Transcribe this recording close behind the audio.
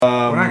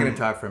going to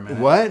talk for a minute.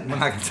 What? We're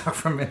not going to talk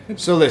for a minute.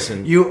 So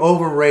listen. You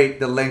overrate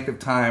the length of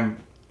time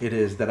it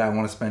is that I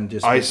want to spend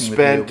just speaking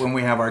with you when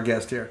we have our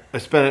guest here. I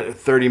spent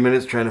 30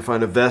 minutes trying to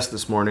find a vest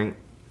this morning.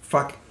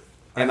 Fuck.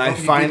 And I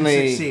finally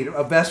didn't succeed.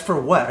 A vest for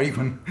what? Are you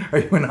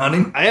in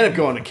hunting? I ended up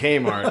going to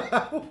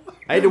Kmart.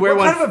 I had to wear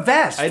what one. Kind of a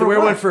vest? I had to wear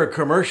one for a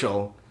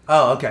commercial.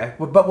 Oh, okay.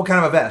 But what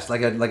kind of a vest?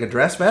 Like a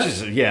dress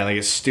vest? Like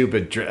a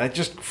stupid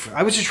dress.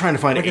 I was just trying to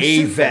find like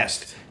a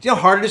vest. Do you know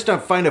how hard it is to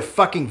find a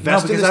fucking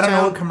vest in this town? I don't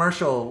know what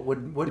commercial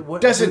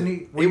would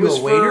doesn't. Were it you was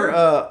a waiter?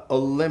 for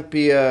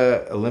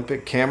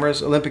Olympic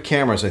cameras,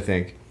 I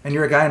think. And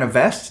you're a guy in a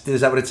vest?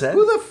 Is that what it said?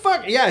 Who the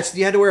fuck? Yeah,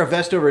 you had to wear a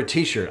vest over a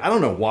t-shirt. I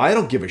don't know why. I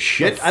don't give a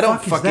shit. I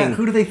don't fucking. That?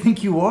 Who do they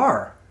think you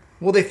are?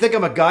 Well, they think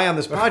I'm a guy on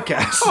this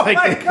podcast.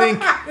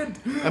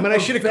 I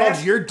should have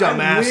called your dumb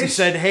ass and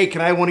said, "Hey,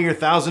 can I have one of your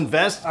 1,000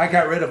 vests?" I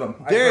got rid of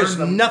them. There's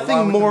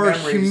nothing more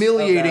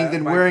humiliating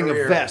than wearing a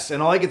vest,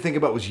 and all I could think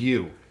about was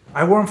you.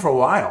 I wore them for a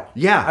while.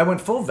 Yeah. I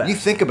went full vest. You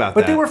think about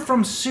that. But they were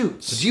from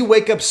Suits. Did you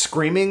wake up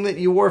screaming that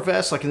you wore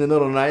vests, like in the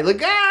middle of the night?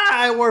 Like,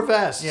 I wore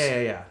vests.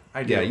 Yeah.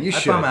 I do. Yeah, you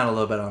should. I bum out a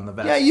little bit on the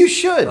vest. Yeah, you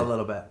should. A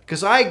little bit.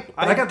 Because I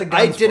got the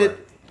guns did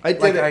it. I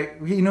did it.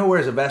 You know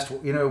where's a vest?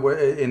 You know where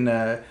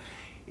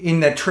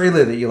in that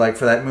trailer that you like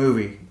for that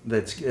movie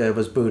that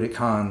was booed at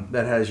Cannes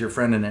that has your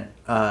friend in it.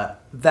 Are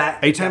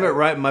you talking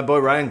about my boy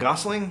Ryan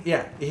Gosling?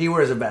 Yeah, he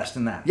wears a vest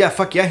in that. Yeah,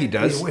 fuck yeah, he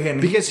does.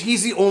 Because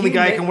he's the only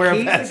guy who can wear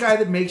a vest. He's the guy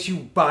that makes you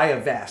buy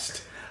a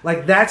vest.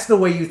 Like, that's the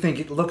way you think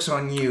it looks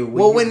on you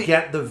when you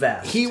get the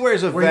vest. He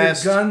wears a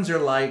vest. Where your guns are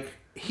like...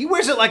 He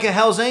wears it like a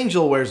Hell's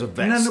Angel wears a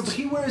vest. No, but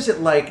he wears it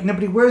like... No,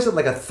 but he wears it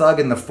like a thug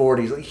in the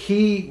 40s. Like,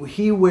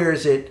 he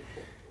wears it...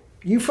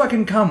 You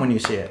fucking come when you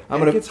see it.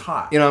 It gets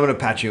hot. I'm going to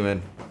patch you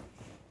in.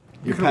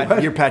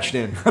 You're patched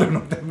in. I don't know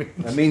what that means.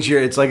 That means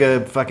it's like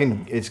a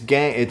fucking... It's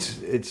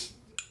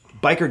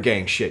biker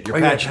gang shit. You're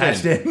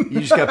patched in. You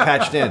just got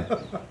patched in.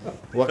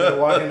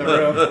 Walk in the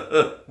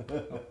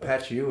room. I'll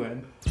patch you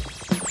in.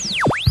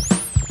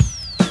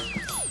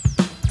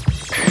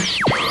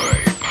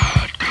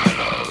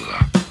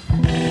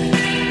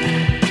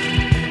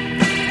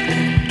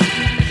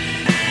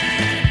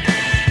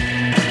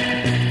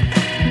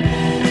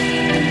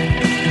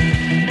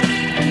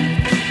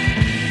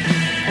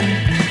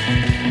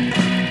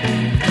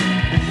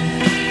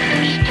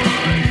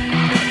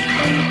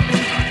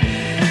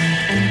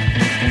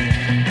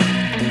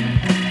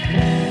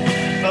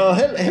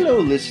 Hello,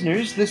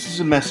 listeners. This is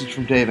a message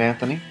from Dave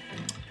Anthony.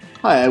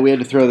 Hi, we had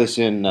to throw this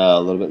in a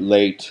little bit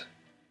late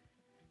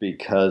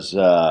because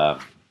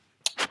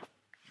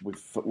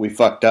we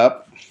fucked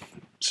up.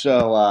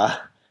 So,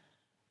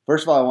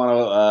 first of all, I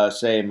want to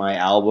say my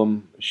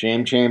album,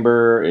 Shame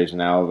Chamber, is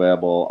now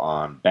available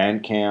on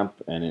Bandcamp,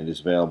 and it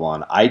is available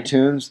on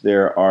iTunes.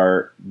 There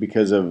are,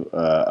 because of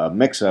a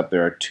mix-up,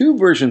 there are 2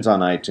 versions on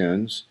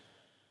iTunes.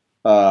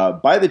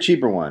 Buy the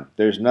cheaper one.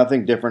 There's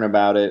nothing different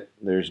about it.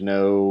 There's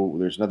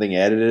nothing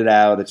edited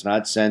out. It's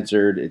not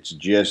censored. It's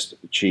just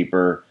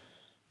cheaper.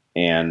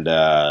 And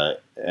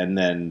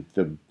then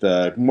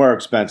the more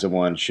expensive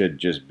one should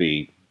just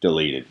be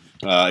deleted.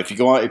 If you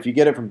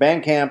get it from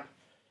Bandcamp,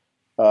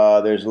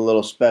 there's a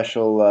little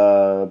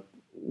special.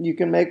 You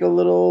can make a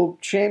little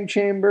shame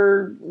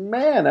chamber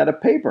man out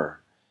of paper,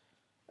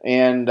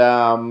 and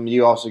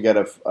you also get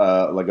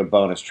a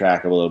bonus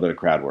track of a little bit of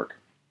crowd work.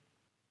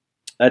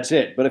 That's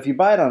it. But if you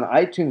buy it on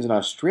iTunes in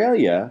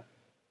Australia,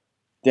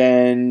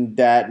 then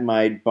that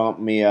might bump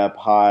me up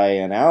high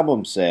in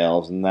album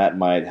sales, and that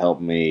might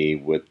help me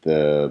with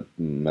the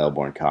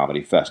Melbourne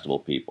Comedy Festival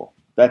people.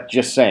 That's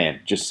just saying.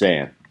 So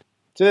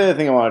the other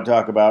thing I want to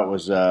talk about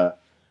was,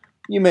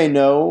 you may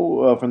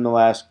know from the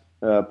last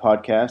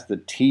podcast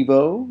that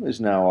TiVo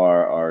is now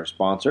our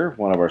sponsor,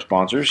 one of our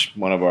sponsors,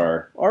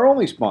 our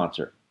only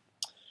sponsor.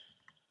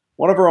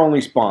 One of our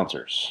only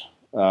sponsors.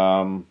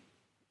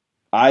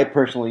 I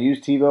personally use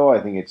TiVo.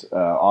 I think it's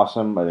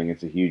awesome. I think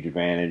it's a huge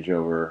advantage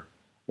over...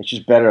 It's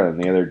just better than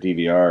the other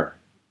DVR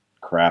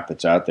crap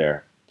that's out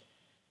there.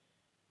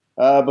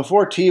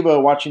 Before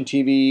TiVo, watching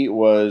TV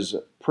was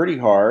pretty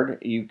hard.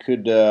 You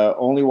could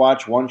only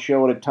watch one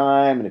show at a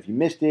time, and if you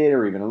missed it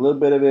or even a little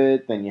bit of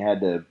it, then you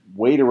had to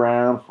wait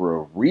around for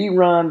a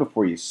rerun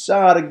before you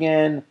saw it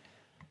again.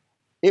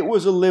 It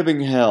was a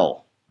living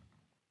hell.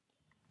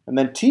 And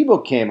then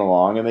TiVo came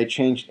along, and they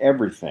changed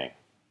everything.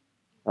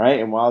 Right?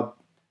 And while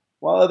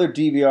other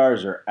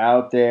DVRs are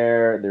out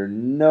there, they're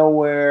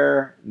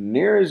nowhere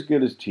near as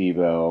good as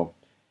TiVo.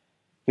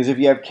 Because if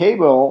you have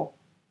cable,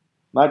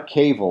 not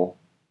cable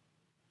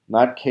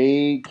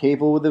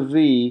with a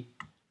V,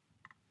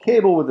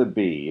 cable with a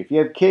B. If you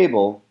have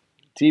cable,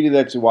 TV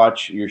lets you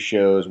watch your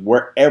shows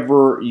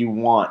wherever you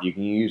want. You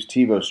can use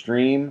TiVo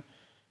Stream,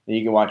 and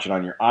you can watch it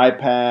on your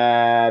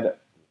iPad,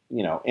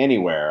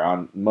 anywhere,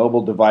 on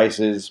mobile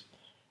devices.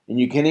 And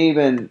you can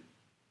even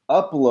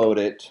upload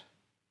it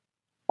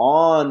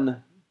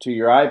on to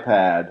your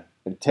iPad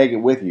and take it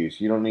with you, so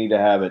you don't need to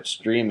have it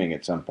streaming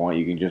at some point.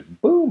 You can just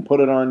put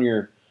it on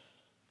your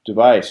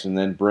device and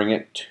then bring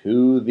it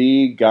to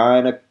the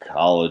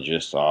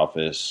gynecologist's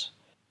office.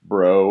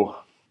 Bro,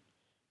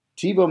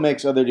 TiVo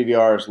makes other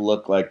DVRs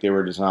look like they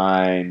were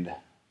designed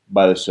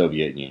by the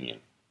Soviet Union.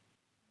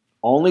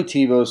 Only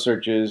TiVo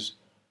searches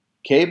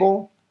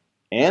cable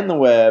and the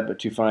web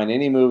to find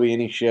any movie,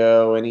 any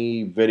show,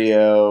 any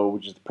video,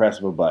 which is the press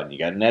of a button. You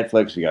got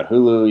Netflix, you got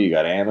Hulu, you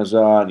got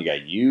Amazon, you got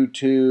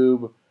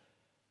YouTube.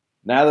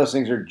 Now those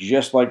things are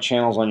just like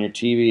channels on your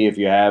TV if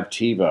you have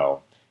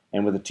TiVo.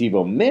 And with the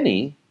TiVo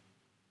Mini,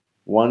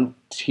 one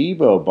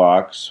TiVo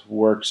box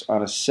works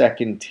on a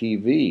second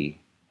TV.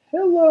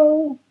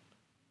 Hello.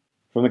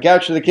 From the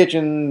couch to the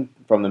kitchen,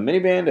 from the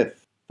minivan to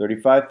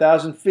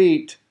 35,000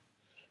 feet,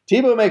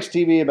 TiVo makes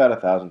TV about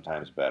 1,000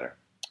 times better.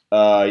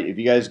 If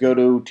you guys go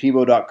to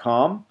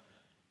TiVo.com,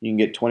 you can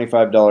get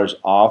 $25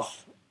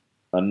 off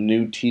a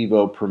new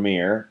TiVo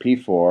Premiere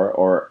P4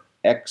 or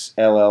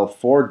XLL4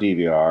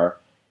 DVR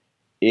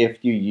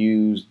if you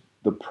use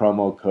the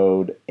promo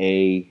code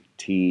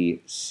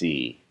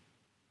ATC.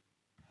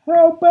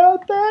 How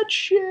about that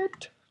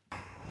shit?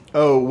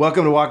 Oh,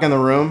 welcome to Walk in the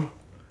Room.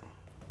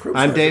 Proops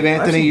I'm Dave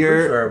Anthony,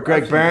 you're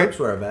Greg Barrett,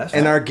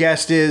 and our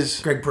guest is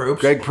Greg Proops.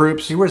 Greg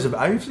Proops. He wears a.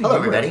 I usually Hello,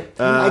 everybody.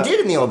 I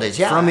did in the old days,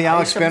 yeah. From the I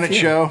Alex used to have a Bennett few.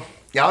 Show.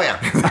 Oh,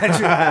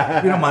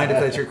 yeah. You don't mind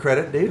if that's your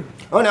credit, dude?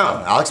 Oh, no.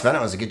 Alex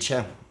Bennett was a good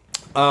show.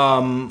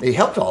 He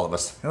helped all of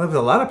us. I live with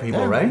a lot of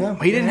people, Yeah, right? yeah.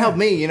 He didn't help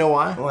me. You know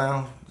why?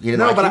 Well, you didn't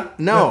No, like but him?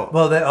 no.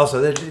 Well,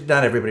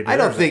 not everybody. I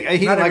don't deserves think it.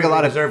 he Not didn't like a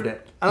lot everybody of deserved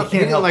it. I don't You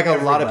think he can't didn't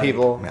help like a lot of everybody.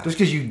 people. No. Just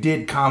because you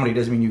did comedy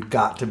doesn't mean you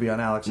got to be on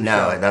Alex's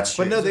No, show. that's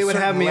true. But no, they There's a would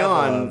have certain me level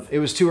on. of- It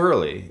was too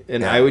early,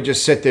 and Yeah. I would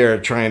just sit there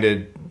trying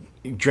to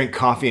drink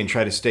coffee and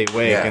try to stay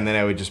awake, Yeah. and then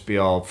I would just be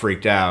all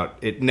freaked out.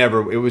 It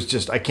was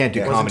just I can't do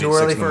Yeah. Wasn't comedy. too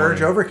at early 6 in the for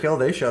Urge morning. Overkill.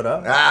 They showed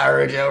up.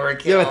 Urge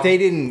Overkill. Yeah, but they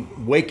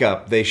didn't wake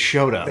up. They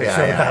showed up. Yeah.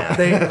 Showed up.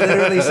 They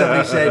literally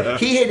somebody said,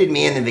 He hated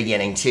me in the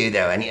beginning, too,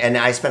 though. And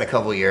I spent a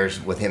couple of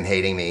years with him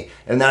hating me.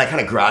 And then I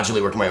kind of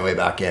gradually worked my way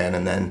back in.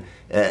 And then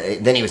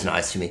he was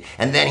nice to me.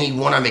 And then he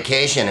went on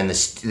vacation, and the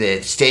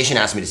station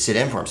asked me to sit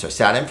in for him. So I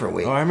sat in for a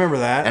week. Oh, I remember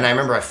that. And I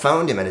remember I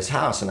phoned him at his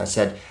house, and I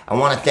said, I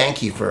want to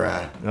thank you for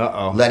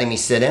letting me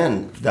sit in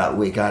that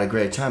week. I had a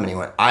great time. And he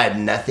went, I had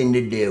nothing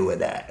to do with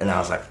that. And I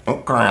was like,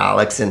 okay,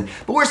 Alex.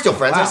 But we're still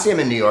friends. I see him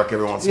in New York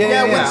every once in a while.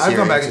 Yeah, We went I've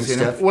gone back series and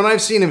seen him. stuff. When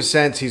I've seen him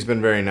since, he's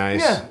been very nice.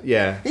 Yeah.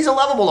 Yeah. He's a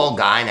lovable old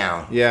guy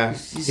now. Yeah.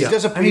 He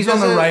does and he's on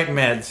the right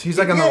meds. He's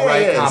like on the Yeah, he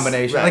right is.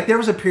 combination. Right. Like there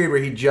was a period where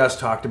he just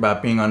talked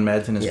about being on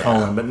meds in his Yeah.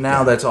 colon, but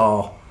now that's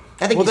all.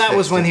 I think Well, he's that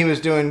was fixed when it. he was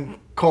doing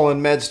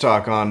colon meds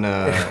talk on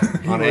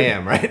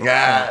AM, right?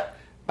 Yeah.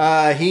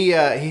 He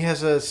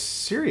has a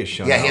serious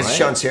show. Yeah, now, he has right?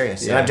 shown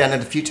serious, and Yeah. I've done it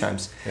a few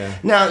times. Yeah.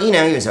 No,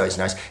 he was always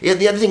nice. Yeah,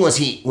 the other thing was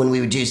when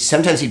we would do,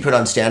 sometimes he'd put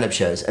on stand-up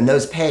shows, and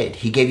those paid.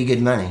 He gave you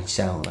good money,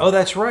 so. Oh,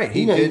 that's right.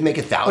 He did. He'd make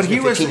 $1,000 But he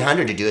or was-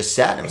 $1,500 to do a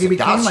set. And it was He like,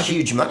 became that's like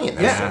huge money in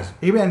those Yeah,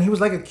 days. he was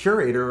like a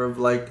curator of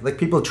like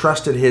people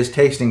trusted his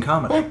taste in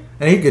comedy,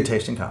 and he had good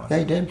taste in comedy. Yeah,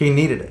 he did. He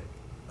needed it,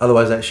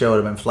 otherwise that show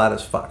would have been flat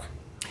as fuck.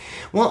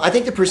 Well, I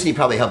think the person he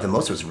probably helped the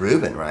most was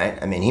Ruben, right?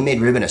 I mean, he made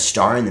Ruben a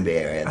star in the Bay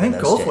Area. I think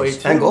in those Goldthwait days.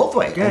 too. And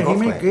Goldthwait. Yeah, and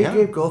Goldthwait, he yeah.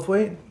 gave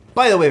Goldthwait.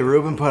 By the way,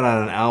 Ruben put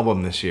out an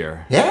album this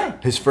year. Yeah.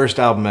 His first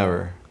album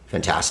ever.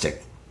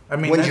 Fantastic. I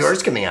mean, When's that's-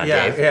 yours coming out,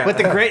 yeah, Dave? Yeah. But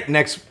the great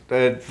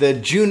the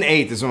June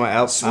 8th is when my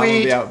album will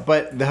Sweet. be out.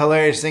 But the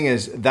hilarious thing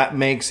is that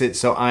makes it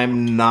so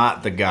I'm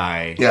not the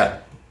guy. Yeah.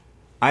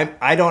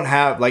 I don't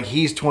have like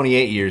he's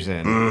 28 years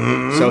in,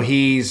 so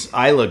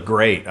I look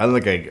great. I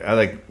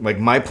like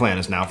my plan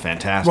is now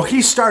fantastic. well,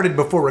 he started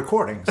before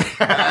recordings.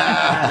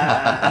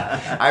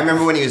 I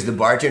remember when he was the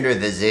bartender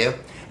at the zoo,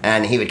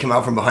 and he would come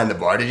out from behind the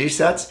bar to do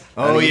sets.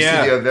 Oh, and he used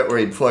yeah. to do a bit where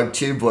he'd plug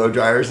 2 blow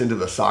dryers into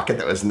the socket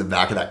that was in the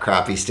back of that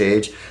crappy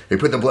stage. He'd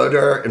put the blow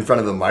dryer in front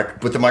of the mic,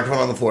 put the microphone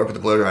on the floor, put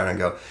the blow dryer on, and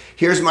go,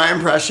 "Here's my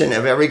impression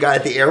of every guy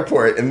at the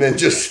airport," and then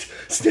just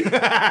do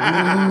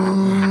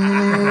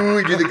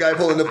the guy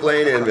pulling the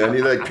plane in, man.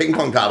 He like ping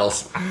pong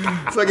paddles.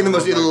 It's like in the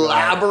most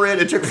elaborate.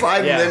 It took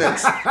 5 Yeah.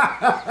 minutes,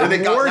 and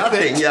it got Worth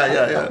nothing. it.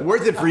 Yeah.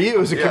 Worth it for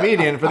you as a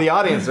comedian. For the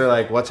audience, they're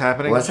like, "What's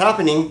happening? What's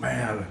happening?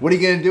 What are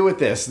you gonna do with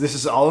this? This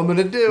is all I'm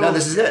gonna do." No,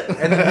 this is it.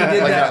 And then he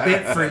did that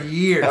bit for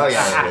years. Oh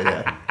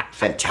yeah.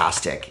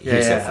 Fantastic.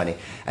 He's so Yeah. funny.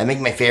 I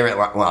think my favorite.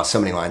 Well, so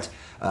many lines.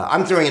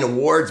 I'm throwing an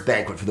awards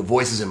banquet for the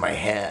voices in my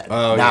head.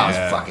 Oh, that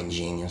yeah. was fucking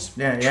genius.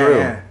 Yeah,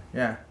 True.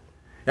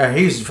 Yeah,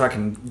 he's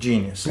fucking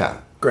genius. Yeah.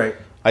 Great.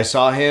 I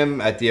saw him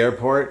at the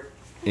airport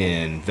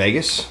in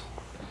Vegas.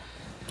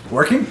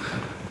 Working?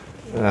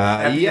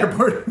 At the yeah.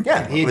 airport?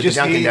 Yeah, He with just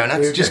the Dunkin' he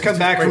Donuts. just come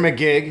back from a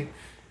gig,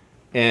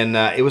 and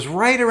it was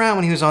right around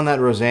when he was on that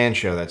Roseanne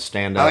show, that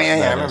stand-up, Oh, yeah, I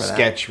that, remember that.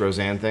 sketch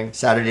Roseanne thing.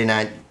 Saturday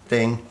night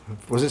thing.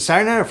 Was it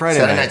Saturday night or Friday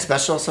Saturday night? night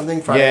special or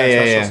something. Friday Yeah,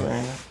 night yeah, special. yeah.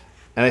 Something like that.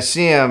 And I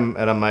see him,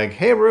 and I'm like,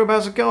 "Hey, Rube,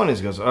 how's it going?"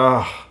 He goes,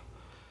 "Oh,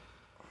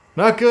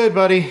 not good,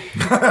 buddy."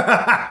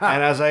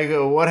 And I was like,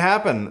 "What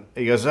happened?"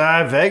 He goes,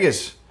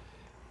 "Vegas."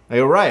 I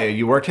go, "Right,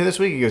 you worked here this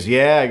week?" He goes,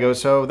 "Yeah." I go,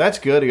 "So that's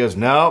good." He goes,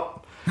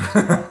 "Nope."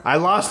 I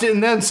lost it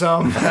and then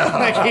some.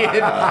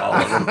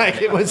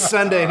 like it was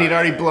Sunday and he'd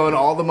already blown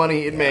all the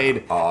money he'd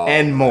made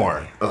and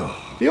more.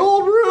 The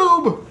old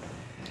Rube.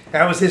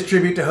 That was his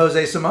tribute to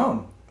Jose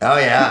Simone. Oh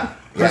yeah.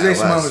 Yeah, Jose it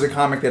Simon was. was a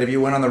comic that if you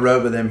went on the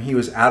road with him, he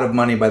was out of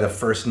money by the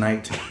first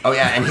night. Oh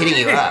yeah, and hitting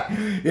you up.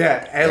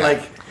 Yeah, and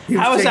like he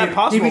was How is that taking-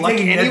 possible? He'd be Like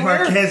taking Ed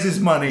anywhere? Marquez's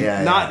money.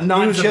 Yeah. Not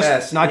He was a mess.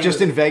 just not He just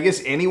was- in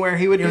Vegas. Anywhere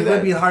he would It do was going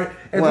that. to be hard.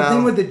 And the Well-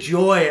 thing with the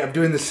joy of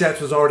doing the sets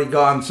was already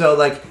gone. So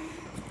like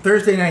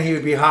Thursday night he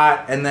would be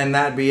hot, and then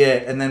that'd be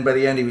it. And then by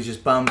the end he was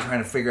just bummed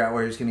trying to figure out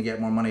where he was going to get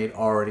more money. He'd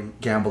already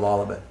gambled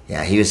all of it.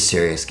 Yeah, he was a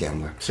serious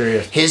gambler.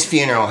 Serious. His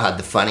funeral had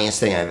the funniest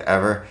thing I've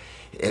ever.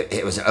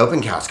 It was an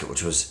open casket,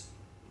 which was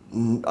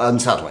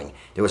unsettling.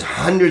 There was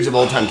hundreds of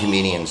old-time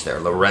comedians there.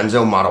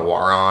 Lorenzo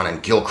Matawaron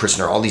and Gil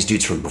Christner, all these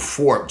dudes from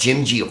before.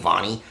 Jim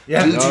Giovanni.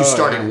 Yeah. Dudes who Oh,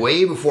 started yeah.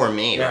 way before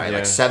me, Yeah, right? yeah.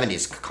 Like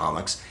 70s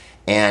comics.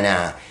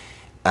 And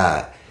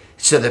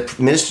so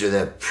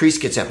the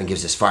priest gets up and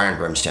gives this fire and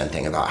brimstone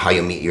thing about how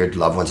you meet your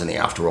loved ones in the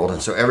afterworld.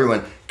 And so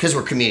everyone, because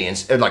we're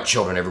comedians, they're like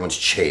children, everyone's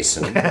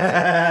chasing. And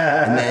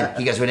then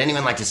he goes, would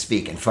anyone like to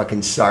speak? And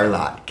fucking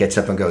Sarlot gets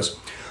up and goes,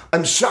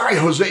 I'm sorry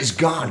Jose's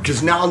gone,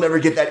 because now I'll never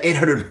get that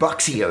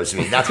 $800 he owes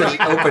me. That's what he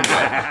opened with.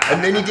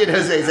 And then he did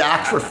Jose's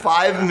act for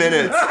 5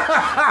 minutes,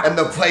 and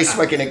the place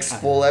fucking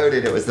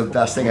exploded. It was the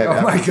best thing I've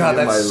ever my seen God,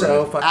 in my that's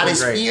so life. fucking At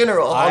his great.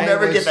 funeral, I'll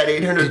never was- get that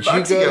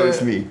 $800 he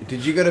owes me.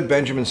 Did you go to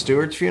Benjamin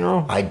Stewart's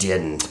funeral? I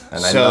didn't,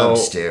 and I love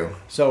Stu.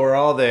 So we're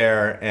all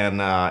there, and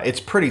it's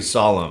pretty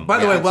solemn. By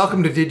the way, it's-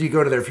 welcome to Did You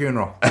Go to Their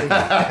Funeral?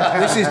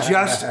 This is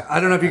just,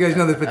 I don't know if you guys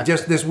know this, but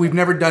just this, we've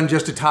never done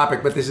just a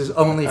topic, but this is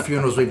only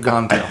funerals we've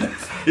gone to.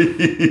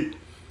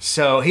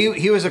 So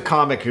he was a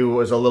comic who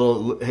was a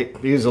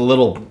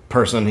little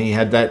person. He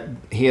had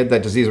that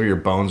disease where your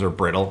bones are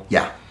brittle.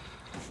 Yeah,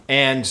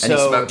 And so and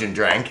he smoked and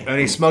drank. and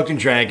he smoked and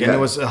drank, and Yeah. it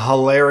was a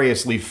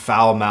hilariously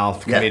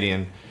foul-mouthed Yeah.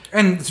 comedian.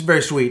 And it's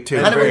very sweet, too.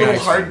 Kind of a Very little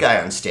nice. hard guy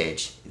on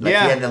stage. Like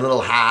Yeah. he had the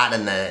little hat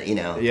and the,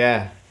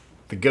 Yeah,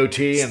 the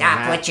goatee and the Stop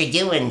hat. what you're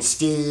doing,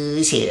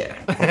 Stu's here.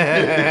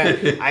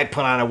 I'd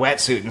put on a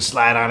wetsuit and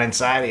slide on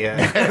inside of you.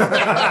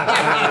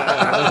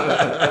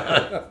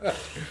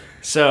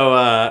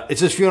 So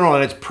it's his funeral,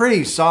 and it's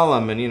pretty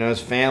solemn, and his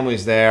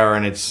family's there,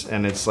 and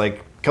it's like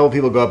a couple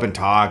people go up and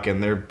talk,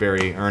 and they're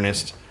very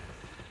earnest.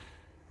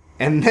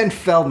 And then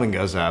Feldman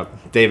goes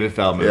up, David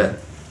Feldman, Yeah.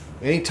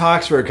 and he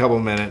talks for a couple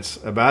minutes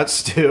about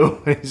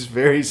Stu. He's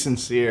very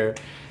sincere,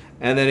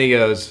 and then he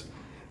goes,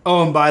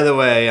 "Oh, and by the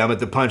way, I'm at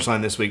the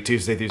Punchline this week,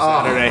 Tuesday through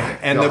Saturday,"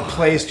 and the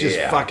place just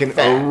yeah. fucking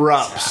Facts.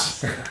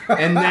 erupts.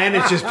 And then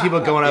it's just people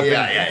going up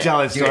Yeah.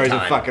 telling Doing stories and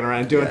time. fucking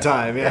around, doing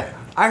time. Yeah.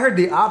 I heard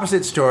the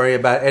opposite story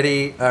about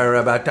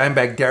about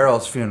Dimebag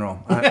Darrell's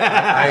funeral.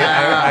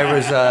 I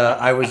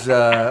was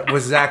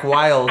with Zach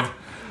Wilde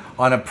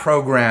on a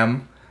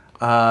program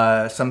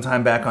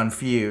sometime back on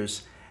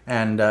Fuse,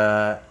 and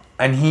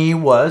he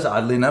was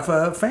oddly enough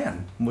a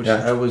fan, which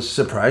Yeah. I was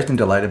surprised and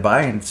delighted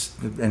by.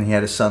 And he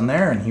had his son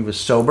there, and he was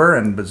sober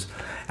and was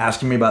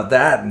asking me about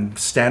that and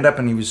stand up,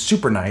 and he was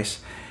super nice.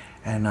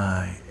 And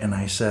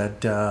I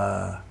said,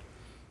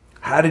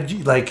 how did you,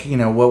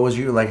 what was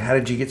you, how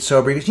did you get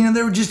sober? He goes,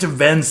 there were just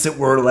events that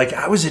were,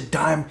 I was at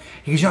I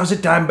was at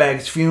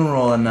Dimebag's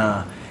funeral, and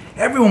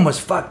everyone was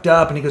fucked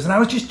up. And he goes, and I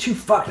was just too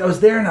fucked. I was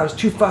there, and I was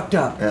too fucked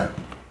up. Yeah.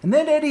 And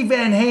then Eddie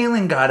Van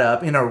Halen got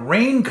up in a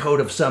raincoat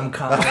of some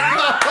kind.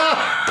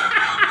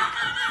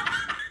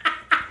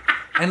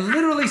 And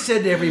literally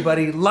said to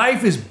everybody,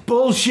 life is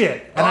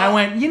bullshit. And I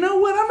went, you know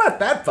what? I'm not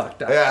that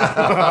fucked up.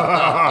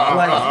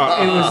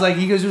 It was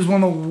he goes, it was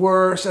one of the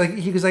worst.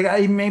 He goes,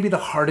 maybe the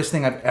hardest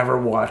thing I've ever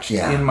watched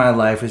Yeah. in my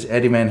life is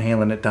Eddie Van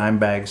Halen at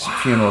Dimebag's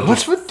funeral.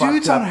 What's just with fucked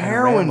dudes up on and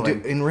heroin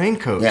rambling. in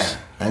raincoats? Yeah,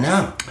 I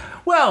know.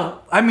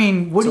 Well, I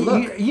mean, what It's do a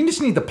you, look. you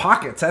just need the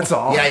pockets, that's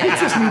all. Yeah. You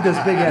just need those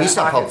big You ass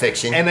saw Pulp pockets.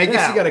 Fiction. And I guess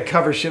Yeah. you got to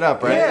cover shit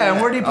up, right? Yeah, and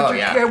where do you put Oh, your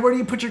yeah. where do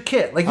you put your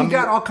kit? You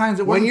got all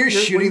kinds of when you're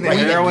shooting the Well,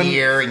 you got heroin,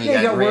 gear and you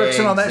Yeah, you got got works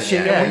and all that rigs shit,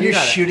 and- yeah. when you you're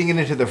got it. shooting it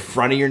into the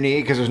front of your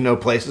knee because there's no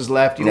places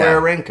left, you Yeah. wear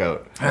a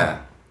raincoat. Yeah.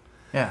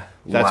 Yeah.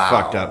 That's Wow.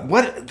 fucked up.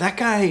 What that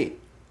guy,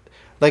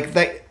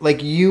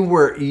 you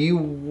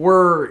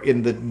were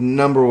in the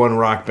number one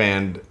rock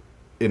band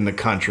in the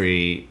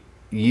country.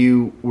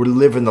 You were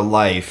living the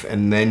life,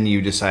 and then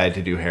you decided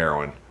to do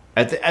heroin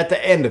at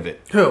the end of it.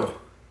 Who?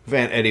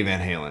 Eddie Van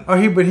Halen.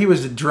 Oh, but he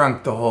was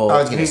drunk the whole. I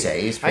was gonna he- say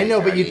he's. I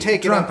know, but you pretty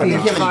take it drunk up the a him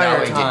notch. and entire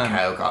Bowie time.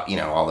 did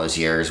coke, all those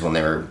years when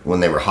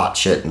they were hot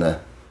shit in the.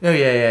 Oh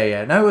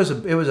yeah. No, it was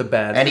a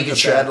bad. And he it could was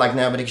a shred bad- like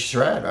nobody could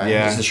shred, right?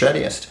 Yeah. He's the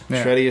shreddiest.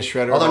 Yeah. Shreddiest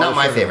shredder. Although of all not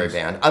my the favorite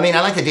band. I mean,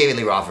 I like the David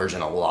Lee Roth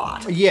version a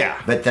lot. Yeah,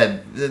 But the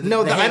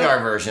no, the I Hagar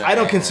don't, version. I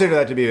don't consider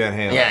that to be Van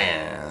Halen.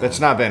 Yeah. That's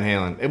not Van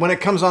Halen. And when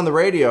it comes on the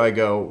radio, I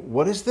go,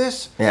 "What is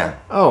this?" Yeah.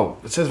 Oh,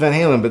 it says Van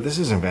Halen, but this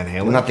isn't Van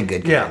Halen. Not the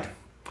good Yeah. kind.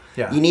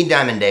 Yeah. You need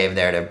Diamond Dave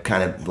there to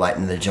kind of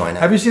lighten the joint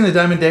up. Have you seen the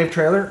Diamond Dave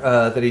trailer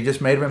that he just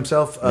made of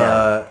himself?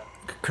 No.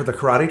 The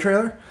karate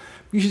trailer.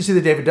 You should see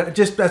the David.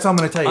 Just that's all I'm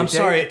going to tell you. I'm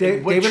sorry. What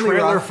David Lee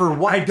trailer Roth, for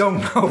what? I don't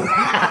know.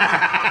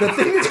 The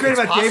thing that's great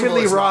about David possible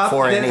Lee it's not Roth.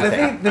 for The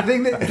anything.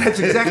 thing that's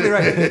exactly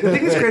right. The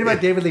thing that's great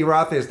about David Lee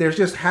Roth is there's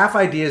just half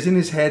ideas in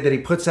his head that he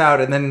puts out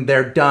and then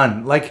they're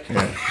done. Like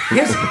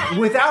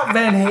without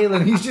Van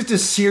Halen, he's just a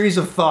series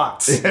of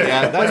thoughts.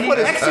 Yeah, that's But he what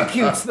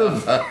executes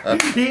them.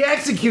 He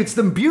executes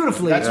them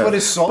beautifully. That's what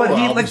his solo But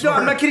he albums no,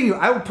 I'm were. not kidding you.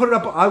 I will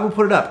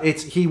put it up.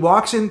 It's he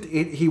walks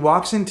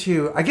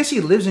into. I guess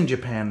he lives in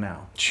Japan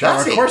now.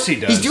 Does of course he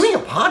does. He's doing a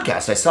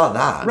podcast. I saw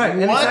that. Right.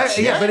 And What? it's,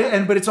 yeah,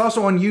 but it's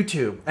also on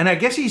YouTube. And I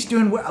guess he's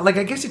doing I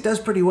guess it does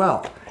pretty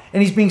well.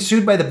 And he's being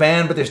sued by the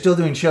band, but they're still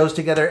doing shows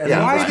together. And Yeah,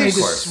 then Why he are they,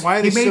 made why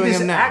are they he made suing this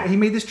him now? he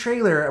made this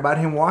trailer about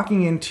him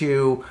walking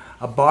into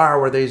a bar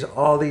where there's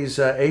all these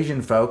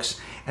Asian folks,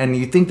 and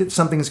you think that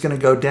something's going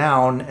to go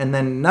down, and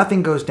then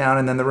nothing goes down,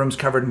 and then the room's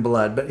covered in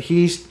blood. But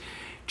he's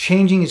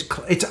changing his.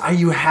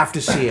 You have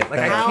to see it. Like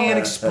I can't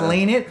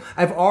explain it.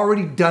 I've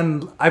already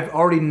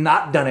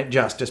not done it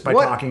justice by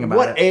talking about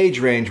what it. age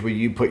range would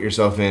you put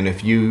yourself in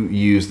if you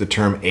use the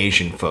term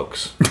Asian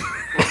folks?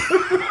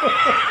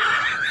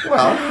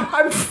 Well,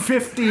 I'm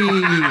 50.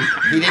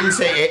 he didn't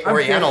say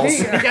Orientals.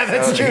 50. Yeah,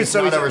 that's true. He's So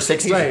not he's over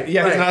 60. Right.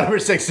 Yeah, he's Right. not over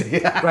 60.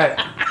 Right.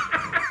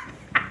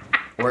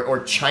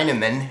 Or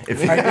Chinaman,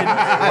 if you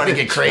want to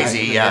get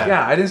crazy. Yeah.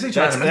 Yeah, I didn't say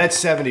China. That's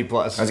 70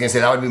 plus. I was going to say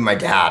that would be my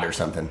dad or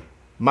something.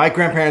 My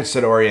grandparents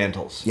said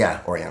Orientals. Yeah,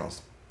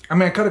 Orientals. I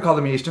mean, I could have called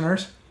them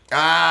Easterners.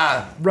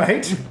 Ah,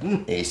 Right?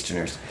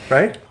 Easterners.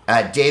 Right?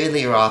 David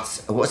Lee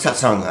Roth's, what's that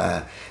song?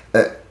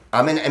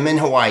 I'm in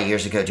Hawaii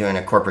years ago doing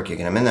a corporate gig,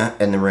 and I'm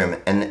in the room,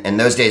 and in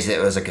those days it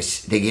was like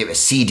they gave a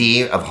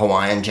CD of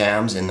Hawaiian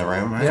jams in the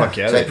room, right? Fuck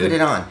yeah, So they I put did.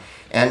 it on,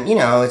 and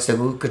it's the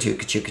woo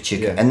chuka chuka chuka,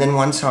 Yeah. and then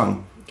one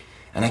song,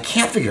 and I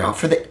can't figure out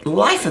for the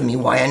life of me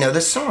why I know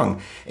this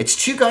song. It's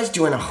two guys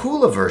doing a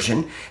hula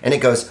version, and it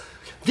goes,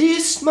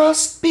 "This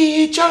must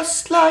be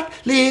just like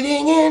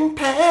living in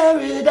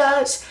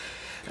paradise."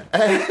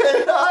 And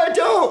I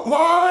don't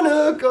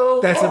wanna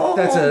go home.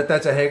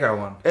 That's a Hagar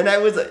one. And I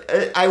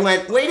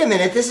went, wait a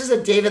minute, this is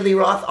a David Lee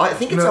Roth. I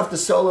think it's No. off the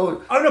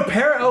solo. Oh no,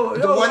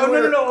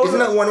 Isn't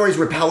that one where he's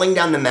rappelling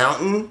down the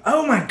mountain?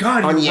 Oh my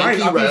God! On you're right.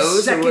 Yankee I'll be Road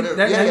or second- whatever.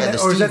 that- Yeah, that-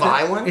 the or is Steve that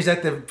Vai the, one? Is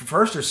that the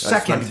first or That's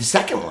second? the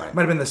second one.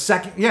 Might have been the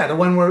second. Yeah, the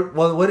one where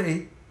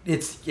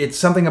it's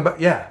something about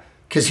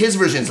Because his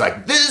version's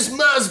like, this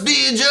must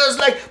be just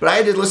like. But I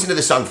had to listen to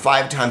this song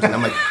 5 times, and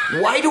I'm like,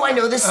 why do I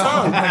know this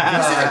song?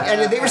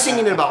 And they were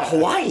singing it about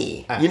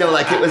Hawaii.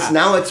 Like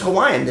now it's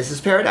Hawaiian. This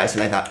is paradise.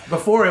 And I thought,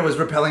 Before it was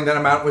rappelling down a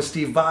mountain with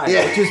Steve Vai,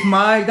 Yeah. which is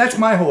that's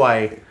my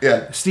Hawaii.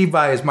 Yeah. Steve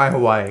Vai is my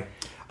Hawaii.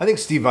 I think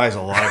Steve Vai's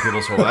a lot of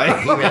people's Hawaii.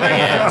 he really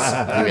is.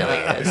 He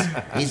really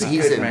is.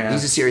 He's man. a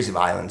series of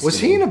islands. Was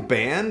he in a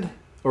band?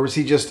 Or was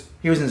he just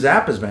He was in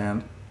Zappa's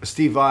band.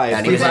 Steve Vai?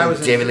 And he was Vai in was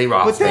in- David Lee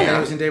But Roth's then- And he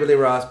band. was in David Lee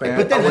Roth's band.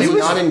 But then Was he was-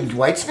 not in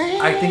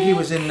Whitesnake? I think he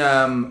was in.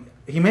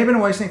 He may have been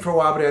in Whitesnake for a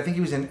while, but I think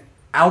he was in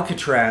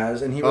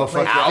Alcatraz, and he Oh,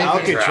 replaced fuck yeah.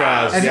 Alcatraz.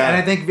 Alcatraz. And, yeah. and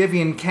I think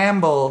Vivian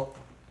Campbell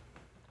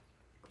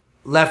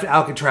left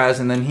Alcatraz,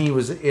 and then he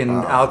was in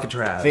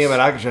Alcatraz. Thing about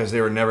Alcatraz,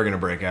 they were never going to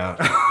break out.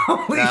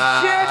 Holy shit!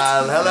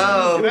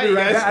 Hello.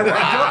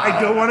 I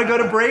don't want to go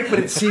to break, but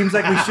it seems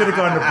like we should have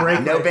gone to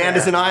break. No band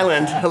is an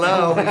island.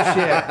 Hello.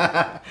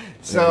 Shit.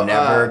 So,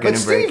 never gonna but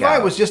Steve break Vai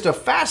out. was just a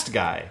fast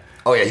guy.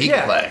 Oh yeah, he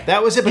Yeah. could play.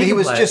 That was it, but He he can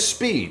was play. just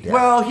speed.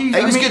 Well, he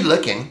He was mean, good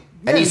looking,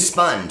 and he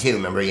spun too.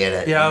 Remember, he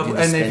had a Yeah, he did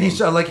the and then spinning. he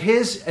saw like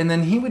his, and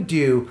then he would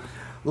do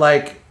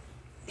like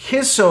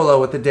his solo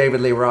with the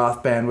David Lee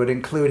Roth band would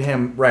include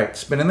him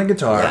spinning the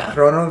guitar, Yeah.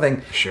 throwing on the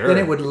thing. Sure. Then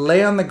it would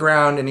lay on the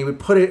ground, and he would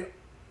put it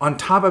on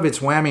top of its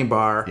whammy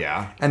bar.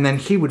 Yeah. And then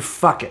he would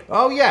fuck it.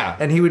 Oh, yeah.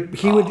 And he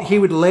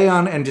would lay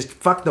on and just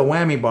fuck the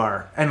whammy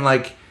bar, and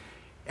like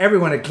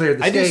everyone had cleared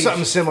the I stage. do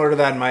something similar to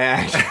that in my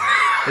act.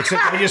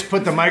 Except I just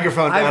put the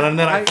microphone down and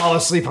then I fall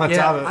asleep on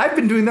top of it. I've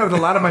been doing that with a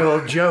lot of my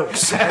old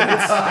jokes, and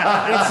it's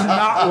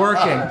not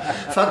working.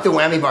 Fuck the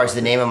Whammy Bar is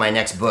the name of my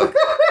next book.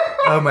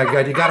 Oh my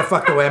God, you gotta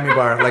fuck the whammy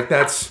bar. Like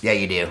that's Yeah,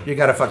 you do. you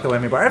gotta fuck the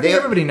whammy bar. I think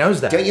everybody knows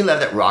that. Don't you love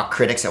that rock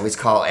critics always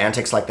call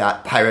antics like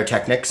that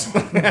pyrotechnics?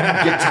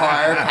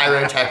 Guitar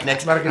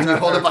pyrotechnics. Not a When you guitar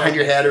hold it behind pyrotechnic.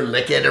 your head or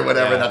lick it or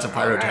whatever, Yeah. that's a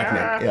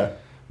pyrotechnic. Yeah.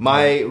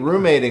 My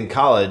roommate in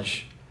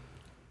college,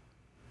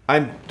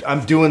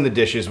 I'm doing the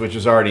dishes, which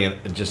is already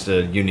just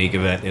a unique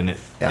event in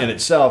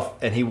itself.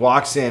 And he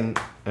walks in, and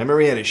I remember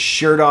he had his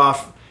shirt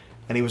off,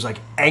 and he was like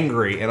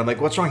angry. And I'm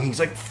like, "What's wrong?" He's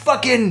like,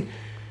 "Fucking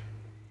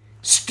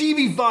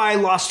Stevie Vai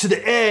lost to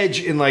the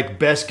Edge in like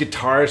best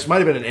guitarist.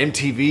 Might have been an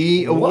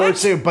MTV award,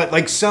 but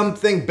like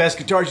something best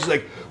guitarist." He's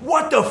like,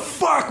 "What the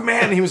fuck,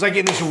 man?" And he was like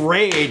in this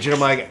rage, and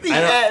I'm like,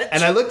 Edge.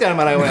 and I looked at him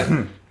and I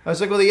went. I was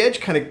like, well, the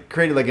Edge kind of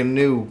created like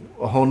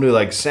a whole new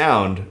like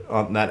sound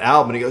on that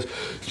album. And he goes,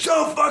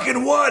 so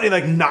fucking what? He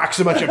like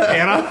knocks a bunch of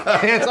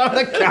pants on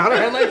the counter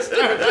and like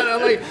starts. And I'm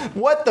like,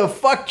 what the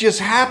fuck just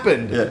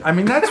happened? Yeah. I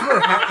mean, that's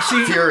what.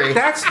 See, Fury.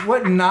 that's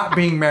what not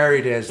being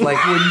married is. Like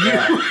when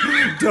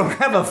you don't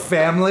have a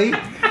family,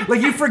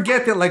 like you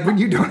forget that. Like when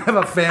you don't have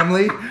a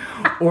family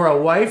or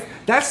a wife,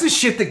 that's the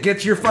shit that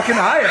gets your fucking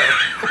ire.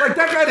 Like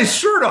that guy had his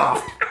shirt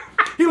off.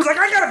 He was like,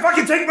 I gotta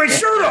fucking take my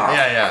shirt off.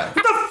 Yeah.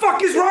 What the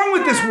fuck is wrong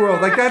with this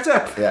world? Like that's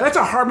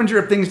a harbinger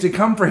of things to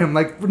come for him.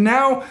 Like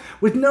now,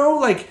 with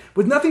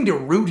nothing to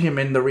root him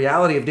in the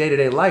reality of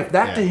day-to-day life,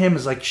 that to him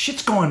is like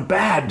shit's going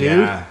bad, dude.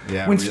 Yeah,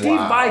 when really. Steve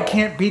Vai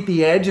can't beat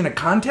the Edge in a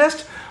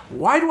contest,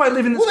 why do I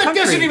live in this Well, that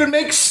country? doesn't even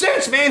make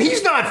sense, man.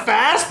 He's not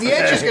fast. The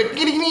Edge is good.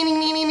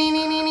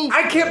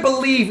 I can't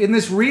believe in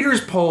this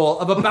readers poll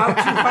of about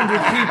 200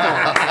 people,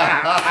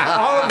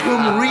 all of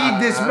whom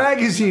read this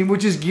magazine,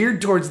 which is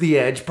geared towards the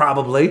Edge,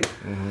 probably.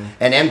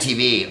 And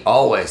MTV,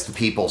 always the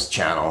people's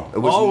channel. It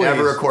was Always.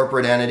 never a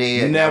corporate entity.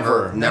 It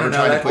never No,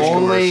 tried to push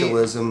only-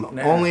 commercialism.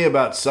 Only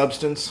about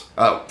substance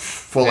Oh,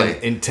 fully.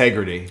 and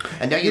integrity.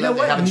 And now You know they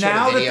what? haven't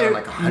Now shown a that video in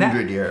they're like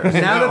 100 years.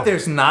 Now that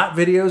there's not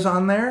videos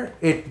on there,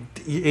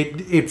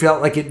 it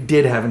felt like it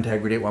did have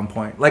integrity at one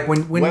point. Like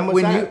when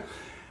was that?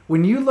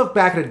 when you look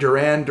back at a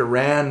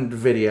Duran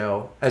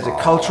video as a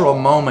cultural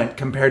moment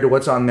compared to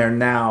what's on there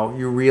now,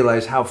 you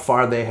realize how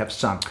far they have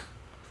sunk.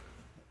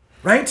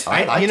 Right?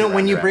 I like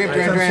when you bring up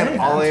That's Duran what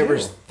I'm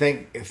Duran,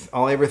 saying,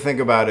 all I ever think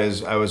about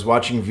is I was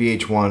watching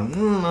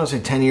VH1, I would say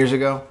 10 years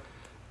ago,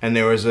 and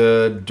there was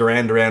a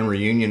Duran Duran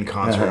reunion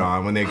concert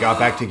on when they got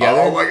back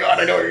together. Oh my god,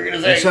 I know what you're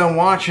gonna say. And so I'm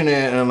watching it,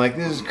 and I'm like,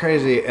 this is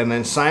crazy. And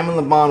then Simon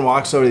Le Bon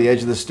walks over to the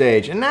edge of the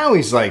stage, and now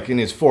he's like in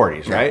his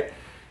 40s, right?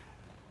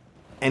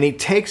 And he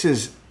takes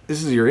this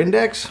is your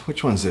index?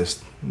 Which one's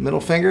this?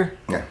 Middle finger?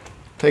 Yeah.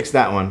 Takes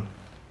that one, and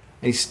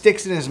he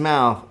sticks it in his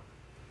mouth,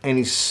 and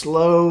he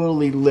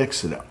slowly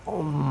licks it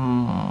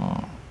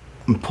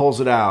and pulls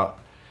it out.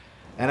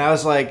 And I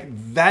was like,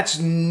 that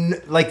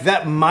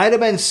might have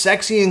been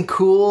sexy and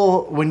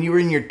cool when you were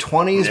in your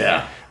 20s.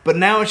 Yeah. But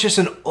now it's just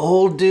an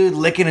old dude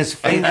licking his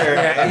finger.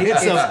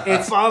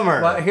 It's a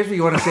bummer. Well, here's what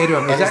you want to say to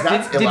him. Is And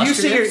that, is that did you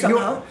see your illustrative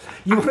somehow?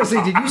 you want to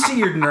say? Did you see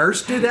your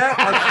nurse do that?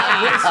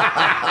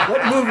 Like,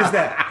 what move is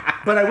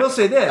that? But I will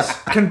say this.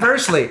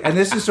 Conversely, and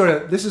this is sort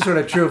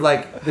of true of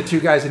like the two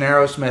guys in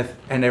Aerosmith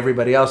and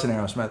everybody else in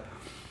Aerosmith.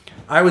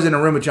 I was in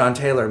a room with John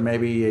Taylor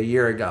maybe a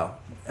year ago,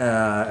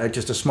 at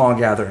just a small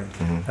gathering,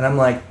 and I'm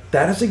like,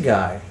 that is a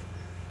guy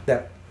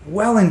that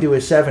well into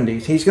his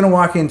 70s, he's going to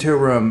walk into a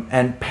room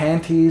and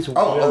panties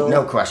will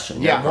no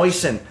question. Yeah.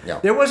 moisten. Yeah.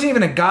 There wasn't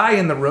even a guy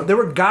in the room. There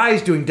were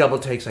guys doing double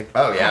takes. Like,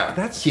 Oh yeah.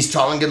 that's He's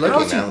tall and good looking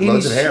how's he- now. and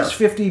Loads of hair. He's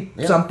 50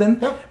 something,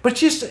 but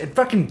just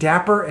fucking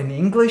dapper and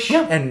English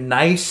and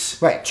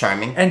nice. Right,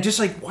 charming. And just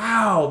like,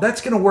 wow, that's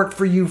going to work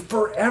for you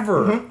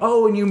forever.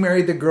 Oh, and you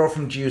married the girl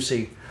from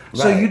Juicy.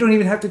 So Right. you don't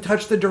even have to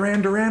touch the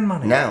Duran Duran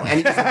money. No, and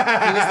he was the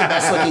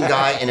best looking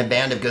guy in a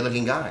band of good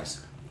looking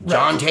guys.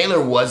 John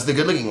Taylor was the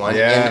good looking one.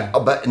 Yeah.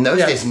 But in those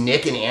days,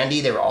 Nick and Andy,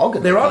 they were all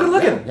good They were all good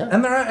looking.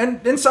 Yeah.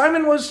 And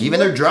Simon was...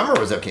 Even their drummer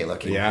was okay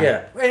looking. Yeah.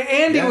 Yeah.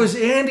 Andy was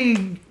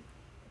Andy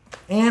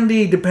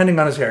depending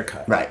on his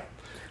haircut. Right.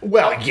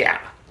 Well, yeah.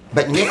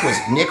 But Nick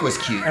was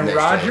cute. And in those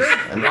Roger? days.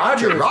 And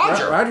Roger.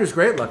 Roger's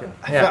great looking.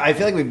 I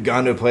feel like we've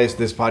gone to a place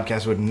this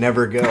podcast would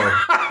never go.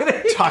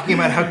 Talking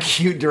about how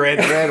cute Duran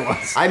Duran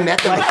was. I met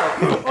them.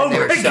 Oh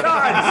my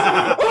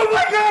God! Oh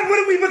my God! What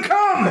have we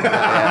become?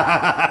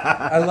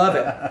 I love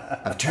it.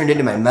 I've turned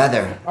into my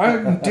mother.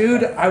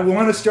 Dude, I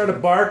want to start a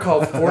bar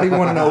called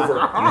 41 and Over.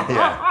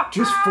 Yeah.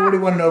 Just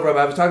 41 and Over.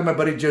 I was talking to my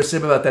buddy Joe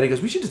Sim about that. He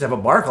goes, we should just have a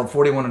bar called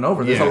 41 and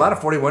Over. There's a Yeah. lot of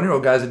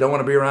 41-year-old guys that don't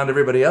want to be around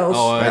everybody else.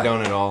 Oh, I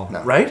don't at all.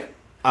 No. Right?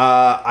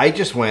 I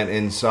just went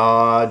and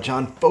saw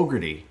John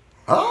Fogerty.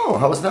 Oh,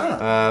 how was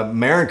that?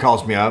 Marin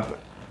calls me up.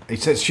 He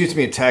shoots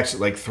me a text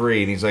at like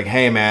 3, and he's like,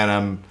 "Hey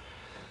man,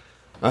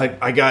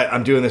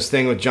 I'm doing this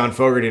thing with John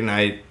Fogerty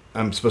tonight.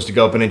 I'm supposed to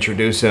go up and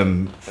introduce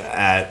him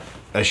at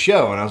a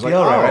show." And I was like,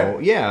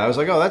 right. yeah." I was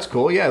like, "Oh, that's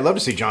cool. Yeah, I'd love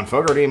to see John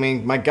Fogerty. I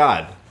mean, my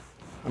God,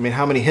 I mean,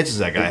 how many hits does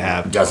that guy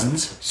have?"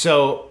 Dozens.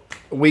 So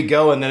we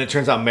go, and then it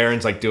turns out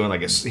Marin's like doing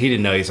like he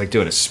didn't know, he's like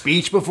doing a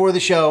speech before the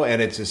show,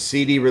 and it's a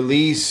CD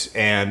release,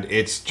 and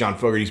it's John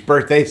Fogerty's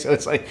birthday, so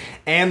it's like,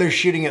 and they're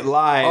shooting it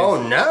live.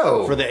 Oh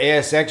no. For the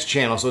ASX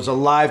channel, so it's a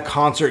live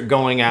concert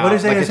going out. What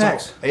is Like, it's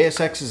ASX?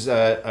 ASX is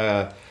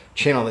a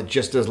channel that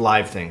just does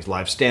live things,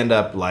 live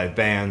stand-up, live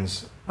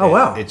bands. Oh,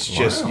 wow. It's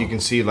just, you can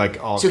see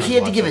like all So kinds he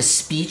had of to live give a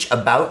stuff. speech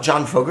about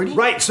John Fogerty?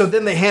 Right, so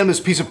then they hand him this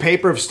piece of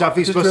paper of stuff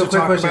he's Just supposed real to quick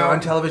talk question. about. On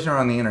television or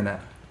on the internet?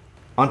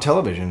 On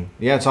television.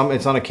 Yeah, it's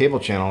on a cable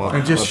channel.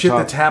 And just up shit top.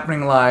 that's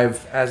happening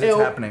live as it's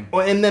happening.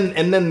 Well, and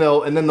then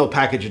they'll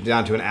package it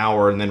down to an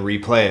hour and then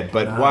replay it.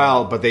 But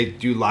but they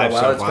do live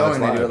While stuff it's while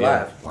going, it's they do it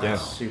live. live. Yeah.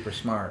 That's super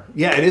smart.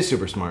 Yeah, it is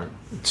super smart.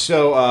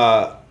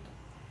 So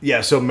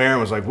so Marin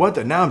was like, "What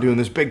the? Now I'm doing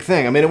this big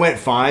thing." I mean, it went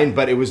fine,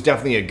 but it was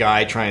definitely a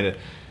guy trying to.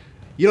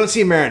 You don't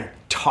see Marin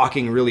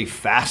talking really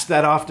fast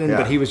that often, Yeah.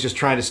 but he was just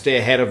trying to stay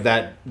ahead of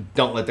that.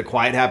 Don't let the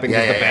quiet happen,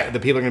 because Yeah, yeah. the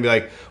people are gonna be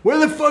like, "Where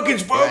the fuck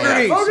is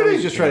Fogerty?" So Fogerty!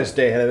 he's just trying to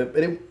stay ahead of it.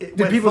 But it Did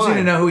went people seem to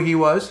fine. know who he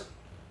was?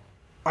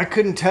 I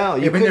couldn't tell.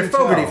 You Yeah, but they're couldn't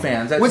Fogerty tell.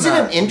 fans. That's Was it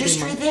not, an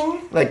industry thing?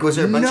 Like, was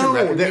there a bunch of No,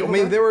 record I people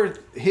mean, there?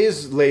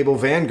 his label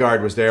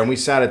Vanguard was there, and we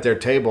sat at their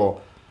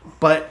table,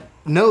 but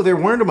No, there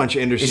weren't a bunch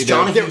of industry. Is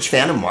John a huge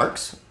fan of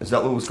Mark's? Is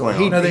that what was going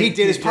on? He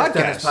did his he's just done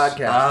podcast.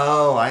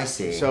 Oh, I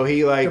see. So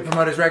he to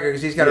promote his record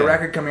because he's got a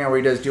record coming out where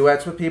he does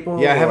duets with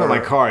people. Yeah, I have it in my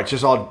car. It's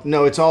just all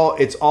it's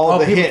all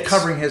the people hits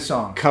covering his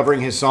song.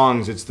 Covering his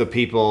songs. It's the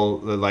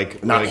people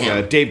Not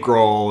him. Dave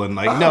Grohl and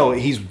no,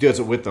 he does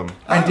it with them.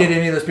 And did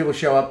any of those people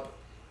show up?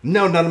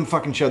 No, none of them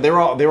fucking showed. They were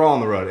all on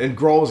the road. And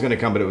Grohl was going to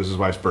come, but it was his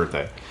wife's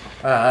birthday.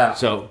 I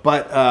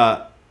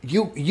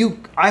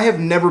have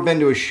never been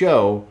to a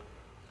show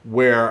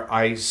where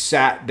I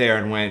sat there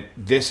and went,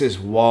 "This is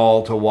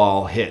wall to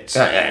wall hits."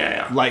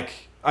 Yeah. Like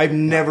I've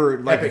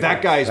never Epic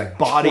that guy's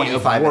body of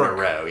 25 work in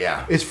a row,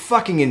 yeah. is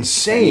fucking I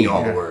insane. knew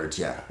all the words,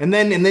 yeah. And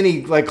then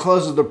he like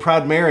closes the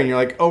Proud Mary, and you're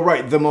like, "Oh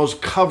right, the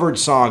most covered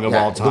song of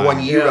all time." The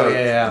one you wrote,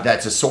 yeah.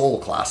 that's a soul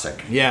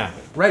classic. Yeah.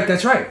 Right,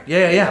 that's right.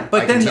 Yeah.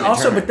 But Like then Tina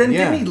also, Turner. but then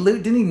Yeah.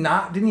 didn't he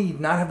not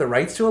have the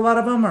rights to a lot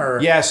of them? Or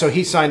Yeah, so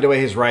he signed away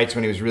his rights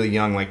when he was really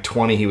young, like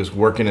 20. He was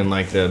working in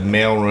like the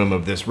mailroom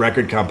of this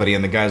record company,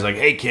 and the guy's like,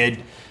 "Hey kid,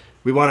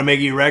 we want to make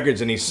you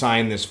records," and he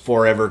signed this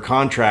forever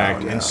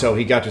contract. Oh, no. And so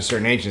he got to a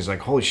certain age, and he's like,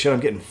 "Holy shit, I'm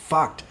getting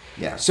fucked,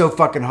 Yeah. so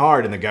fucking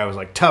hard." And the guy was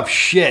like, "Tough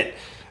shit,"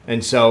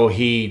 and so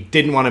he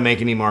didn't want to make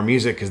any more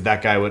music because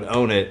that guy would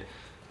own it.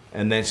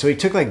 And then so he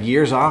took like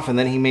years off, and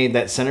then he made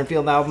that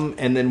Centerfield album.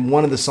 And then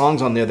one of the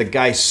songs on there, the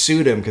guy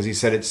sued him because he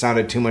said it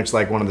sounded too much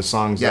like one of the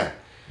songs. Yeah.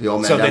 The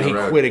old man So down then the he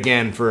road. quit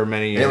again for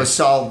many years. And it was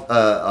Saul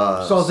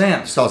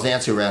Zantz. Saul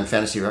Zantz who ran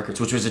Fantasy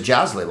Records, which was a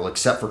jazz label,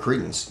 except for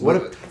Creedence.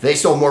 What they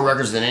sold more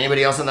records than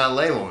anybody else on that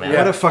label, man.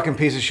 What a fucking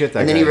piece of shit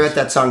that And then guy he wrote is.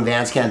 that song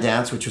 "Vance Can't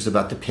Dance," which was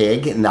about the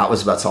pig, and that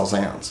was about Saul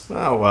Zantz.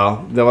 Oh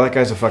well, that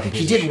guy's a fucking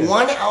piece He of did shit.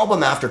 one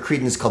album after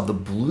Creedence called the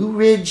Blue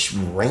Ridge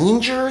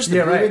Rangers,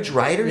 the Blue Ridge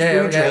Riders,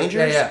 Blue Ridge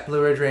Rangers. Yeah,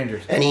 Blue Ridge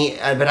Rangers. And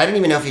but I didn't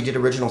even know if he did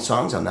original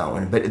songs on that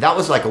one. But that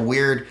was like a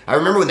weird. I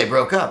remember when they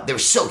broke up, they were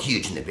so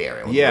huge in the Bay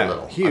Area when Yeah, we were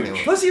little. huge. I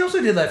mean, Plus, he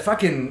also did that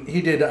fucking.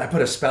 He did. I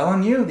Put a Spell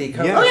on You. The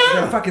cover. Yeah. Oh,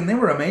 yeah. Fucking. They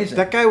were amazing.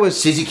 That guy was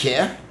Suzy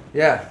Kia.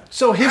 Yeah.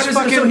 so his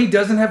fucking. So he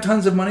doesn't have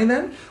tons of money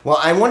then? Well,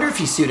 I wonder if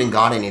he sued and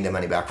got any of the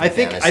money back from I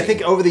Fantasy.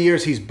 think over the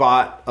years he's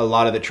bought a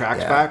lot of the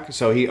tracks Yeah. back,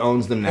 so he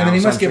owns them now. And then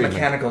he so must I'm get sure he-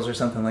 mechanicals or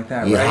something like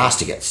that, he right? has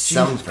to get Jesus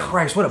something.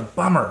 Christ, what a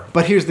bummer.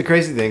 But here's the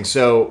crazy thing.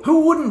 So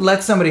Who wouldn't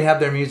let somebody have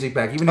their music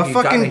back, even a if you've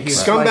gotten a fucking huge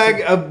scumbag,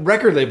 slice a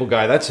record label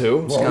guy. That's who.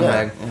 of-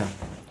 scumbag. Yeah.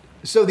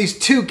 So these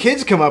two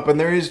kids come up, and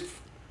they're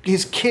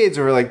his kids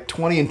are like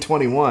 20 and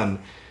 21,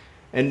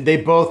 and they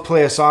both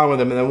play a song with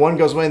him, and then one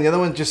goes away, and the other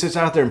one just sits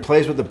out there and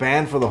plays with the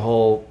band for the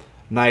whole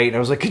night. And I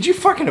was like, could you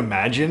fucking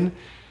imagine?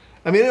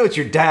 I mean, I know it's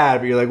your dad,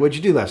 but you're like, what'd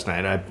you do last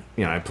night? I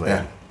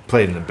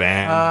played in the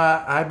band.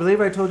 I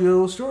believe I told you a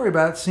little story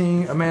about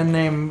seeing a man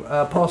named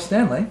Paul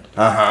Stanley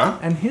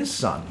and his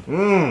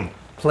son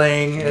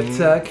playing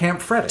at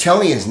Camp Freddy. Tell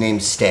me his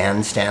name's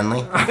Stan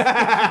Stanley.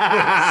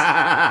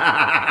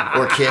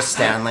 Or Kiss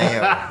Stanley.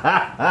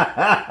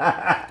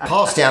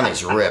 Paul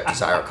Stanley's ripped,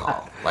 as I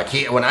recall. Like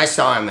when I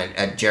saw him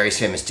at Jerry's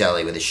Famous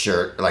Deli with his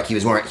shirt, like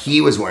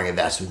he was wearing a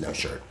vest with no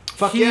shirt.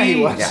 Fuck yeah, he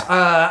was. Yeah.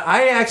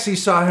 I actually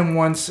saw him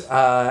once,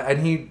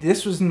 and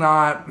this was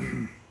not.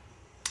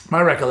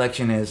 My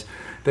recollection is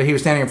that he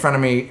was standing in front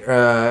of me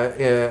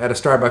at a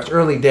Starbucks.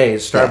 Early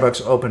days,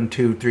 Starbucks opened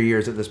 2-3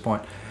 years at this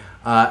point,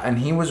 and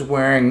he was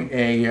wearing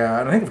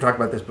I think we've talked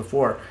about this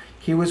before.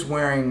 He was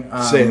wearing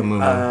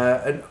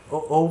an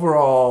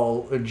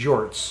overall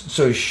jorts,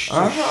 so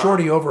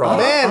shorty overall.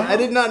 Man, I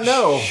did not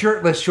know.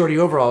 Shirtless shorty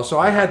overall. So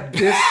I had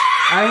this.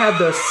 I had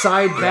the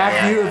side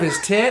back view of his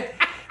tit,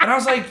 and I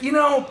was like,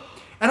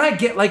 and I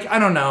get like I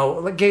don't know,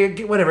 like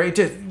get whatever. It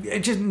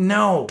just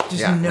no.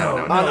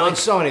 No. On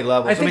so many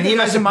levels. I think the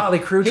guys in Motley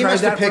Crue tried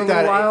that for a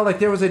little while. Like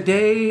there was a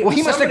day. Well,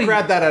 he must have somebody-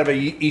 grabbed that out of a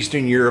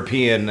Eastern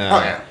European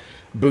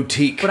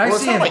boutique. But I Well,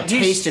 it's see not him. like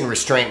taste and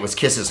restraint was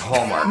Kiss's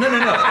hallmark. No.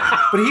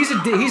 But he's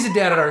a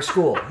dad at our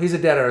school. He's a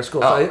dad at our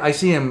school. So I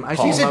see him.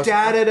 He's a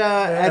dad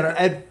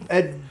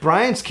at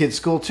Brian's kid's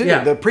school too.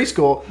 Yeah. The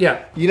preschool.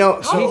 Yeah.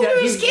 So old are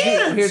his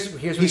kids? Here's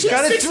what he's he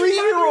got does. a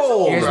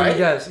 3-year-old. Here's what he right?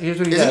 does. Here's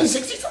what he Isn't he does.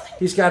 60 something?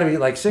 He's got to be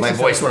like 60. My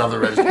voice went off the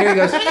register. Here he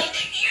goes.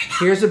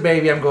 Here's a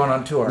baby. I'm going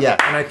on tour. Yeah.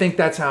 And I think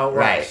that's how it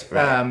works.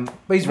 Right.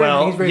 But he's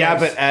very, he's very yeah,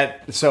 nice.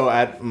 but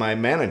at my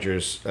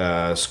manager's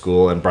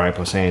school and Brian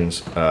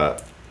Posehn's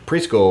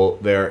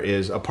preschool, there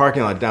is a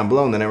parking lot down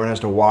below, and then everyone has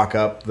to walk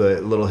up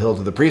the little hill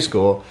to the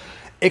preschool,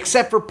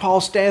 except for Paul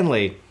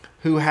Stanley,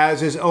 who has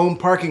his own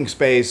parking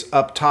space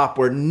up top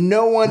where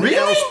no one Really?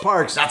 else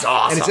parks. That's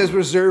awesome. And it says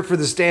reserved for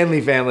the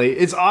Stanley family.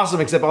 It's awesome,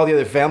 except all the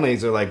other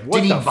families are like, what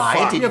Did he the buy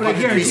fuck? it? Did Yeah, you but I buy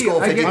the guarantee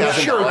preschool I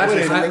guarantee-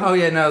 $50,000? Oh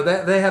yeah, no,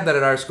 they have that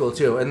at our school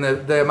too, and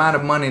the amount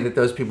of money that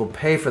those people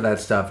pay for that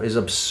stuff is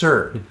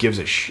absurd. Gives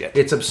a shit.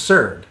 It's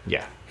absurd.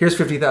 Yeah. Here's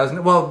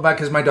 $50,000. Well,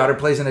 because my daughter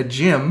plays in a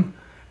gym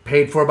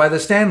paid for by the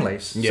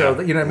Stanleys. Yeah. So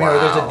you know what I mean. Or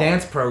there's Wow. a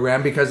dance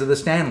program because of the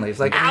Stanleys.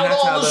 Like I mean, Out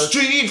that's how on the those.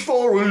 street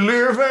for a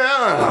living.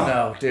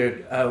 No,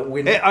 dude.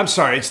 I'm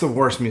sorry, it's the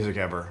worst music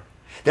ever.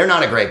 They're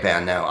not a great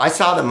band, no. I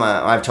saw them.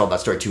 I've told that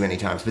story too many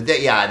times, but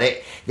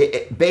they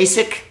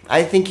Basic.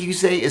 I think you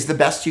say is the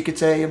best you could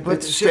say, but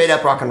It's straight just-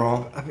 up rock and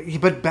roll.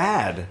 But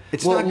bad.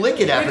 It's Well, not. Lick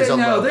It Up is a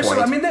low there's point.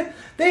 some, I mean,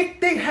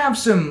 they have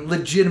some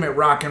legitimate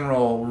rock and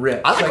roll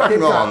riffs. I like Rock and they've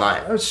Roll got- All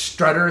Night.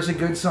 Strutter is a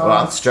good song.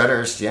 Well,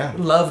 Strutters, yeah.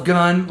 Love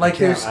Gun, like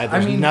there's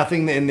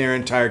nothing in their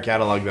entire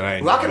catalog that I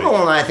enjoy. Rock and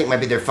Roll, I think, might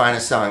be their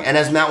finest song. And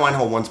as Matt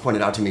Weinhold once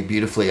pointed out to me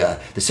beautifully,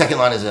 the second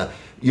line is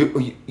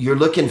you're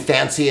looking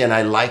fancy and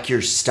I like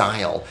your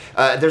style.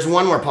 There's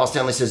one where Paul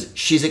Stanley says,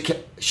 she's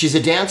a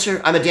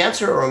dancer. I'm a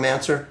dancer or a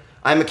romancer.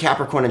 I'm a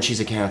Capricorn and she's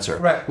a Cancer.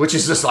 Right. Which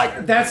is just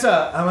like... That's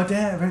I'm a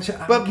dad.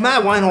 But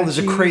Matt Weinhold is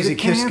a crazy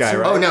Kiss guy,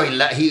 right? Oh, no,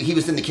 he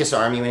was in the Kiss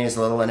Army when he was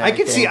little and I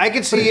could see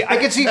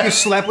if you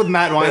slept with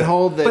Matt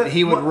Weinhold that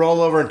he would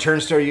roll over and turn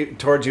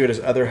towards you, and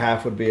his other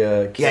half would be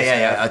a Kiss.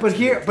 Yeah. But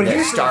here's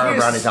a star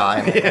here's- around his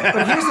eye.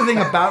 But here's the thing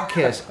about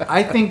Kiss.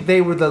 I think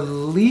they were the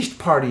least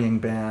partying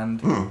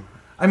band.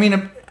 I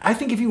mean, I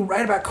think if you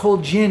write about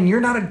cold gin, you're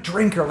not a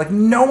drinker. Like,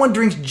 no one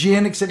drinks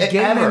gin except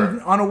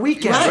Gimlet on a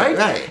weekend,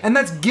 Right. And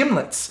that's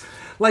Gimlets.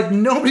 Like,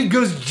 nobody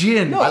goes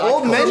gin. No,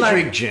 old men like-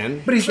 drink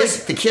gin. But he's Kiss-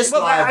 like, the Kiss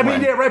well, Live I mean,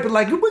 one. yeah, right. But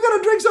like, we're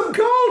gonna drink some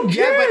cold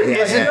gin. Yeah,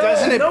 but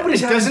doesn't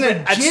Nobody's it having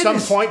at gin some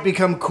is- point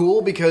become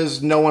cool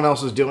because no one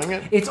else is doing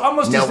it? It's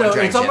almost No as one though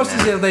drinks gin,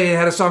 as though they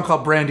had a song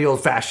called Brandy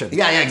Old Fashioned.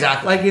 Yeah,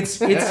 exactly. Like it's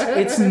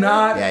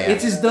not. Yeah.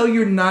 It's as though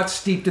you're not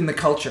steeped in the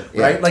culture,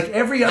 right? Like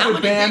every How other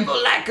many band.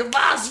 people like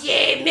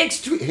Cavassier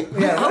mixed with... Who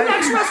right.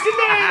 likes Rusty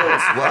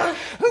Nails? What?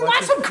 Who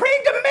wants some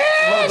cream to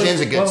milk? Gin's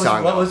a good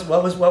song. What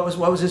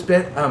was this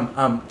bit?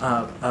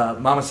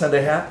 Mama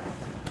Sunday Hat.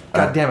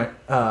 God damn it!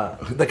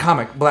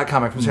 The black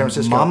comic from San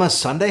Francisco. Mama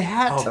Sunday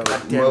hat? Oh, God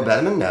damn Mo it.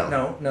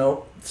 Betterman?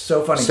 No,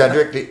 so funny.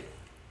 Cedric...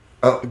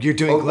 You're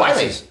doing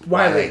glasses.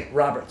 Wiley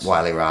Roberts.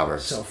 Wiley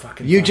Roberts. So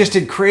fucking. You funny. just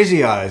did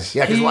Crazy Eyes.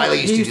 Yeah, because He-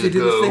 Wiley he used to do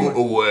the this thing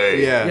go where-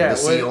 away. Yeah. Yeah, The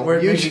seal.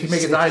 where You he should could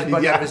make his eyes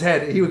bug yeah. out of his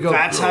head. He would go.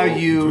 That's how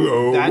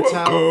you. That's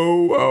how.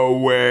 Go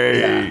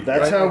away.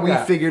 That's Right how like we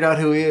that. figured out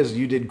who he is.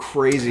 You did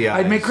Crazy Eyes.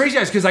 I'd make Crazy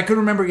Eyes because I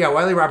couldn't remember. Yeah,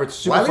 Wiley Roberts,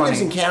 super Wiley funny.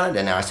 lives in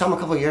Canada now. I saw him a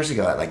couple of years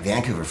ago at like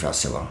Vancouver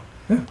Festival.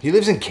 He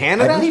lives in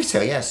Canada. I believe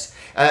so. Yes.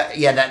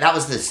 That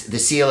was the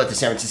seal at the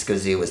San Francisco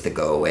Zoo was the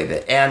go away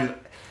bit, and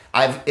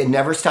it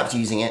never stopped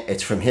using it.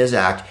 It's from his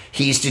act.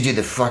 He used to do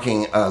the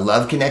fucking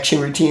Love Connection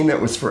routine that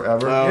was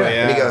forever. Oh,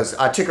 yeah. And he goes,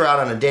 I took her out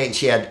on a date and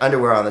she had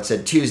underwear on that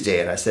said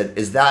Tuesday. And I said,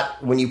 is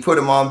that when you put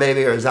them on,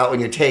 baby, or is that when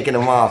you're taking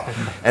them off?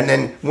 And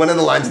then one of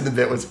the lines in the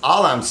bit was,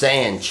 all I'm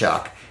saying,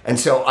 Chuck. And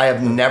so I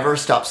have never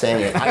stopped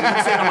saying it. I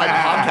even say it on my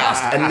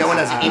podcast, and no one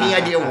has any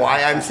idea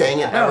why I'm saying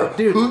it. No, ever.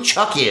 dude. Who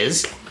Chuck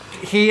is.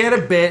 He had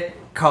a bit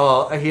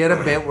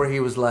where he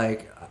was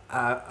like,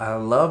 I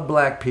love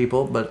black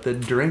people, but the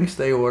drinks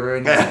they order,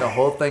 and he had the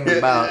whole thing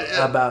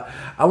about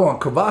I want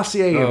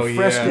Cavassier Oh, and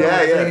Fresco.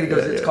 yeah. and he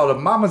goes, it's called a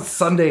Mama's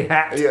Sunday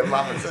Hat. Yeah,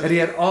 Mama's Sunday. And he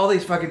had all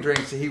these fucking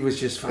drinks. He was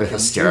just fucking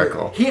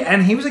Hysterical.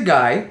 He was a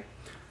guy,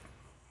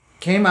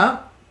 came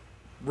up,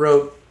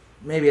 wrote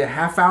maybe a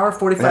half hour,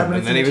 45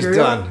 minutes, and then he was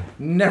material, done.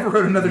 Never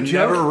wrote another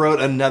joke. Never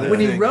wrote another. When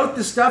he thing. wrote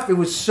the stuff, it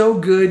was so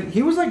good.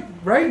 He was like,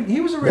 right?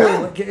 He was a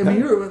real.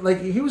 Yeah.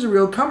 He was a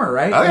real comer,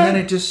 right? Oh, and yeah.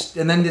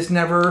 then just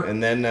never.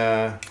 And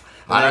then.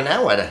 I don't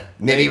know.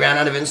 Maybe he ran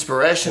out of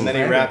inspiration. And then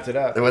he wrapped it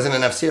up. There wasn't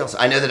enough seals.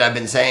 I know that I've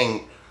been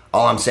saying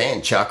all I'm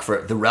saying, Chuck,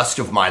 for the rest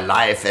of my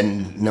life,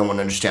 and no one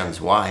understands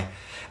why.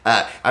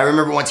 I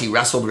remember once he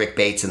wrestled Rick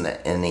Bates in the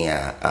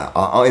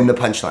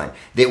punchline.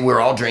 They were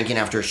all drinking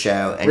after a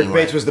show, and Rick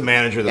Bates was the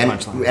manager of the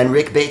punchline. and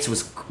Rick Bates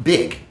was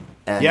big.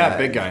 And, Yeah,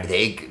 big guy.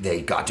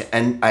 They got to,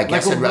 and I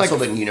guess Like- had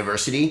wrestled in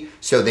university,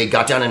 so they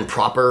got down in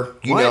proper,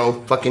 What? how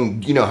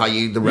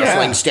the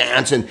wrestling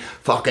stance, and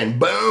fucking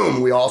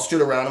boom, we all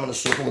stood around him in a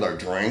circle with our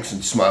drinks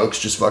and smokes,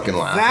 just fucking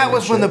laughing. That and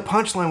was when shit. the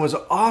punchline was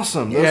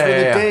awesome. Those Yeah, were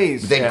the yeah.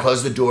 days. They'd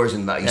close the doors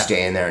and let you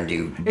stay in there and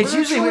do. It's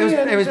usually it was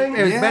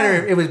Yeah.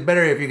 better. It was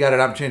better if you got an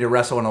opportunity to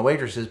wrestle one of the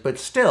waitresses, but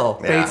still,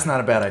 Yeah. Bates not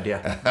a bad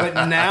idea. But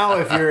now,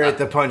 if you're at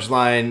the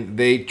punchline,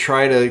 they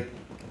try to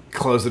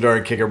close the door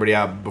and kick everybody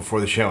out before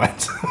the show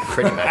ends.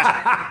 Pretty much. All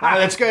right,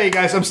 let's go, you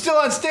guys. I'm still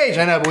on stage.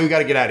 I know, but we've got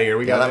to get out of here.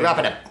 We Yeah, got wrap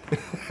it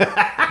up.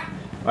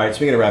 All right,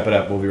 speaking of wrap it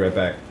up, we'll be right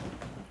back.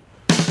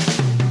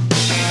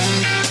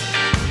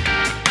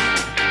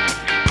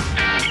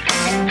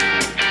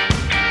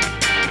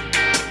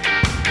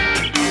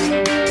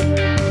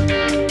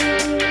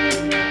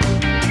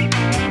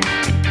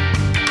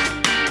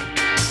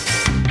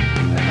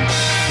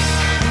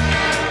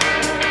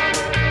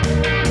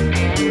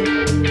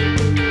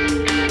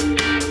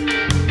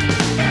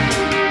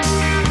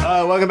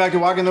 Welcome back to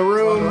Walk in the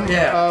Room.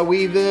 Yeah.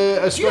 We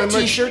the Do you have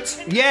t-shirts?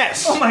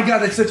 Yes. Oh my god,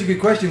 that's such a good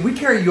question. We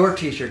carry your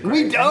T-shirt.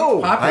 We It's do.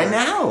 popular. I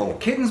know.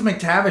 Kittens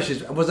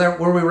McTavish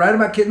were we right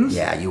about kittens?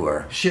 Yeah, you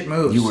were. Shit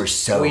moves. You were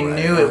so We right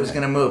knew about it was that.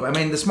 going to move. I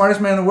mean, the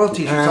smartest man in the world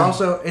T-shirt's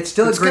also. It's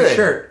still a it's great good.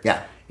 shirt.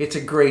 Yeah. It's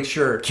a great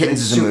shirt.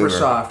 Kittens it's is a super mover.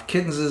 soft.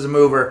 Kittens is a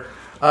mover.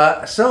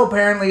 So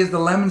apparently is the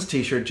Lemons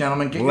T-shirt,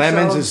 gentlemen. Get Lemons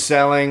yourselves- is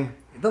selling.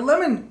 The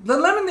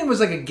lemon thing was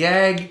like a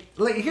gag.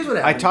 Like, here's what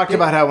I happened. talked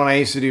about how when I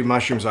used to do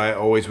mushrooms, I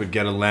always would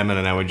get a lemon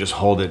and I would just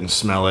hold it and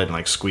smell it and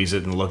like squeeze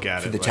it and look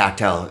at it. The like,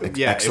 tactile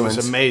yeah, excellence. it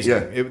was amazing.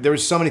 Yeah. There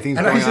was so many things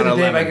And I going said on.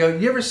 to A Dave, I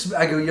lemon.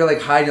 go, you're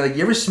like hiding. You're like,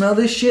 you ever smell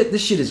this shit?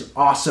 This shit is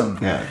awesome.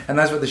 Yeah. And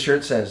that's what the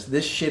shirt says.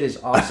 This shit is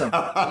awesome.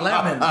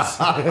 Lemons.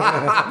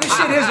 This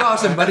shit is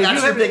awesome, buddy.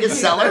 That's your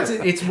biggest seller?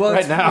 It's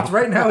Right now.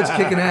 right now it's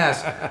kicking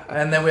ass.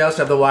 And then we also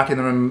have the Walk in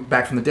the Room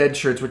Back from the Dead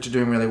shirts, which are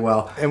doing really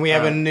well. And we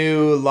have a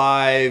new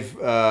live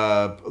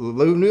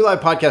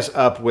podcast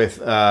up with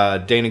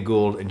Dana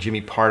Gould and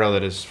Jimmy Pardo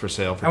that is for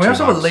sale for And we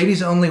also have a $2.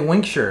 ladies only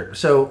wink shirt.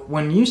 So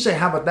when you say,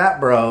 how about that,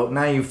 bro?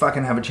 Now you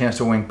fucking have a chance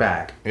to wink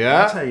back. Yeah.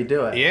 That's how you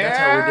do it. Yeah. That's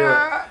how we do it.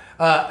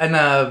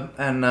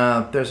 And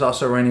there's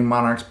also Reigning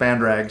Monarchs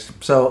band rags.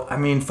 So, I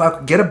mean,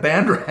 fuck, get a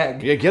band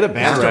rag. Yeah, get a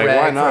band Just rag.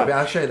 Why for not?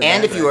 I'll show you the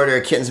And band if you rag. order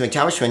a Kittens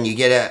McTavish one, you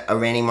get a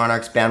Reigning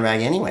Monarchs band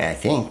rag anyway, I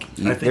think.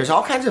 There's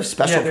all kinds of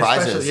special there's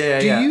prizes.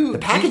 special- yeah. Do you The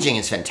packaging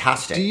is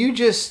fantastic. Do you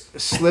just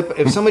slip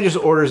if somebody just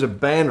orders a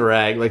band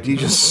rag? Like, do you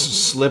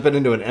just slip it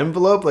into an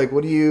envelope? Like,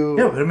 what do you?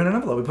 Yeah, put them in an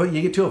envelope.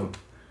 You get two of them.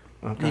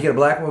 Okay. You get a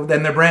black one.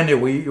 Then they're brand new.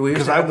 We used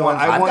Because to I have the want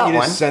ones. I've got you to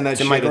one. send that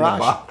It's in shit my in the garage.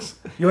 box.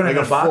 You want it like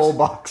in a box? full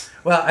box.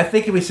 Well, I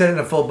think if we set it in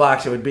a full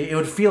box, it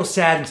would feel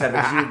sad inside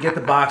because you'd get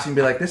the box and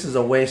be like, this is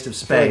a waste of I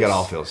space. think it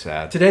all feels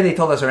sad. Today they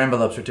told us our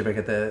envelopes were too big.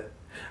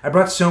 I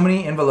brought so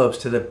many envelopes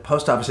to the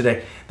post office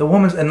today. The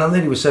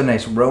lady was so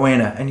nice,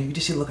 Rowena, and you could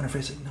just see the look on her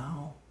face like,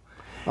 no.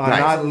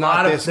 Oh,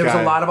 not this There was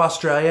guy. a lot of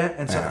Australia,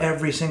 and so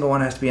every single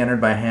one has to be entered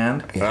by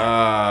hand. It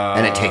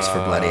and it takes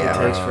for bloody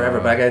ever. takes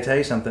forever, but I gotta tell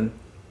you something.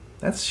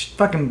 That's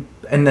fucking.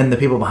 And then the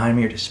people behind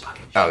me are just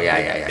fucking. Oh, yeah.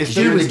 It's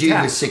You're the dude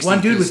tap- with 60 One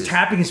dude was pieces.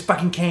 tapping his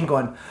fucking cane,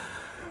 going,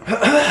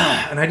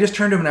 and I just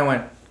turned to him and I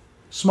went,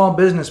 "Small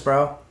business,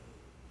 bro.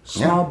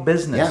 Small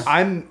business."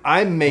 Yeah.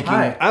 I'm making.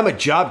 Hi. I'm a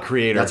job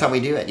creator. That's how we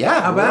do it.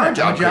 Yeah, How we're about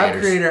it? I'm a job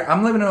creators. creator.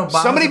 I'm living in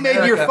Obama's Somebody made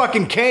your America.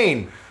 fucking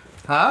cane,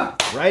 Huh?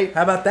 right?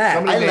 How about that?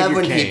 Somebody I made love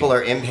your when cane. people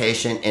are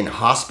impatient in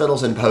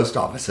hospitals and post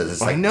offices.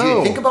 It's like, know.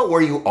 dude, think about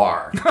where you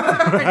are.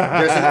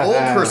 There's an old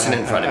person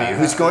in front of you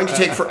who's going to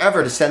take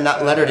forever to send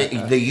that letter to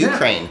the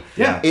Ukraine.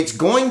 Yeah. It's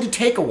going to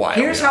take a while.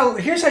 Here's how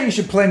you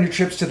should plan your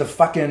trips to the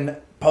fucking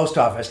post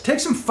office. Take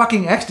some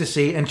fucking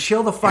ecstasy and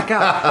chill the fuck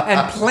out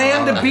and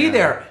plan to be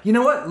there. You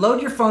know what?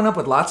 Load your phone up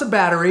with lots of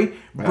battery.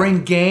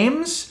 Bring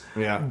games.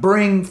 Yeah.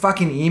 Bring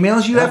fucking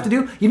emails you have to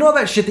do. You know all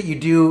that shit that you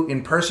do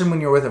in person when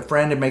you're with a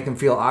friend and make them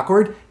feel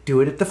awkward? Do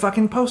it at the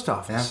fucking post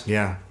office.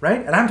 Yeah.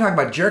 Right? And I'm talking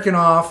about jerking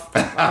off,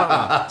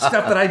 stuff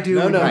that I do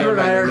when no, you and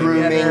I are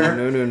grooming.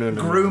 together.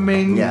 No.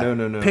 Grooming. Yeah.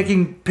 No.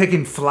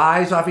 Picking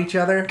flies off each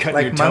other. Cutting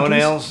like your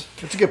monkeys. toenails.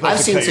 It's a good place I've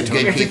to seen cut some your good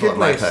toenails. It's a people good at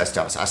my place. post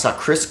office. I saw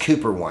Chris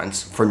Cooper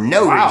once for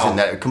no Wow. reason,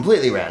 that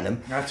completely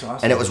random. That's awesome.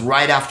 And it was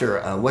right after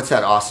what's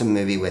that awesome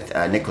movie with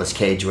Nicolas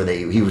Cage where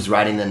he was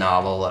writing the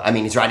novel. I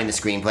mean, he's writing the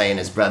screenplay, and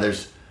his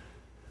brothers.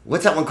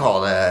 What's that one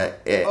called? Meryl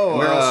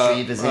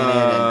Streep is in it,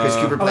 and Chris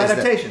Cooper plays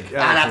Adaptation. the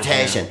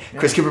adaptation.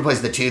 Chris Cooper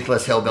plays the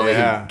toothless hillbilly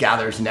Yeah. who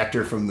gathers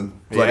nectar from the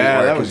bloody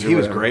Yeah, orchids or he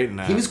was whatever. great in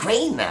that. He was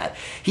great in that.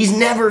 He's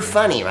never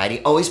funny, right? He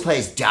always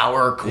plays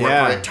dour corporate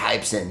Yeah.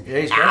 types and Yeah,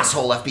 he's great.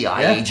 asshole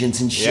FBI Yeah. agents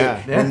and shit. Yeah.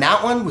 Yeah. When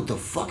that one with the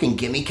fucking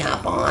gimme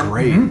cap on,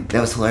 Great. that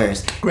was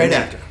hilarious. Great And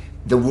then actor.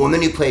 The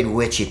woman who played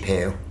Witchy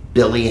Poo,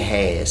 Billy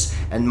Hayes,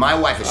 and my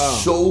wife is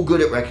so good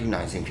at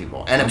recognizing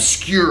people and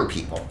obscure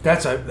people.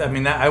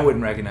 I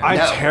wouldn't recognize. I'm it.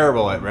 No.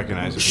 terrible at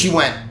recognizing. She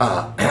went,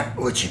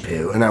 Witchy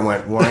Poo, and I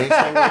went, why are you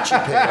saying Witchy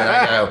Poo? And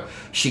I go,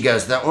 she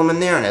goes, that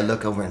woman there, and I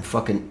look over and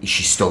fucking,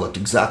 she still looked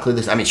exactly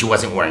this. I mean, she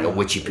wasn't wearing a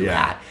Witchy Poo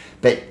hat,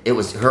 but it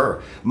was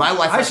her. My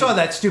wife. I saw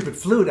that stupid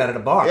flute out at a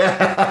bar.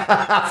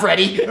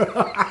 Freddie.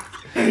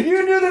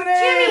 You knew the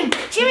name.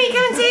 Jimmy,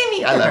 come and save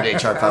me. I loved HR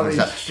Pub and Holy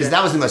stuff shit. because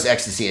that was the most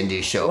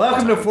ecstasy-induced show.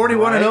 Welcome to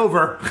 41 and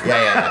over.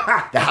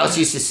 Yeah. The house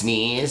used to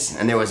sneeze,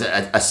 and there was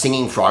a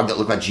singing frog that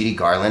looked like Judy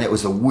Garland. It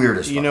was the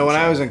weirdest. You know, when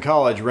fucking I show. was in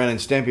college, Ren and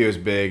Stimpy was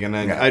big, and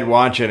then Yeah. I'd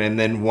watch it, and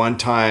then one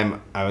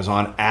time I was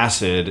on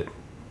acid,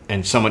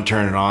 and someone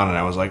turned it on, and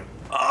I was like,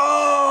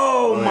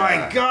 oh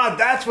my God,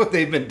 that's what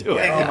they've been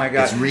doing. Oh my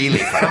God. It's really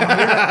funny.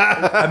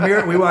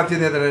 Amir, we walked in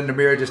there and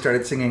Amir just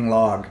started singing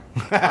Log.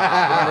 Remember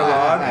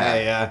Log?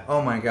 Yeah.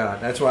 Oh my God.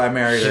 That's why I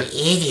married her.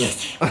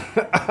 Idiot.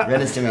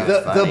 Ren and Stimpy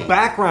was funny. The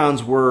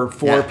backgrounds were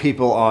for Yeah.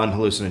 people on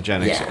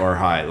hallucinogenics Yeah. or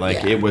high. Like,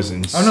 Yeah. it was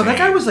insane. Oh no, that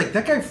guy was like,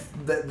 the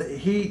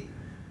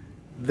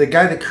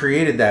guy that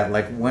created that,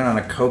 like, went on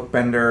a coke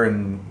bender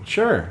and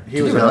Sure.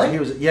 he was, really?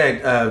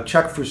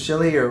 Chuck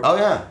Fusilli or. Oh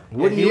yeah.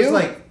 Wouldn't he you? was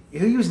like,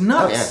 he was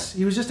nuts. Oh, yeah.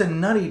 He was just a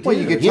nutty dude. Well,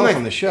 you could You tell know,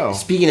 from the show.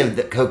 Speaking of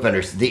the Coke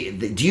vendors, do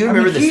you I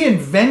remember mean, this? he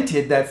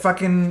invented that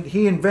fucking.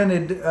 He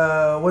invented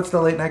what's the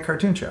late night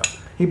cartoon show?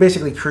 He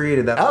basically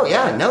created that. Oh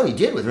yeah, no, he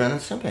did with Ren and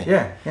Stimpy.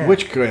 Yeah.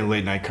 Which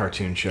late night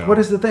cartoon show? What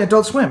is the thing?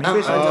 Adult Swim. He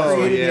basically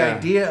created yeah. the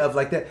idea of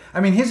like that. I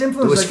mean, his It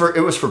influence. was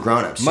like, for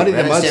grown-ups. Muddy the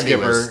Ren and Mud Stimpy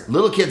was- Skipper.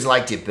 little kids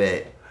liked it,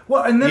 but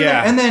well, and then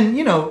Yeah.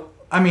 you know,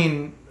 I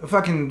mean,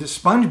 fucking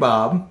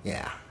SpongeBob.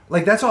 yeah.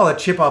 Like that's all that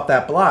chip off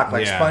that block,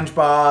 like Yeah.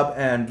 SpongeBob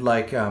and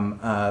like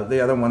the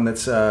other one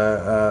that's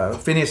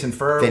Phineas and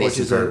Ferb, Phineas which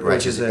and is Ferb,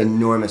 which is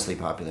enormously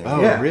popular.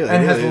 Oh, yeah, really?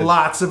 and It has really is.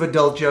 lots of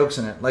adult jokes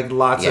in it, like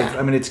lots of. Yeah.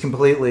 I mean, it's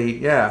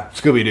completely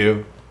Scooby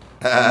Doo.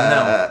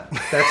 no,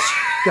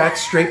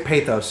 that's straight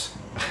pathos.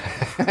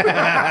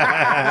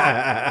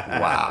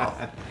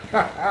 Wow.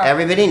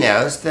 Everybody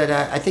knows that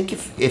I think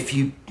if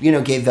you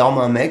gave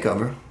Velma a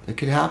makeover, it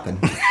could happen.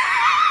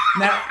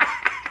 Now,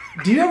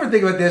 do you ever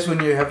think about this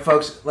when you have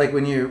folks like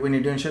when you're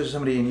doing shows with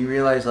somebody and you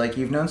realize like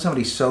you've known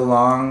somebody so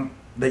long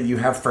that you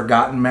have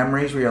forgotten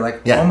memories where you're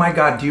like, Yeah. oh my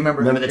god, do you remember?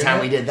 Remember the time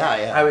we did that?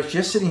 Yeah. I was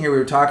just sitting here, we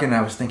were talking, and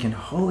I was thinking,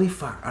 holy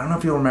fuck, I don't know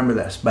if you'll remember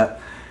this, but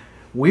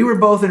we were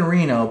both in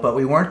Reno, but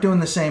we weren't doing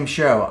the same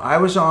show. I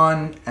was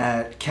on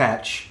at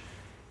Catch,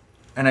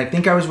 and I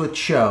think I was with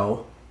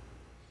Cho,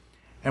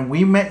 and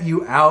we met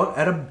you out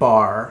at a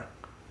bar,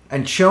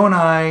 and Cho and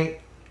I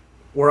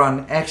were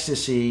on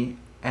ecstasy,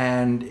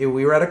 and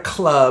we were at a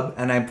club,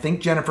 and I think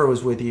Jennifer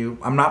was with you.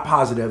 I'm not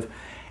positive,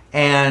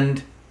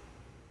 and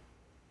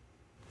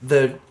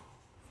in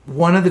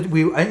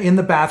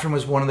the bathroom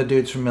was one of the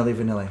dudes from Milli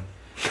Vanilli.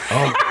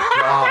 Oh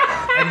God.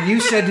 And you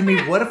said to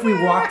me, what if we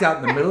walked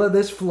out in the middle of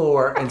this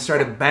floor and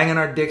started banging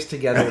our dicks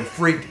together and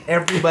freaked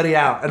everybody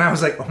out? And I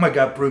was like, oh my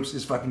God, Proops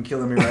is fucking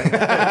killing me right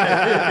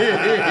now.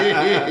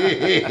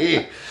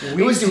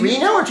 It was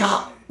Reno or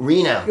top?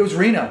 Reno. It was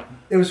Reno.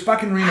 It was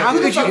fucking Reno. How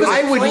could you? was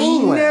I would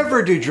playing with?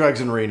 never do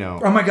drugs in Reno.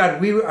 Oh my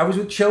God, I was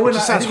with Cho and It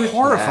just I. sounds I think it was-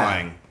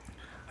 horrifying.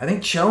 I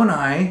think Cho and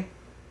I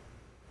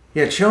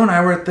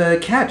were at the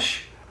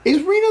Catch. Is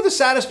Reno the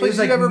saddest place was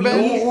like you've ever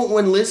been? Oh,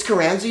 when Liz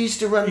Carranza used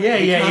to run.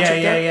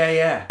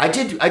 Yeah. I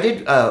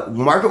did.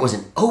 Margaret was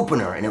an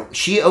opener, and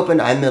she opened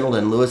I Middled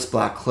and Lewis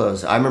Black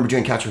Clothes. I remember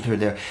doing Catch with her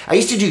there. I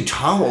used to do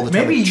Tom all the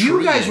time. Maybe with you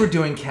Tree. guys were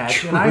doing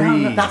Catch and I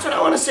hung up. That's what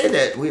I want to say.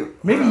 That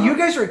Maybe you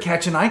guys were at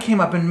Catch and I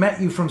came up and met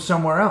you from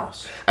somewhere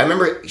else. I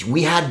remember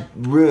we had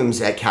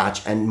rooms at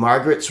Catch, and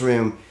Margaret's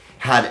room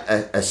had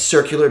a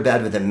circular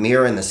bed with a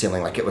mirror in the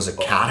ceiling, like it was a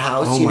cat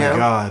house. Oh you my know?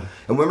 God.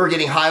 And when we were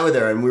getting high with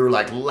her, and we were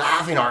like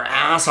laughing our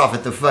ass off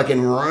at the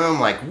fucking room,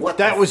 like what?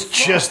 That the was fuck?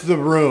 just the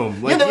room.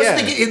 Yeah, Like, that was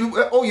thinking.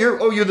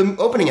 You're the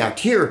opening act.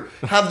 Here,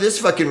 have this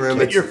fucking room.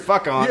 Get your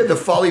fuck on. Yeah, the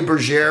Folly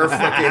Bergère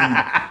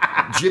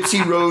fucking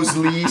Gypsy Rose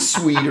Lee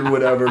suite or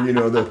whatever. You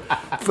know the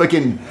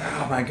fucking.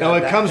 Oh my God. No,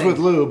 it that comes thing. with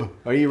lube.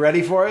 Are you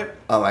ready for it?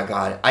 Oh my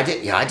God, I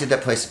did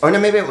that place. Oh no,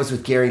 maybe it was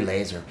with Gary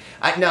Laser.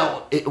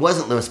 No, it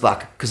wasn't Lewis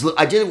Black because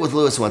I did it with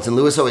Lewis once, and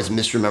Lewis always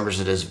misremembers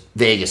it as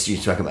Vegas. You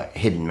talk about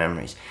hidden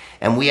memories,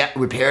 and we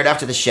paired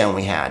after the show, and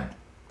we had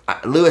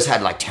Lewis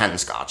had like 10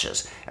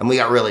 scotches, and we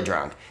got really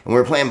drunk, and we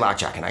were playing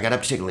blackjack, and I got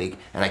up to take a leak,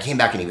 and I came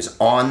back, and he was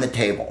on the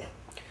table,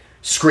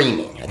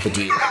 screaming at the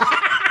dealer.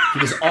 He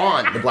was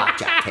on the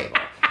blackjack table,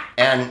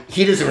 and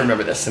he doesn't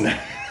remember this. And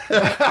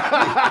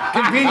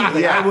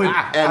Conveniently,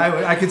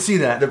 I could see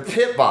that. the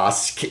pit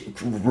boss,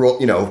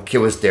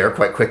 was there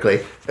quite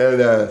quickly,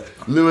 and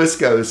Lewis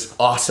goes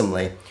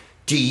awesomely,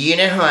 "Do you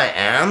know who I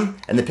am?"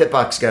 And the pit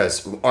boss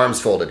goes, arms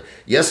folded,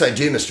 "Yes, I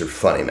do, Mr.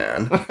 Funny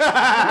Man."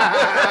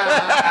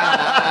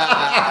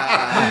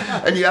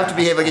 And you have to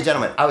behave like a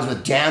gentleman. I was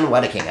with Dan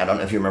Wedeking. I don't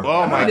know if you remember.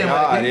 Oh my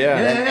God, yeah.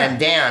 And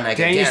Dan,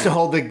 Dan used to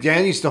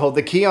hold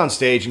the key on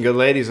stage and go,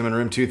 "Ladies, I'm in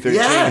room 213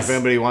 Yes. if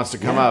anybody wants to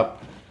come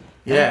up."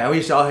 Yeah, we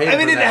used to all hate I him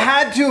mean, for it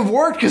that. had to have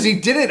worked because he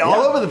did it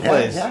all over the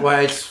place. yeah.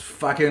 Why it's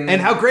fucking.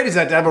 And how great is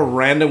that to have a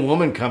random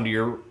woman come to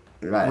your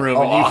Right. room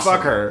Oh, and you awesome.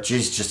 fuck her?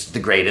 She's just the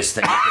greatest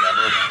thing you could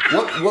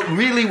ever. What could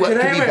be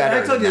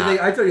better? I told you than the thing.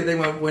 that? I told you the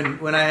thing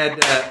when I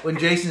had when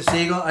Jason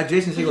Segel.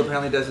 Jason Segel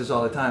apparently does this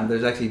all the time.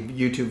 There's actually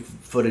YouTube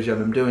footage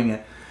of him doing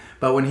it.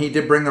 But when he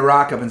did Bring the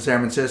Rock up in San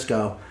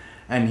Francisco,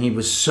 and he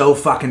was so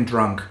fucking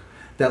drunk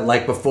that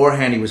like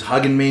beforehand he was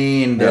hugging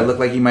me and it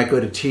looked like he might go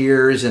to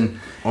tears and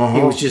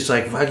he was just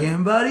like,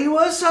 fucking buddy,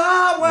 what's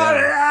up? What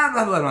up?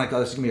 I'm like, oh,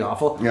 this is gonna be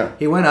awful. Yeah.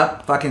 He went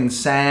up, fucking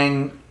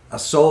sang a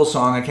soul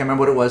song. I can't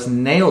remember what it was.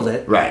 Nailed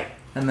it. Right.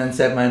 And then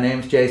said, my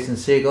name's Jason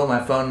Segel. My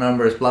phone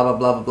number is blah, blah,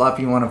 blah, blah, blah. If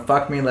you want to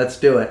fuck me, let's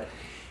do it.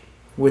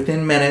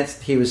 Within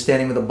minutes, he was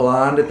standing with a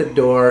blonde at the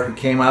door who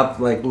came up,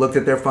 like, looked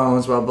at their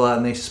phones, blah, blah,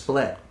 and they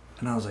split.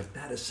 And I was like,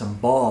 that is some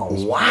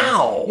balls.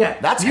 Wow. Yeah.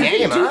 That's You game,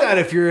 can do huh? that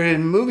if you're a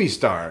movie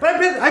star. But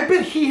I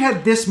bet he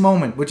had this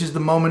moment, which is the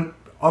moment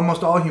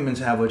almost all humans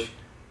have, which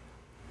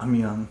I'm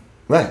young,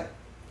 Right.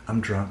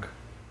 I'm drunk,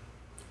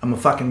 I'm a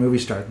fucking movie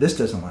star. This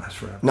doesn't last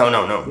forever.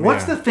 No.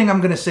 What's the thing I'm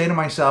going to say to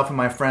myself and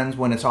my friends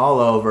when it's all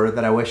over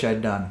that I wish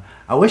I'd done?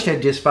 I wish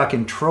I'd just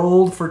fucking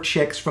trolled for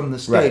chicks from the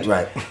stage.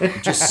 Right.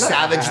 Just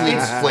savagely,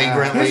 Here's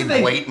flagrantly, the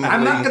thing. blatantly.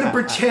 I'm not going to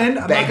pretend.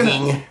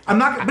 begging.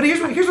 But here's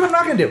what I'm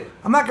not going to do.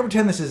 I'm not going to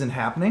pretend this isn't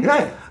happening.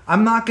 Right.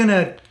 I'm not going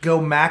to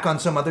go mac on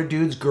some other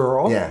dude's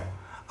girl. Yeah.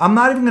 I'm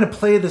not even going to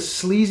play the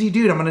sleazy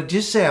dude. I'm going to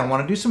just say I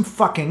want to do some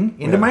fucking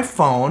into my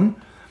phone.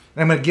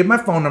 And I'm going to give my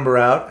phone number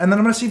out, and then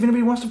I'm going to see if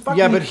anybody wants to fuck me.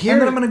 Yeah, but here,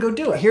 and then I'm going to go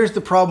do it. Here's the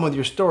problem with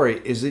your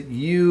story: is that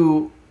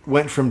you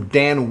went from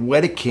Dan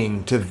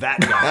Wedeking to that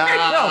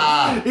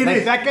guy. It Like,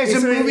 is. that guy's a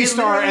It's- movie it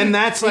star, literally- and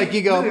that's like,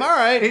 you go, all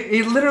right.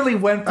 He literally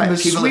went from the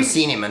People sweet... have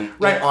seen him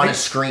on a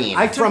screen.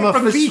 I took From it a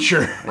from the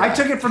feature. I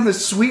took it from the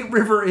Sweet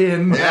River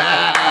Inn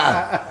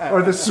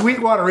or the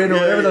Sweetwater Inn or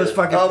whatever those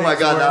fucking Oh things my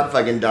god, were. that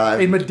fucking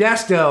dive. In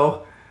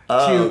Modesto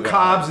to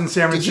Cobb's in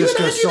San Did you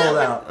Francisco and I do sold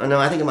that? out. Oh, no,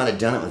 I think I might have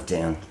done it with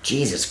Dan.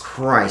 Jesus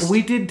Christ.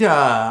 We did.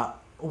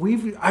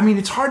 I mean,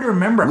 it's hard to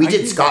remember. We I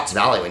did Scotts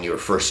Valley when you were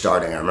first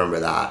starting. I remember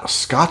that.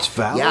 Scotts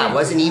Valley? Yeah, it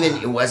wasn't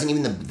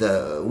even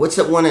the what's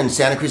that one in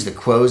Santa Cruz, the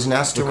Crow's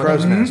Nest or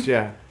Crow's whatever? Nest,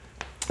 yeah.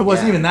 It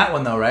wasn't Yeah. even that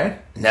one though, right?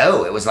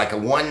 No, it was like a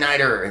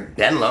one-nighter in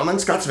Ben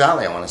Lomond, Scotts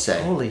Valley, I want to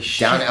say. Holy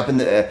shit. Down up in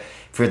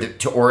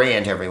to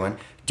orient everyone.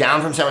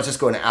 Down from San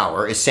Francisco an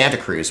hour is Santa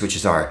Cruz, which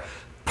is our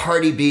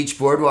party beach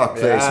boardwalk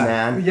place, Yeah.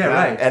 man. Yeah,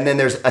 right. And then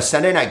there's a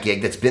Sunday night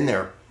gig that's been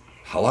there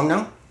how long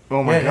now?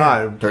 Oh my Yeah,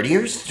 God. 30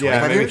 years? 25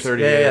 Yeah, maybe years?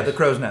 30 Yeah, years. yeah, the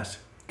Crow's Nest.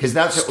 Because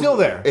that's Still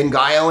there. And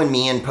Gaio and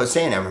me and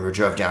Posehn, I remember,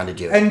 drove down to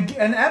do it.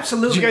 And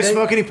absolutely. Did you guys they-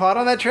 smoke any pot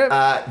on that trip?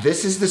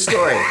 This is the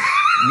story.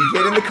 We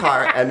get in the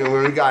car and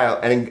we're in Gaio,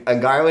 and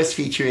Gaio was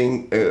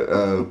featuring,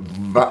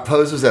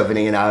 Pose was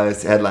opening, and I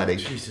was headlining.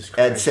 Jesus Christ.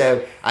 And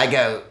so I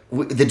go,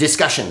 the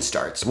discussion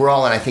starts. We're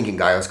all in, I think, in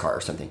Gaio's car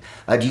or something.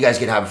 Do you guys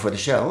get high before the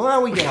show?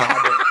 Well, we get high,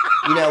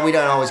 but, we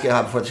don't always get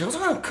high before the show. I was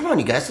like, oh, come on,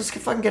 you guys, let's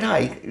fucking get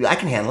high. I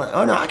can handle it.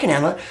 Oh, no, I can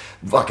handle it.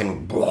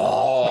 Fucking,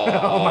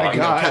 oh my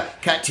God.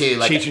 Cut to,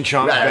 like, Cheech and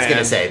Chong's right, I was going to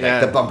band. say, like, Yeah.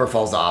 the bumper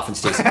falls off, and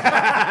Stacy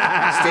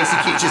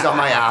Keach is on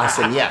my ass,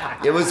 and yeah,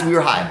 we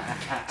were high.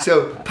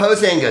 So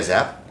Posehn goes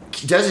up,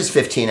 does his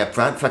 15 up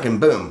front, fucking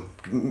boom,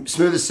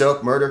 smooth as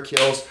silk, murder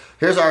kills.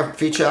 Here's our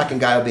feature act,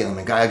 and Gaio Beelum,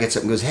 and Gaio gets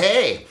up and goes,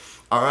 hey,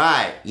 all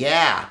right,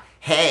 yeah,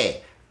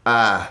 hey,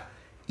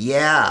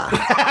 yeah,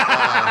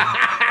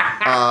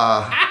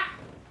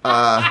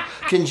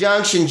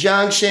 conjunction,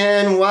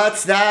 junction,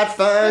 what's that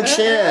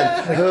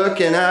function?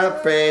 Hooking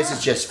up phrase,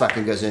 it just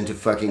fucking goes into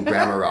fucking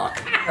grammar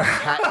rock.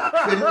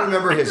 Couldn't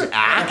remember his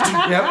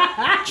act.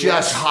 Yep.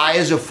 Just high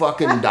as a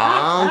fucking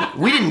dog.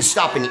 We didn't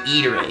stop and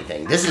eat or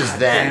anything. This is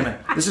then. damn it.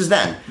 This is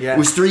then. Yeah. It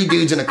was 3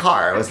 dudes in a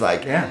car. I was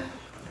like, Yeah.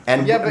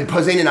 and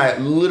Posehn and I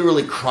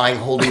literally crying,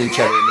 holding each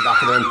other in the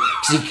back of the room.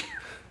 'Cause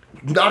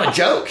not a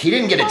joke. He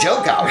didn't get a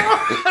joke out.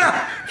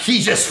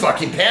 He just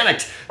fucking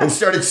panicked and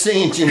started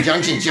singing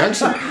Junction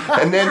Junction.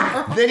 And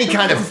then he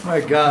kind of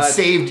my God.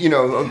 saved,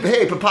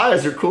 hey,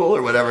 papayas are cool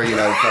or whatever,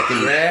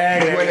 fucking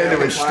went into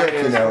his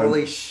shtick,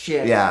 Holy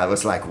shit. Yeah, it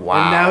was like,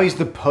 wow. And now he's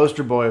the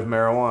poster boy of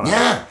marijuana.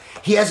 Yeah.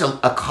 He has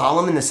a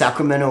column in the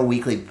Sacramento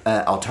Weekly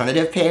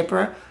alternative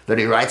paper that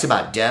he writes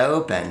about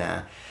dope,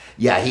 and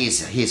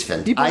he's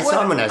fantastic. I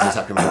saw him when I was in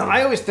Sacramento.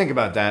 I always think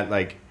about that,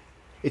 like,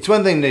 it's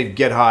one thing to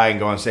get high and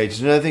go on stage. It's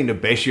another thing to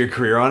base your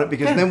career on it,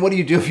 because then what do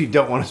you do if you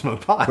don't want to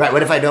smoke pot? Right,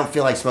 what if I don't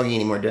feel like smoking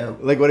any more dope?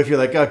 Like, what if you're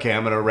like, okay,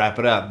 I'm going to wrap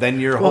it up? Then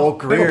your whole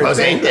career...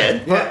 Posehn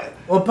did. Yeah.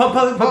 Well,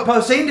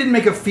 Posehn didn't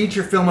make a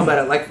feature film about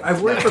it. Like, I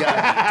worked for...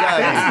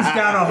 Benson's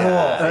down a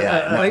hole.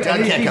 Yeah. Like, Doug I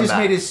think can't he come just back.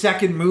 made his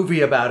second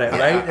movie about it,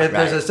 right? right.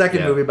 There's a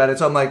second Yeah. movie about it.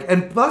 So I'm like,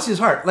 and bless his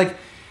heart. Like,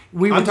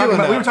 we were I'm talking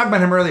doing about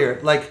that. him earlier.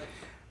 Like,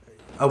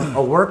 a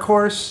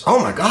workhorse. Oh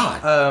my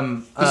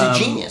God. He's a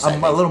genius. I A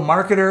think. little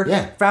marketer.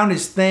 Yeah. Found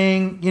his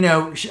thing,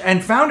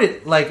 and found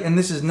it, like, and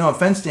this is no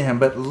offense to him,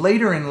 but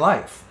later in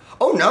life.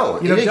 Oh no,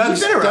 he's Doug's-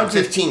 been around Doug's-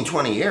 15,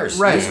 20 years.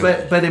 Right,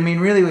 Yeah. but I mean,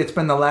 really, it's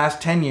been the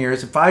last 10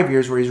 years, 5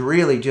 years, where he's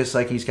really just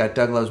like, he's got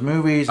Doug Loves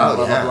Movies and Oh,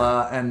 blah, yeah.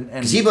 blah, blah, and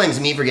 'Cause he blames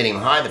me for getting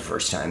him high the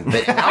first time,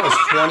 but that was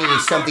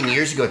 20-something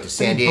years ago at the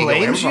San Diego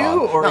blames Improv. you,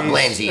 or Not he's-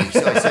 blames you.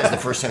 So it says the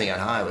first time he got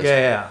high was...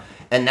 yeah.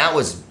 And that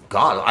was,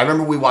 God, I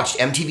remember we watched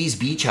MTV's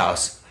Beach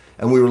House,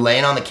 and we were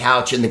laying on the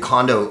couch in the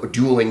condo,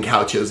 dueling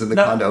couches in the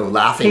No, condo,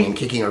 laughing and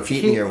kicking our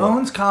feet in He the air.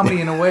 owns comedy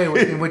in a way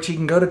in which he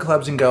can go to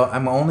clubs and go,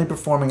 I'm only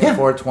performing at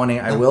 420.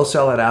 I will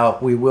sell it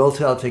out. We will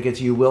sell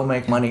tickets. You will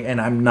make money. And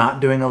I'm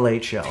not doing a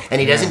late show. And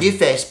he doesn't do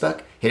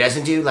Facebook. He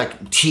doesn't do,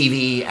 like,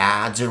 TV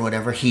ads or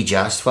whatever. He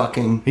just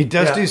fucking... He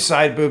does Yeah. do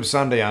Side Boob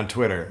Sunday on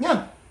Twitter.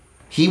 Yeah.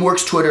 He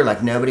works Twitter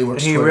like nobody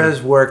works He Twitter.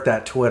 does work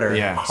that Twitter.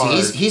 Yeah. So hard.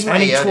 he's my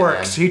and he Yoda,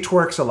 twerks. man. He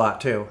twerks a lot,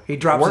 too. He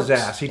drops his Twerks?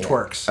 ass. He Yeah.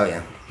 twerks. Oh,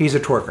 yeah. He's a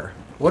twerker.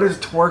 What is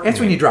twerking? It's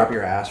when you drop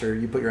your ass or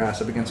you put your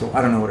ass up against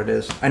I don't know what it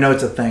is. I know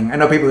it's a thing. I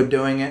know people are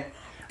doing it.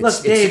 Look,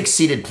 It's Dave,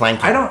 exceeded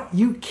plankton.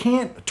 you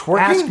can't Twerking?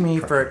 ask me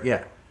for,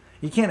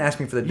 You can't ask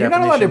me for the You're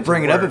not allowed to definitions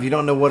bring of it up word. if you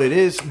don't know what it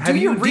is. Do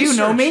you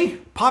know me?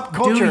 Pop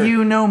culture. Do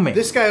you know me?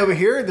 This guy over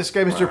here, this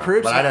guy, Mr.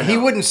 Proops, but I don't he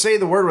know. wouldn't say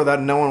the word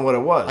without knowing what it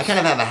was. I kind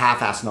of have a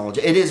half-ass knowledge.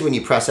 It is when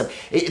you press up.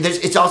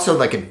 It's also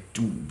like a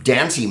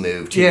dancey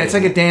move, too. Yeah, it's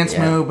like a dance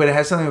Yeah. move, but it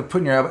has something with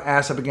putting your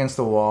ass up against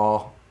the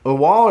wall. The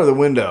wall or the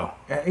window?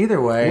 Either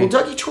way, Will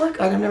Dougie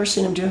twerk? I've never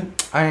seen him do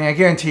it. I mean, I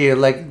guarantee you,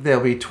 like,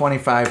 there'll be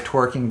 25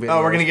 twerking videos.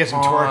 Oh, we're gonna get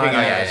some twerking. on- Oh,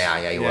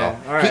 yeah, you Yeah. will.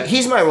 All right.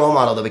 He's my role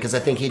model, though, because I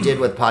think he did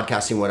with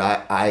podcasting what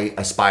I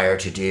aspire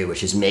to do,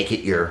 which is make it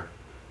your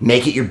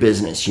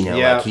business,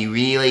 Yeah. Like, he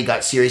really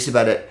got serious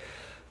about it.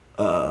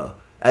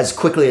 as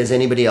quickly as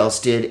anybody else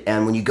did.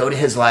 And when you go to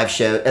his live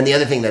show, and the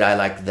other thing that I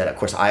like that, of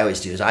course, I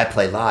always do is I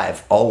play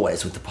live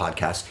always with the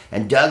podcast.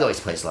 And Doug always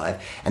plays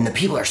live. And the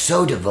people are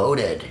so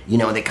devoted. You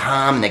know, they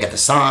come and they got the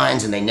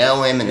signs and they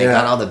know him and they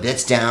got all the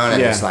bits down.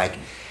 And it's like,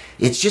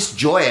 it's just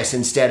joyous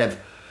instead of,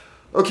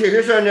 okay,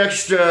 here's our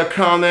next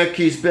comic.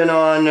 He's been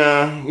on,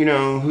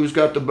 Who's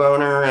Got the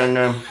Boner? And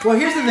Well,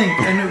 here's the thing.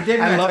 And David,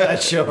 I love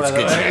that show, by the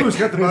way. Who's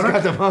Got the Boner?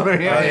 Who's Got the Boner?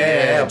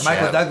 Yeah.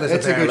 Michael Douglas.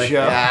 It's a good apparently.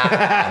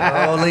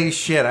 show. Holy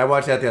shit! I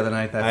watched that the other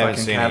night. That I haven't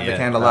fucking seen it the yet.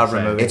 Candelabra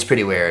I'll say. movie. it's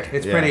pretty weird.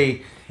 It's Yeah.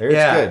 pretty. It's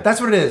good. That's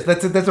what it is.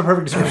 That's a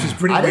perfect description. It's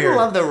pretty I weird. didn't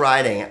love the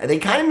writing. They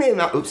kind of made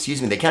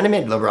They kind of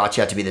made Liberace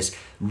out to be this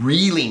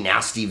really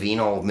nasty,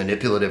 venal,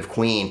 manipulative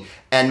queen,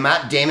 and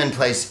Matt Damon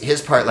plays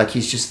his part like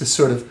he's just this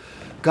sort of,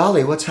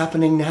 golly, what's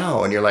happening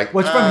now? And you're like,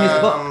 Well, it's from his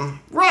book.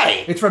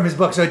 Right. It's from his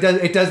book, so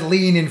it does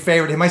lean in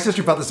favor to him. My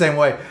sister felt the same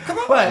way. Come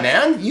on, but,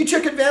 man. You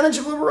took advantage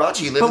of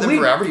Liberace. You lived with him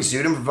forever. You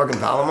sued him for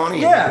fucking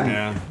palimony.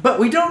 Yeah. But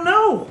we don't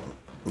know.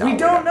 No, we we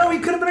don't don't. know. He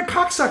could have been a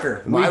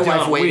cocksucker. My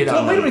wife waited Oh,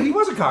 on wait a me. minute. He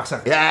was a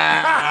cocksucker.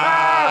 Yeah.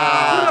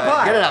 Put it up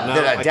high. Get it up. No,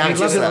 Get it I up. Down can't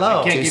too loved it slow. low.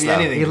 I can't Too give you slow.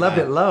 anything. He loved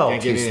it low.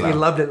 Can't give you He anything.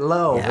 loved it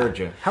low. I heard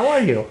you. How are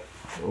you?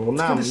 Well,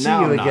 now, Good to see now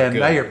you I'm not again. good.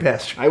 Now you're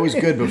pissed. I was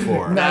good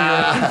before. You're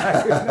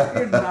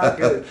not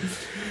good.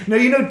 No,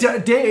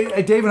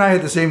 Dave and I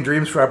had the same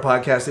dreams for our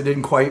podcast. It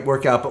didn't quite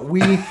work out, but we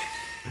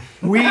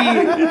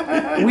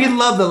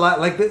love the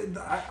like. You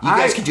You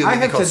guys could do a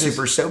movie called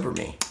Super Sober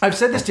Me. I've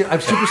said this to you.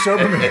 I'm super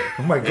sober.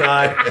 Oh my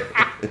god,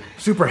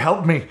 super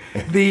help me.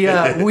 Dave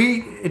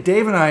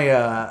and I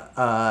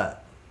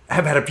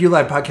have had a few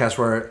live podcasts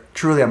where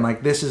truly I'm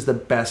like, this is the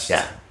best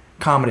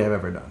comedy I've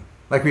ever done.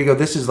 Like we go,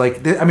 this is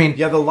like, I mean,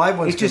 Yeah, the live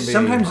ones It's just can be-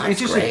 sometimes That's it's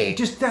just great. like,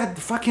 just that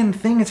fucking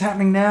thing that's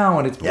happening now,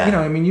 and it's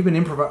I mean, you've been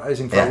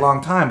improvising for a long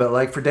time, but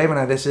like for Dave and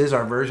I, this is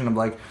our version of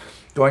like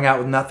going out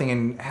with nothing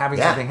and having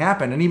something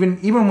happen, and even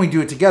when we do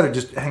it together,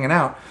 just hanging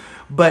out,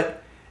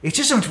 but it's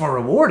just so much more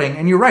rewarding.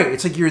 And you're right,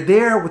 it's like you're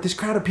there with this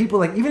crowd of people,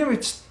 like even if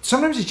it's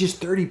sometimes it's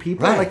just 30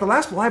 people. Right. Like the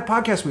last live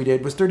podcast we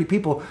did was 30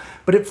 people,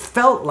 but it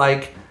felt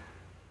like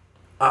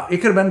it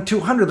could have been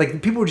 200.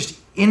 Like people were just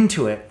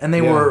into it, and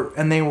they were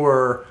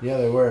Yeah,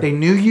 they were. They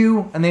knew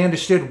you, and they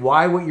understood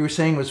why what you were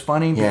saying was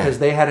funny because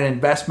they had an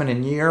investment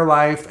in your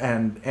life,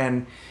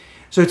 and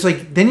so it's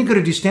like then you go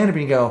to do stand up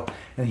and you go,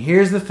 and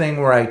here's the thing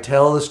where I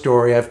tell the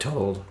story I've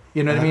told.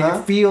 You know what I mean?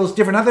 It feels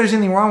different. Not that there's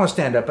anything wrong with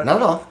stand up, but Not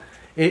at all.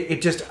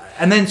 It just,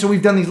 and then so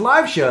we've done these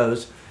live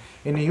shows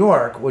in New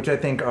York, which I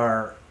think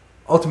are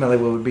ultimately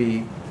what would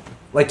be.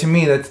 Like to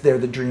me, they're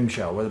the dream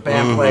show where the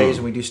band plays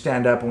and we do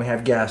stand up and we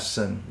have guests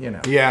and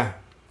Yeah.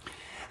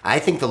 I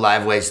think the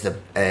live ways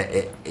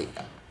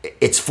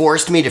it's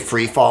forced me to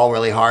free fall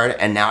really hard,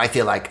 and now I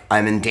feel like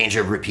I'm in danger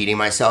of repeating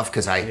myself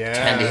because I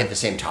tend to hit the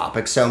same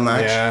topic so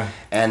much. Yeah.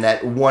 And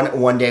that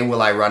one day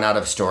will I run out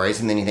of stories,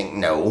 and then you think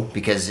no,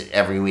 because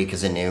every week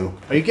is a new.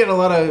 Are you getting a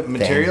lot of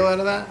material out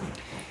of that?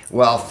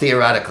 Well,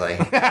 theoretically,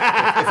 if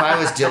I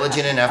was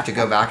diligent enough to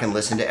go back and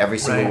listen to every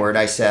single word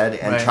I said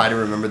and try to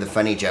remember the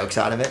funny jokes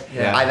out of it,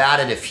 I've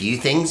added a few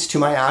things to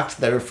my act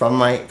that are from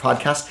my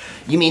podcast.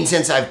 You mean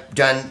since I've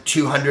done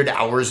 200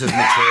 hours of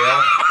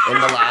material in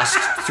the last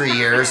 3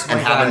 years and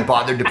haven't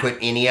bothered to put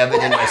any of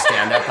it in my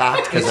stand-up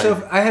act? Because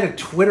So I had a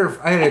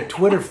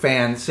Twitter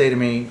fan say to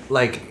me,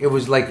 like, it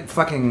was like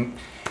fucking.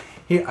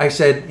 He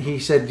said, are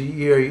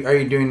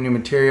you doing new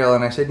material?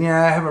 And I said,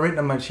 yeah, I haven't written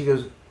that much. He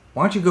goes,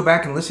 why don't you go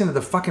back and listen to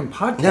the fucking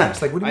podcast? Yeah.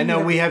 Like, what do you I know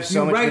mean? we have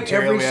so You much write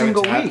material every we haven't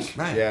single tapped. week.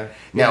 Right. Yeah.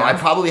 Now, I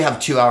probably have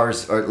 2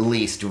 hours or at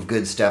least of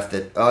good stuff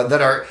that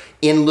are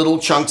in little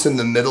chunks in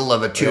the middle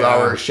of a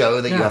 2-hour show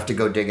that you have to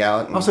go dig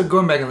out. And, Also,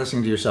 going back and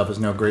listening to yourself is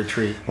no great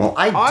treat. well,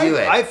 I do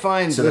it. I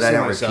find so that I listening to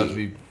don't myself to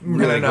repeat. be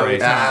really No, great.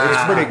 it's not.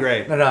 It's pretty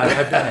great. No,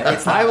 I've done it.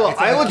 It's not, I will. it's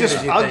not as good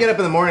as you I'll think. get up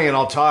in the morning and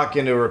I'll talk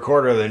into a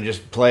recorder, then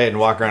just play it and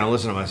walk around and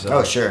listen to myself.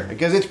 Oh, sure.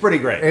 Because it's pretty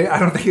great. I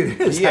don't think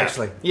it is Yeah.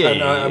 actually. Yeah, I'm,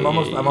 yeah, I'm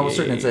almost. yeah, I'm almost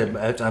certain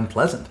it's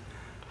unpleasant.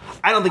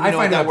 I don't think you I know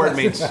what find that it word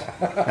means.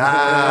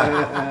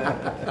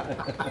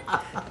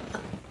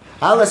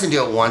 I'll listen to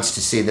it once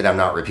to see that I'm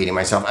not repeating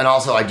myself, and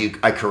also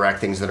I correct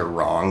things that are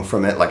wrong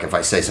from it. Like if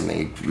I say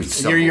something,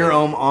 You're your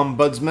own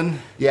ombudsman.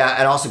 Yeah,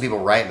 and also people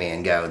write me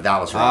and go,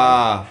 "That was wrong."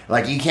 Ah.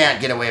 Like you can't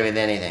get away with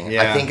anything. I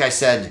Yeah. think I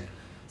said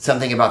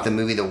something about the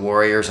movie The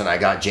Warriors, and I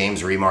got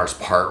James Remar's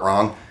part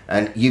wrong.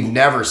 And you've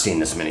never seen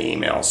this many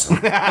emails.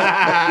 Like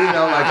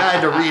I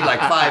had to read like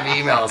 5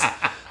 emails.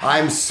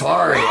 I'm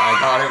sorry, I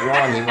got it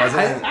wrong. He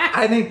wasn't.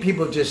 I think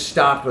people just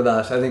stopped with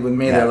us. I think with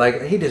me, they're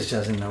like, he just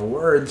doesn't know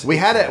words. We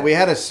had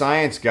a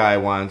science guy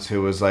once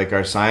who was like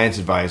our science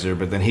advisor,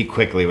 but then he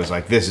quickly was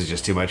like, "This is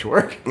just too much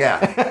work."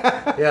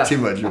 Yeah, Yeah. too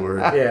much word.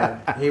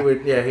 Yeah, he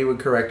would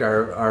correct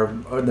our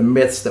the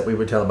myths that we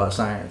would tell about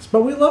science.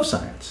 But we love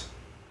science.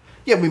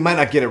 Yeah, we might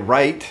not get it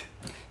right.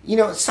 You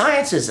know,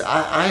 science is.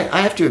 I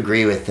have to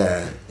agree with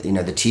the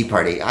Tea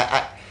Party.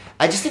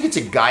 I just think it's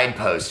a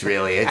guidepost,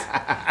 really.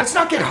 Let's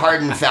not get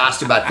hard and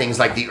fast about things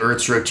like the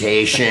Earth's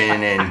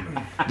rotation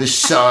and the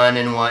sun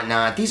and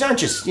whatnot. These aren't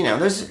just,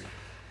 there's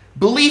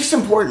beliefs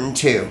important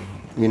too.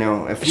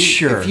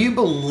 If you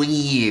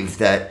believe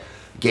that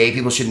gay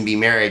people shouldn't be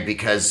married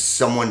because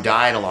someone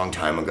died a long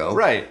time ago.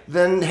 Right.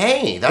 Then,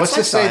 hey, that's What's like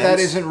to say that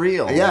science. isn't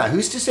real? Yeah,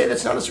 who's to say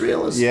that's not as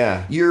real as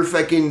Yeah. your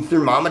fucking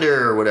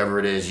thermometer or whatever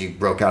it is you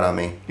broke out on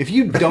me? If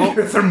you don't,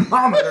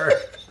 Thermometer.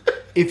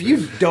 if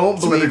you don't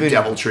Some believe other in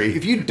deviltry.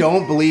 if you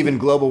don't believe in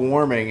global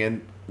warming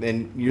and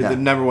you're the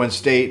number one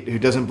state who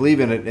doesn't believe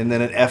in it, and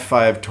then an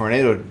F5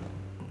 tornado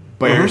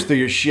bears through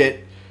your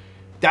shit,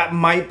 that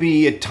might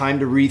be a time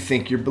to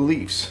rethink your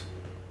beliefs.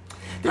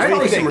 There's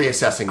probably some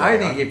reassessing I going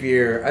think on.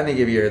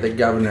 if you're the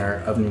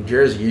governor of New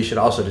Jersey, you should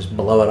also just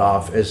blow it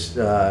off as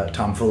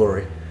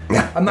tomfoolery.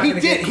 I'm not He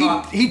gonna did. get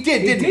caught. He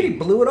did. Didn't He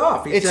blew it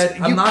off. He said,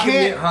 "I'm not going to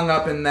can't- get hung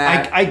up in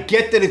that." I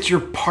get that it's your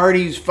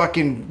party's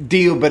fucking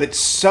deal, but at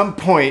some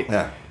point,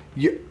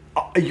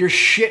 your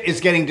shit is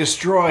getting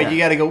destroyed. You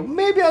got to go,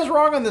 maybe I was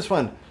wrong on this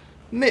one.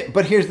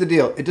 But here's the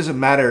deal. It doesn't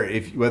matter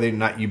whether or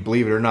not you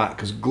believe it or not,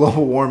 because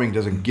global warming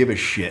doesn't give a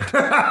shit.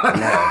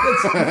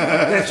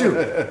 That's true.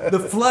 The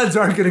floods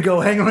aren't going to go.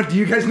 Hang on, do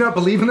you guys not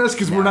believe in us?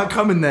 Because we're not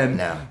coming then.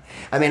 No.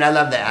 I mean, I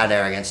love the ad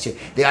arrogance, too.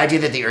 The idea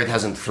that the Earth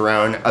hasn't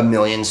thrown 1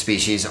 million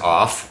species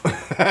off. You know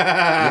what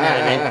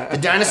I mean? The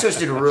dinosaurs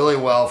did really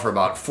well for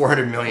about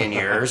 400 million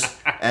years,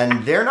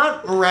 and they're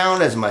not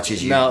around as much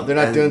as you. No, they're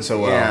not doing so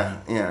well. Yeah.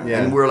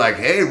 Yeah. And we're like,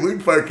 hey, we're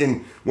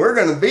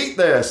going to beat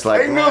this.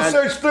 Like, Ain't no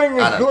such thing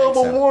I as don't think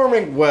global so.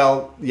 warming.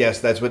 Well, yes,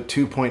 that's what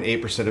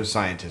 2.8% of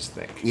scientists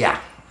think. Yeah.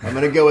 I'm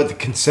going to go with the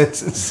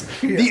consensus.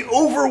 The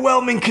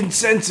overwhelming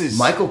consensus.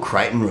 Michael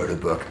Crichton wrote a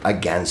book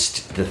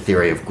against the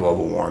theory of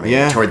global warming.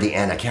 Yeah. Toward the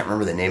end, I can't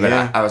remember the name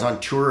Yeah. of it. I was on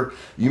tour.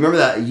 You remember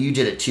that? You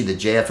did it too, the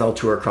JFL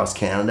tour across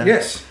Canada?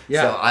 Yes.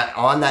 Yeah. So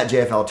on that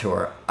JFL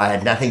tour, I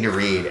had nothing to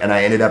read, and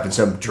I ended up in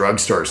some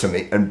drugstore or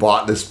something and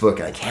bought this book,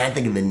 and I can't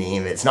think of the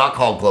name. It's not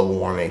called Global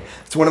Warming.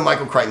 It's one of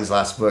Michael Crichton's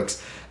last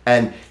books.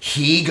 And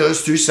he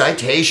goes through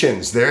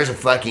citations. There's a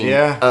fucking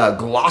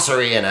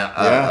glossary and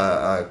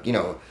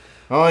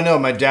Oh, I know.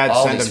 My dad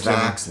all sent these them to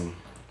me. facts. And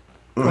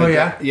Oh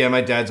yeah. Yeah,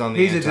 my dad's on the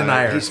He's a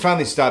denier. He's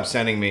finally stopped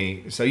sending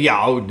me. So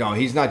yeah, oh no,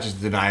 he's not just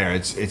a denier.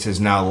 It's his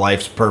now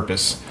life's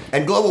purpose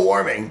and global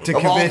warming, to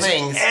of all convince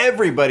things.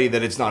 everybody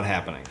that it's not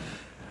happening.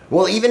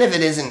 Well, even if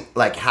it isn't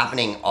like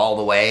happening all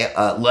the way,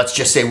 let's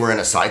just say we're in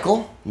a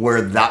cycle where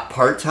that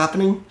part's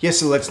happening. Yeah,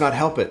 so let's not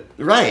help it.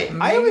 Right.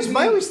 My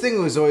always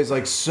thing was always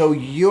like, so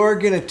you're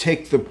gonna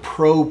take the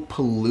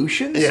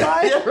pro-pollution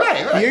side? Yeah,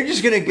 right. You're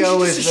just gonna We go should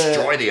with just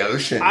destroy the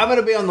ocean. I'm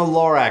gonna be on the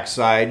Lorax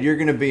side. You're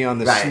gonna be on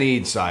the Right.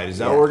 Sneed side. Is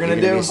that Yeah, what we're gonna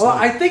you're gonna do? be Well,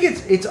 I think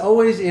it's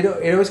always it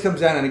always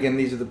comes down, and again,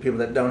 these are the people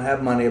that don't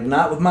have money. If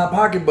not with my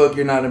pocketbook,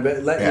 you're not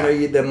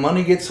the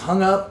money gets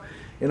hung up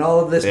in all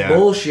of this Yeah.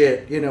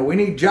 bullshit. We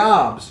need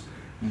jobs.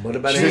 What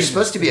about There's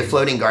supposed to be a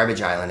floating garbage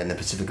island in the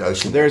Pacific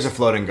Ocean. There's a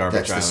floating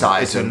garbage That's the island.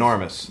 size It's of-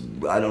 enormous.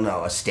 I don't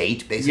know, a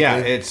state basically. Yeah,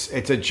 it's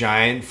a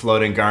giant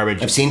floating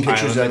garbage. I've seen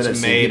pictures island of it. I've that's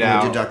seen made people who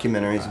out do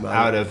documentaries about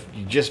out it. of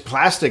just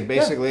plastic.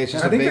 Basically, it's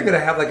just I a think big. they're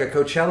gonna have like a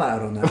Coachella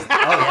out on that. Oh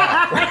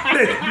yeah.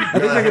 I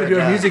think they're gonna do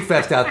a music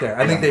fest out there.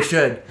 I think they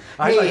should.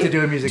 I'd like to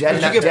do a music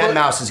fest. Dead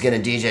Mouse is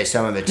going to DJ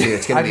some of it too.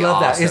 It's going to I'd be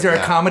love awesome. that. Is there a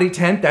yeah. comedy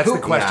tent? That's the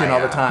question all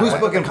the yeah. time. Who's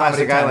What's booking the comedy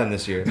Plastic tent? Island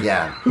this year?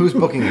 Yeah. Who's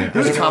booking it?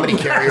 There's a comedy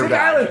carrier Plastic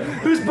bag. Island.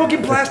 Who's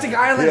booking Plastic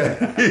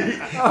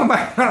Island? Oh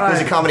my god!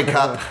 There's a comedy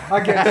cup. I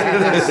can't say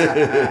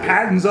this.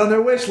 Patton's on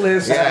their wish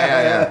list.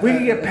 Yeah. We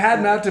can get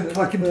Patton out to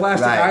fucking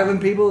Plastic Right.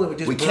 Island people that would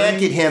just. We can't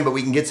get him, but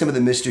we can get some of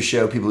the Mr.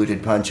 Show people who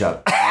did Punch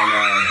Up.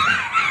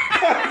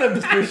 And, the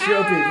Mr.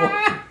 Show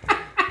people.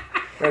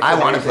 That's I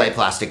want to amazing. play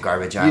Plastic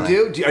Garbage You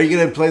Island. do? Are you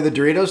going to play the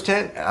Doritos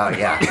tent? Oh,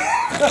 yeah.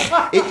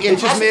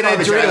 It's just made out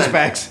of Doritos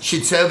bags.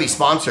 Should so be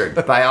sponsored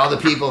by all the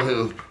people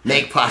who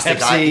make plastic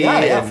Pepsi items.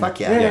 Yeah, and- fuck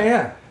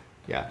Yeah.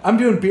 Yeah. I'm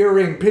doing beer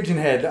ring pigeon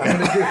head. I'm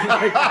gonna do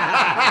like,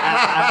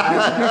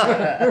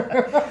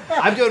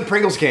 I'm doing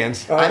Pringles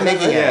cans. I'm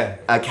making Yeah.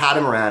 a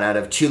catamaran out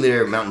of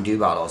 2-liter Mountain Dew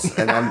bottles,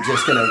 and I'm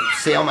just going to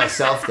sail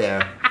myself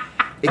there,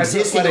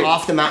 existing funny.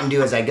 off the Mountain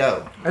Dew as I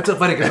go. That's so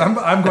funny because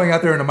I'm going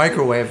out there in a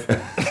microwave.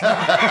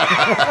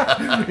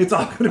 It's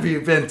all going to be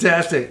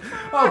fantastic.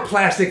 Oh,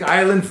 Plastic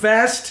Island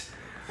Fest!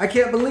 I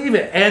can't believe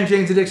it. And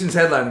Jane's Addiction's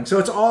headlining, so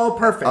it's all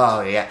perfect.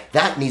 Oh, yeah.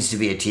 That needs to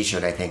be a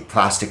t-shirt, I think.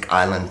 Plastic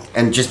Island.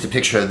 And just a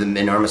picture of the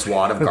enormous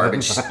wad of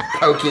garbage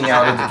poking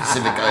out of the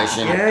Pacific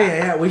Ocean.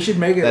 Yeah. We should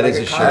make it That like is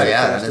a a shirt. concept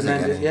Yeah, fest that is and a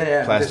then good just,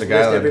 yeah. Plastic just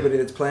list Island. everybody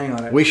that's playing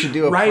on it. We should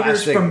do a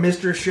Writers plastic- from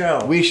Mr.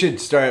 Show.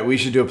 We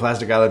should do a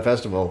Plastic Island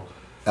festival.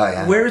 Oh,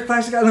 yeah. Where is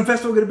Plastic Island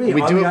Festival going to be?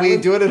 We On do the it. We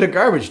island? do it at a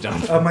garbage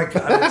dump. Oh my god,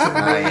 that's Oh,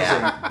 amazing.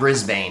 yeah.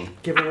 Brisbane.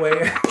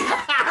 Giveaway.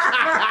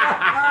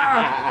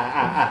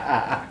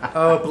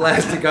 Oh,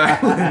 Plastic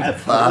Island.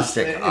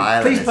 Plastic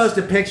Island. Please post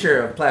a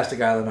picture of Plastic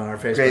Island on our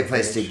Facebook Great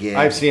place to page. get.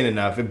 I've seen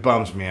enough. It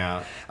bums me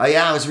out. Oh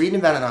yeah, I was reading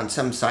about it on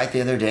some site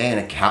the other day, and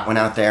a cat went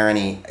out there and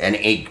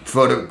he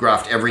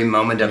photographed every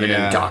moment of it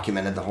Yeah. and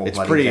documented the whole. It's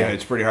bloody pretty. thing.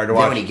 It's pretty hard to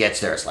Then watch. when he gets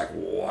there, it's like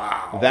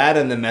wow. That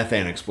and the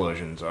methane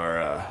explosions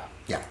are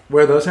Yeah.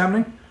 Where are those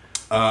happening?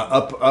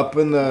 up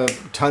in the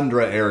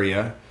tundra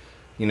area.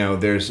 You know,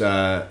 there's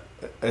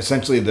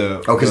essentially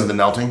because of the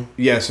melting.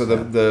 Yeah, so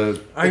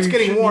it's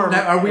getting warm.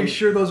 Now, are we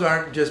sure those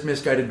aren't just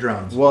misguided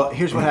drones? Well,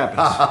 here's what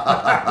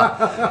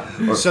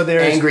happens. So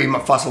there's Angry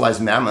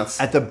fossilized mammoths.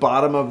 at the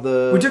bottom of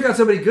the We took out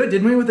somebody good,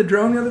 didn't we, with the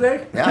drone the other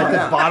day?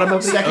 Yeah, the bottom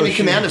of the second in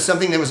ocean. command of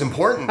something that was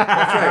important.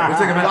 That's right. We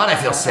took him out. God, I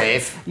feel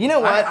safe. You know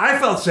what? I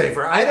felt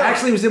safer. I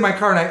actually was in my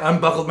car and I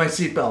unbuckled my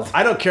seatbelt.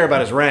 I don't care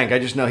about his rank. I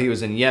just know he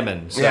was in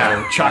Yemen. So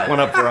Yeah. chalk one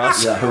up for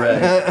us. Yeah,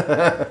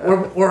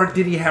 hooray. Or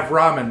did he have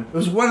ramen? It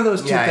was one of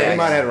those two Yeah, things. yeah, He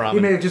might have had ramen. He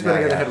may have just been Yeah,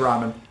 a guy that yeah.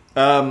 had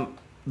ramen.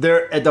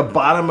 They're at the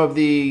bottom of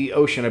the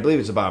ocean. I believe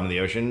it's the bottom of the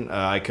ocean.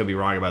 I could be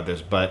wrong about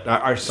this, but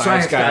our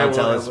science guy will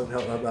tell us.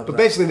 But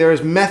basically, there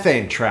is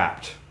methane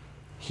trapped.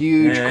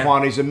 Huge Yeah.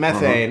 quantities of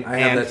methane, I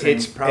have and that same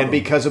problem. and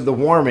because of the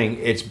warming,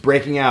 it's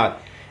breaking out,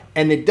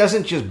 and it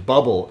doesn't just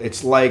bubble.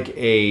 It's like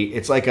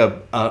a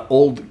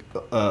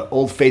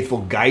old faithful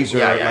geyser,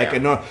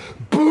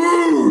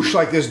 boosh,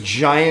 like this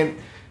giant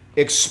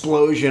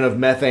explosion of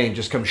methane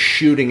just comes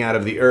shooting out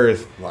of the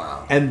earth.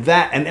 Wow. And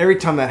every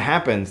time that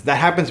happens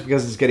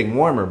because it's getting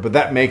warmer, but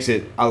that makes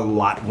it a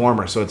lot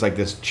warmer. So it's like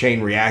this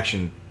chain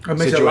reaction It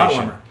makes it a situation. lot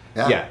warmer.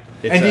 Yeah.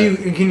 It's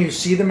And can you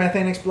see the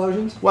methane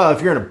explosions? well,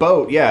 if you're in a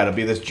boat, yeah, it'll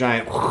be this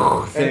giant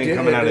thing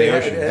coming out of the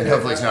ocean. And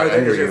hopefully it's not Is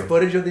under there you.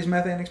 footage of these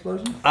methane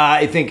explosions?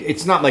 I think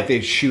it's not like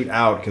they shoot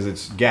out because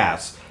it's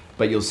gas,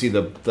 but you'll see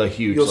the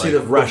huge You'll see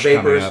like, the rush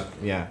vapors. coming up.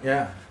 Yeah.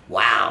 Yeah.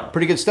 Wow.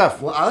 Pretty good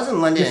stuff. Well, I was in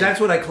London. Because that's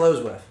what I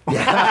close with.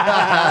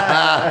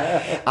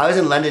 I was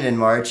in London in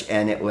March,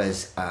 and it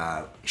was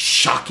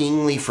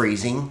shockingly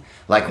freezing,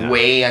 like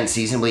way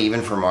unseasonably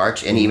even for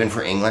March, and even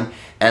for England.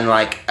 And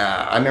like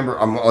I remember,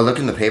 I looked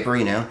in the paper,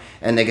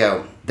 and they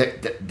go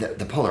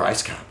the polar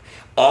ice cap.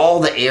 All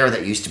the air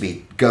that used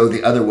to go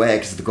the other way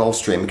because of the Gulf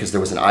Stream, because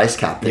there was an ice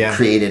cap that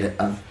created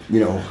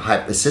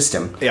a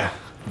system. Yeah.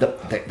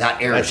 That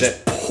air That's is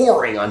just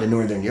pouring onto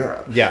Northern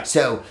Europe. Yeah.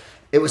 So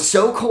it was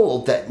so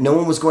cold that no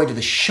one was going to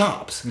the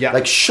shops. Yeah.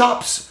 Like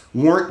shops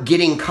weren't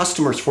getting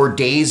customers for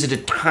days at a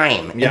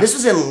time. Yeah. And this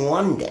was in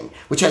London,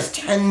 which has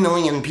 10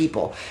 million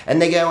people.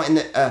 And they go, and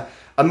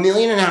 1.5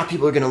 million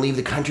people are going to leave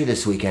the country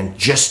this weekend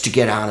just to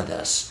get out of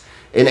this.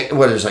 And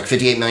there's like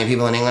 58 million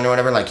people in England or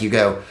whatever. Like you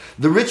go,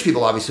 the rich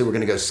people obviously were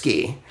going to go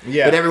ski.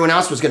 Yeah. But everyone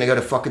else was going to go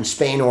to fucking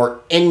Spain or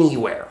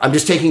anywhere. I'm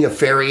just taking a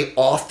ferry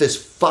off this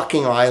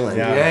fucking island.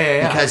 Yeah.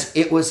 Yeah. Because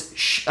it was,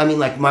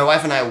 like my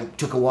wife and I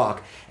took a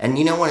walk. And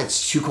you know when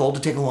it's too cold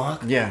to take a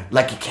walk? Yeah.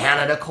 Like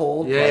Canada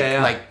cold?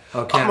 Yeah. Like,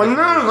 Oh, my Canada.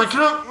 nose, I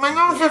can't, my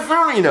nose is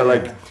burning,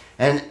 like.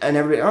 And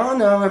everybody, oh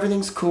no,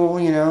 everything's cool,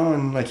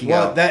 and like you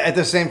Well, go. that at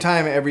the same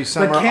time, every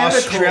summer Canada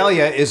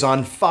Australia is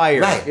on fire.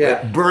 Right.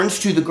 Yeah. It burns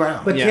to the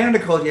ground. But Yeah. Canada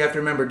cold, you have to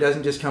remember,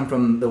 doesn't just come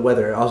from the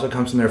weather. It also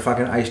comes from their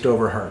fucking iced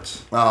over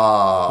hearts.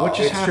 Oh. What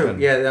just It's happened?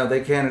 true. Yeah, no, they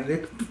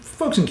can't.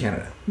 Folks in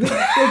Canada.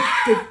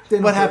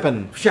 What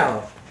happened?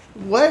 Shallow.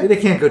 What? They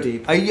can't go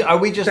deep. Are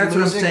we just That's what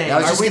I'm losing? saying. I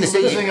was are just we going to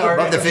say, losing you our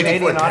above the 50-foot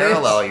Canadian audience?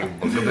 parallel,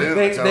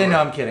 you They know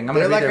I'm kidding. I'm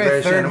They're going to like be there our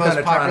very soon. third I'm most going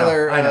to Toronto.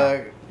 popular I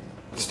know.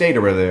 state,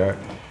 or where they are.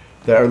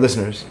 Our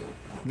listeners.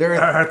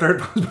 Our third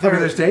most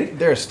popular state?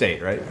 They're a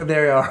state, right?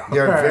 They are.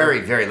 They're a very,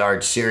 very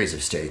large series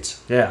of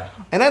states. Yeah.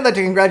 And I'd like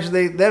to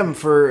congratulate them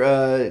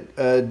for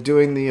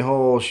doing the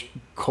whole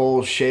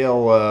coal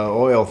shale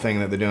oil thing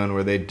that they're doing,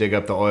 where they dig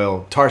up the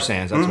oil tar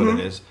sands. That's what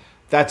it is.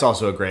 That's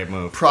also a great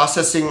move.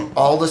 Processing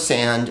all the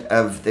sand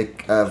of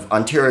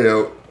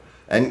Ontario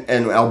and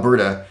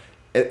Alberta.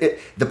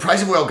 The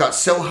price of oil got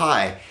so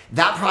high,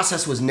 that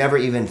process was never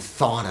even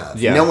thought of.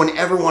 Yeah. No one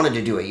ever wanted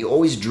to do it. You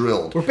always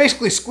drilled. We're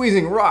basically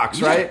squeezing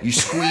rocks, right? You're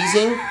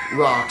squeezing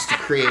rocks to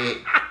create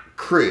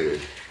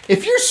crude.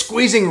 If you're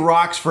squeezing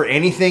rocks for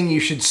anything, you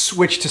should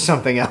switch to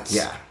something else.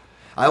 Yeah.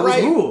 I always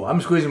Right. Ooh, I'm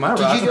squeezing my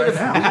rocks you go right to-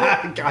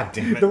 now. God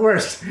damn it. The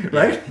worst,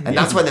 right? And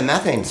that's why the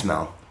methane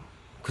smell.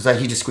 Because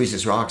he just squeezed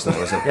his rocks and it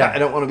was Yeah. I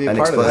don't want to be a An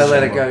part of I this.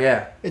 let it anymore. go,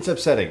 yeah. It's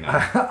upsetting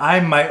now.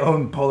 I'm my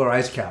own polar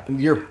ice cap.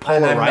 You're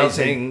And I'm melting.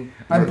 polarizing.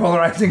 I'm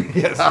polarizing.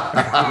 Yes.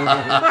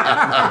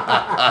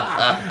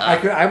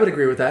 I would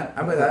agree with that.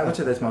 I would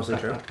say that's mostly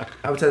true.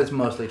 I would say that's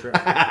mostly true.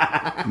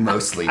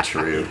 mostly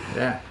true.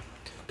 Yeah.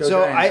 Go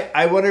So Giants.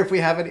 I wonder if we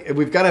have any.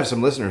 We've got to have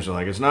some listeners who are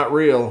like, it's not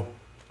real.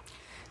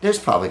 There's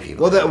probably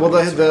people.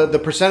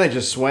 The percentage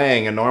is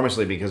swaying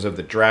enormously because of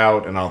the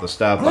drought and all the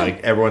stuff.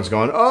 Like everyone's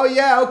going, oh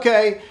yeah,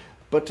 okay.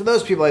 But to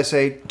those people, I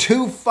say,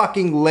 too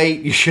fucking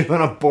late. You should have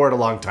been on board a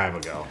long time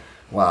ago.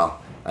 Wow.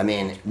 I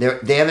mean,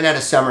 they haven't had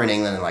a summer in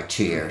England in like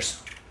 2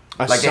 years.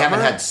 They haven't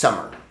had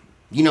summer.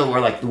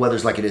 Where like the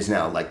weather's like it is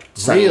now, like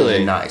sunny Really?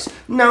 and nice.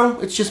 No,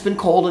 it's just been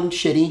cold and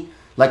shitty.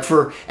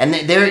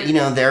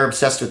 They're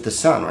obsessed with the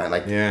sun, right?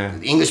 Like Yeah.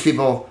 English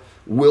people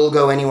will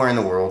go anywhere in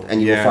the world,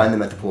 and you will Yeah. find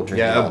them at the pool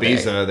drinking Yeah, all day.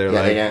 Ibiza, they're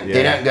yeah, like-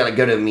 they don't gotta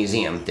go to a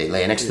museum. They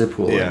lay next to the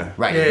pool. Yeah.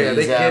 Right. Yeah, Ibiza,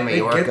 they get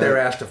Mallorca. their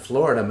ass to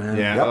Florida, man.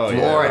 Yeah. Yep, Oh, yeah.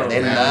 Florida.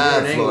 They man, love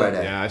you're in England.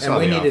 Florida. Yeah, I saw And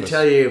we The need to Office.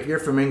 tell you, if you're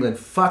from England,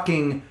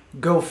 fucking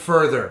go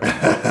further.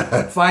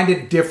 Find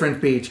a different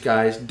beach,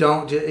 guys. I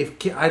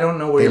don't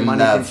know where They your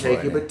money can love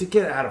take you, Florida. but to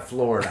get out of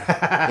Florida.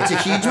 It's a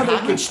huge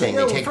package thing.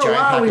 They take For a giant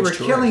while, we package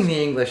were tours. killing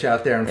the English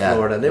out there in Yeah.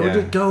 Florida. They would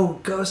Yeah.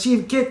 just go see,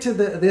 get to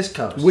this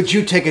coast. Would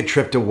you take a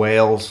trip to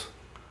Wales?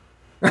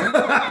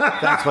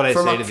 That's what I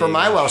say to the For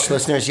my English. Welsh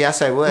listeners,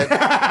 yes, I would.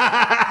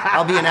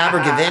 I'll be in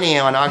Abergavenny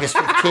on August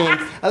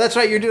 15th. Oh, that's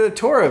right. You're doing a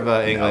tour of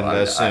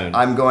England soon.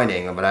 I'm going to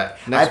England, but I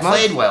Next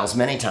played month? Wales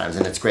many times,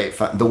 and it's great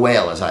fun. The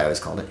Whale, as I always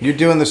called it. You're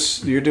doing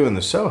this. You're doing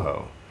the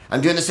Soho. I'm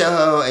doing the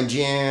Soho in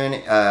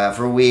June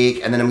for a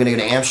week, and then I'm going to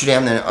go to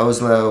Amsterdam, then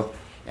Oslo,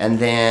 and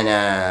then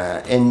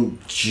in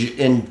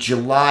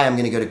July I'm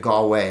going to go to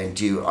Galway and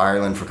do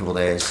Ireland for a couple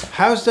days.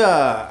 How's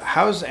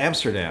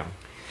Amsterdam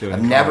doing? I've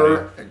comedy?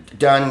 never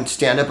done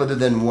stand-up other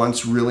than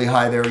once really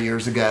high there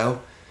years ago,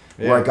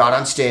 where I got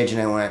on stage and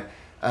I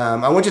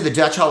went to the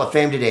Dutch Hall of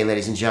Fame today,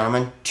 ladies and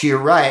gentlemen. To your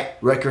right,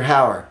 Rutger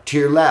Hauer. To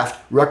your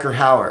left, Rutger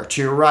Hauer.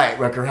 To your right,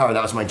 Rutger Hauer.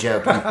 That was my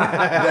joke.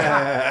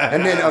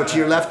 And then, to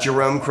your left,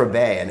 Jerome Crabbe.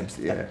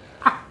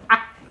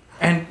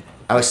 And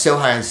I was so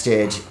high on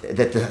stage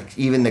that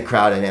even the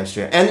crowd in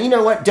Amsterdam. And you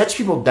know what? Dutch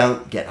people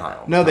don't get high.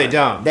 all the No, they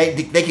time. don't.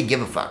 They could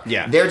give a fuck.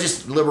 Yeah. They're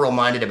just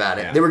liberal-minded about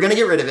it. Yeah. They were going to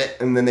get rid of it,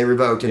 and then they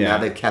revoked, and Yeah. now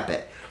they've kept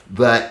it.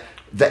 But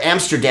the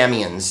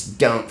Amsterdamians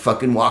don't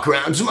fucking walk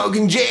around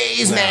smoking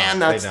J's, No, man.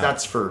 they That's don't.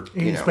 that's for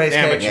you know. Space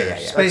cake.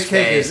 amateurs. Yeah. Space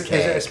cake is Space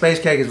cake. space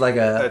cake is like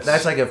That's-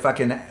 that's like a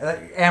fucking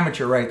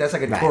amateur, right? That's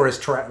like a Right.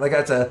 tourist trap. Like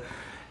that's a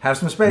have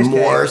some space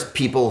More cake.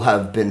 people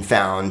have been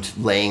found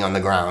laying on the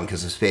ground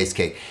because of space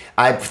cake.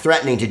 I'm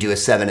threatening to do a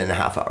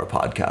 7.5-hour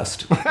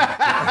podcast.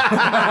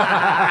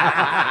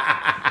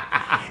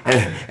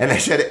 and I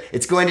said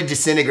it's going to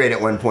disintegrate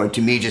at one point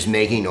to me just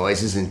making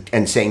noises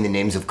and saying the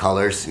names of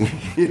colors.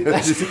 You know,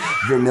 just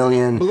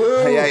vermilion.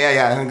 Blue.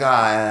 Yeah.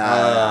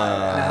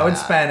 Now in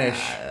Spanish.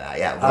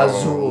 Yeah.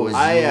 Azul.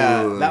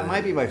 That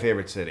might be my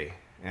favorite city.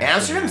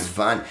 Amsterdam's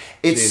fun.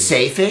 It's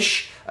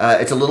safe-ish.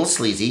 It's a little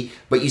sleazy,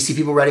 but you see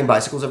people riding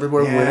bicycles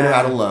everywhere. Yeah. Women are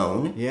out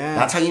alone. Yeah.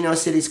 That's how you know a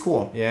city's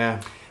cool.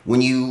 Yeah.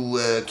 When you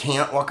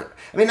can't walk.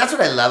 I mean, that's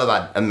what I love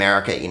about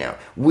America, you know.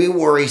 We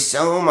worry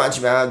so much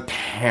about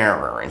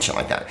terror and shit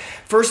like that.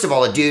 First of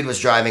all, a dude was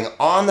driving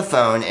on the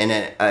phone in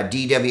a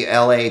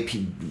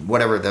DWLA,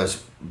 whatever,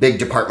 those big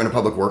Department of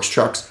Public Works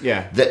trucks.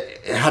 Yeah.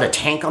 That had a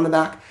tank on the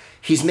back.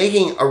 He's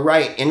making a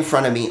right in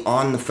front of me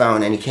on the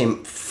phone, and he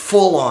came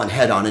full on,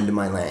 head on into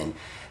my lane.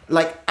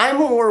 Like, I'm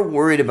more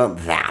worried about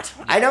that.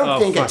 I don't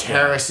think a fuck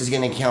terrorist is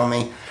going to kill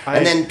me.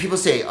 And then people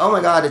say, oh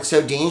my God, it's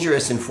so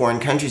dangerous in foreign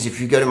countries. If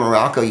you go to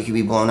Morocco, you could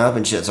be blown up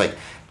and shit. It's like,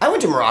 I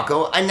went to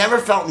Morocco. I never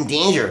felt in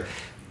danger.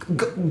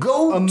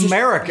 Go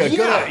America.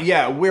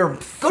 We're Go to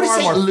far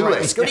St. more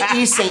Louis. Go friendly.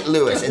 to East St.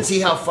 Louis and see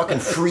how fucking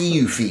free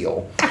you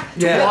feel. To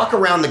Yeah. walk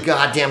around the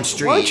goddamn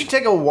street. Why don't you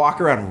take a walk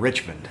around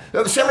Richmond?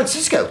 San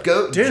Francisco.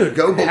 Go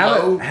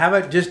below. Have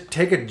it just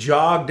take a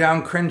jog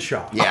down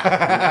Crenshaw.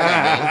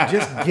 Yeah.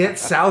 Just get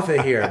south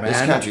of here, man.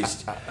 This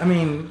country's... I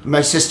mean,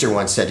 My sister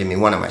once said to me,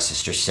 one of my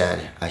sisters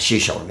said, she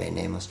shall remain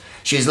nameless.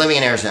 She was living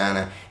in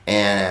Arizona,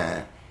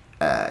 and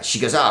she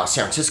goes, oh,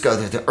 San Francisco,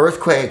 there's the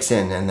earthquakes,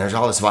 and there's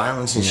all this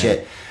violence and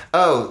shit.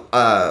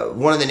 Oh,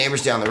 one of the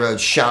neighbors down the road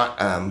shot,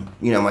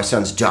 my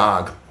son's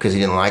dog because he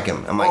didn't like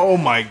him. I'm like, Oh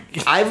my.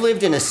 I've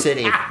lived in a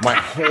city my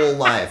whole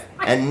life,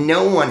 and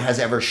no one has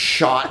ever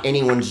shot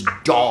anyone's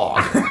dog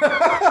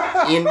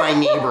in my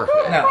neighborhood.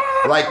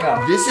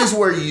 No. This is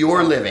where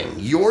you're living.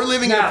 You're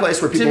living in a now,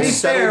 place where to people be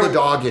settle fair, the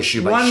dog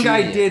issue by one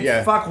guy shooting it. did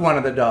Yeah. fuck one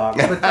of the dogs,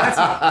 but that's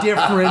a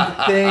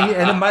different thing,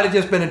 and it might have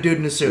just been a dude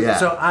in a suit. Yeah.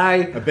 So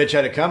A bitch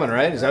had it coming,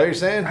 right? Is that what you're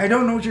saying? I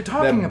don't know what you're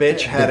talking That about.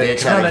 bitch had The it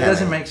bitch coming. had No, it that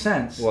doesn't coming. make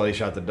sense. Well, he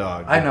shot the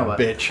dog. I know what.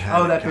 Bitch had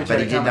Oh, it that coming. bitch But had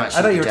he it did coming. not I shoot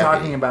thought the you were deputy.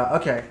 talking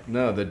about. Okay.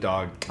 No, the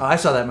dog. Oh, I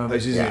saw that I movie.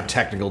 was using Yeah. a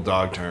technical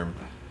dog term.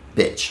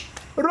 Bitch.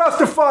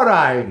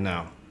 Rastafari,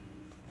 No.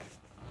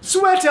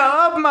 sweater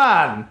up,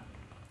 man.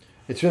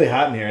 It's really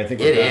hot in here. I think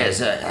we're It done.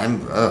 is.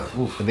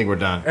 I think we're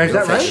done. Is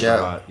that for right?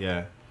 sure.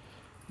 Yeah.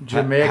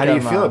 Jamaica. How do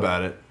you feel man.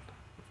 about it?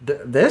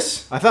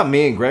 This? I thought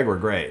me and Greg were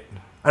great.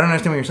 I don't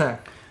understand what you're saying.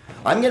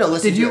 I'm gonna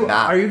listen Did to you? it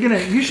back. Are you gonna?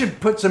 You should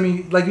put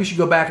some. Like you should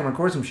go back and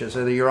record some shit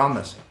so that you're on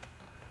this.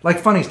 Like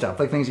funny stuff,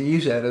 like things that you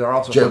said that are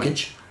also funny.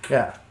 Jokage?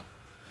 Yeah.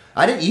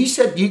 I didn't.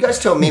 You guys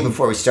told me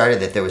before we started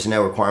that there was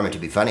no requirement to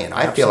be funny, and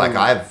I feel like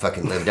I've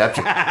fucking lived up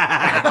to it.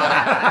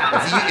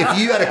 if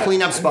you had a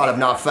cleanup spot of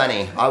not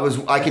funny,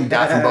 I can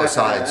die from both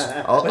sides.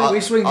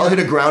 I'll hit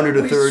a grounder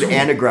to third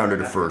and a grounder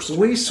to first.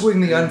 We swing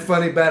the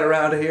unfunny bat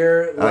around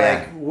here. Like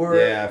yeah. we're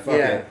Yeah, fuck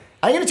it.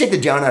 I'm gonna take the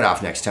donut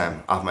off next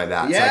time, off my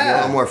bat. So I get a Yeah.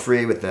 little more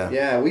free with the.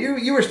 Yeah, well,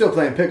 you were still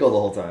playing pickle the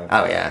whole time.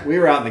 Oh yeah. We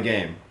were out in the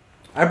game.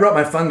 I brought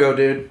my fungo,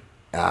 dude.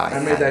 Oh, I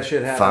made that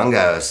shit happen.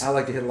 Fungos. I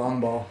like to hit long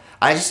ball.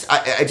 I just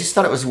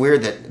thought it was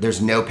weird that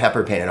there's no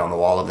pepper painted on the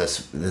wall of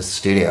this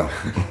studio.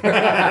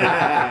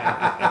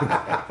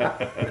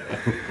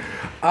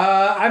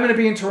 I'm going to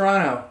be in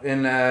Toronto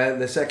in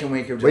the second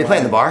week of July. Where you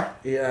playing, the bar?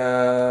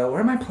 Where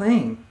am I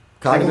playing?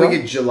 Second week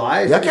of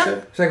July, is that what you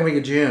said? Second week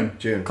of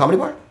June. Comedy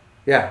bar?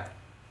 Yeah.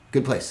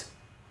 Good place.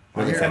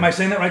 Really Am I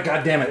saying that right?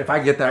 God damn it! If I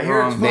get that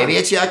wrong, Maybe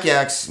it's Yak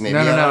Yaks. Maybe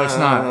no, it's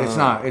not. It's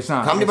not.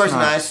 Comedy It's bar's not.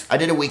 nice. I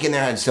did a weekend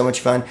there. I had so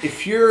much fun.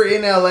 If you're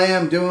in LA,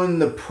 I'm doing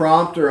the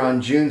Prompter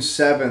on June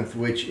 7th,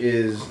 which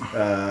is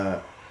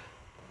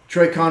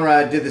Troy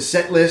Conrad did the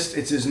set list.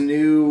 It's his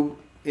new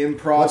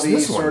improv-y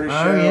sort of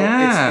show. Oh,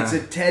 yeah. It's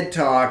a TED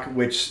Talk,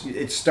 which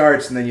it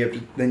starts and then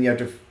you have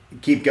to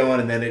keep going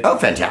and then it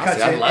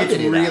Fantastic! I'd love to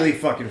do that. It's really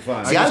fucking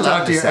fun. See, I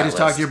love the set I just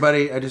talked list. to your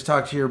buddy. I just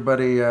talked to your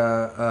buddy.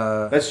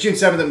 That's June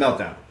 7th at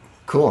Meltdown.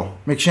 Cool.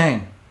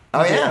 McShane.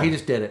 Oh, yeah. He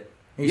just did it.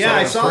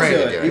 I saw him do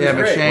it. He was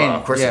great. McShane. Well,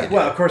 of course he did.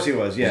 Well, of course he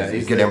was. Yeah,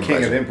 he's good the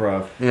king of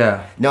improviser. improv.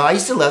 Yeah. No, I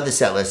used to love the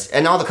set list,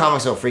 and all the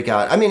comics will freak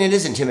out. I mean, it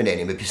is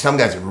intimidating, but some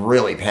guys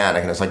really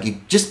panic, and it's like, you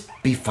just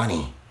be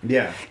funny.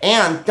 Yeah.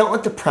 And don't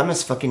let the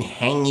premise fucking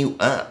hang you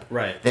up.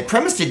 Right. The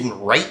premise didn't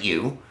write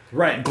you.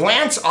 Right.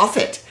 Glance off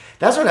it.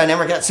 That's what I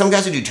never got. Some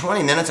guys would do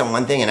 20 minutes on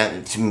one thing,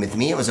 and with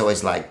me, it was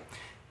always like,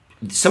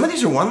 some of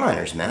these are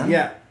one-liners, man.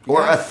 Yeah.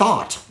 Or a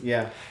thought.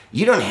 Yeah.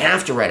 You don't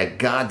have to write a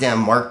goddamn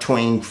Mark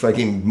Twain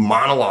fucking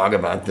monologue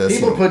about this.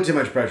 People put too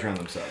much pressure on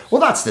themselves.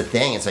 Well, that's the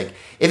thing. It's like,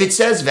 if it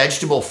says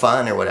vegetable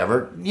fun or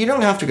whatever, you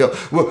don't have to go,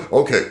 well,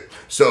 okay,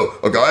 so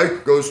a guy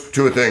goes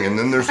to a thing and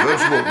then there's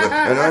vegetable.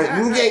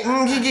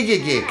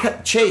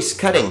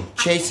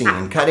 Chasing,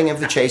 and cutting of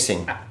the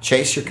chasing.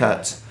 Chase your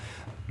cuts.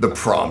 The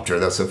Prompter,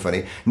 that's so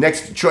funny.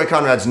 Next, Troy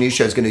Conrad's new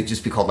show is going to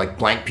just be called like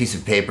Blank Piece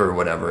of Paper or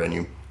whatever, and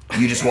you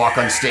just walk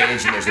on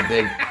stage and there's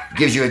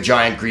gives you a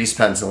giant grease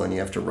pencil and you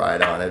have to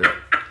write on it.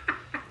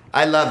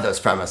 I love those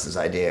premises,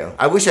 I do.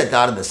 I wish I'd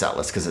thought of the set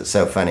list because it's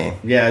so funny.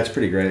 Yeah, it's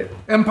pretty great.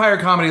 Empire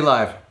Comedy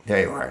Live.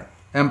 There you are.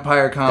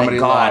 Empire Comedy Thank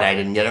God Live. I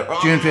didn't get it wrong.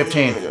 June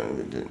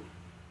 15th.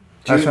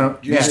 That's when,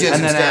 you just doing and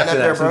some then stand-up after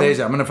there, that, some bro? days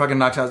out. I'm gonna fucking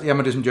knock out. Yeah, I'm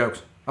gonna do some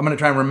jokes. I'm gonna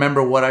try and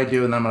remember what I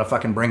do, and then I'm gonna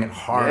fucking bring it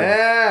hard.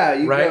 Yeah,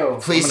 you Right? go.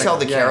 Please tell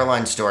the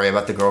Caroline story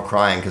about the girl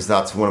crying because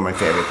that's one of my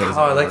favorite things.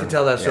 Oh, I like to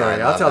tell that story.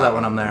 Yeah, I I'll tell love that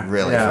when I'm there.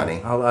 Really Yeah,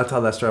 funny. I'll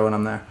tell that story when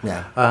I'm there.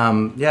 Yeah.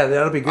 Yeah,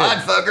 that'll be good. Odd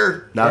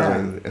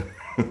fucker.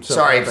 So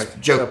Sorry, perfect.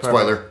 joke So perfect.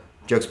 spoiler.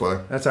 Joke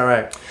spoiler. That's all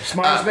right.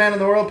 Smartest Man in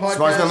the World podcast.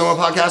 Smartest Man in the World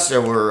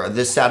podcast. We're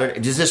this Saturday.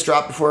 Does this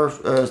drop before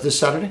this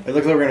Saturday? It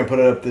looks like we're going to put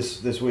it up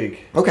this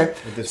week. Okay.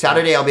 this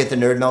Saturday I'll be at the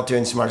Nerd Melt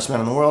doing Smartest Man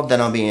in the World. Then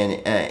I'll be in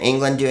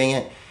England doing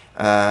it.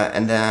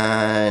 And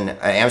then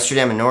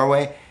Amsterdam and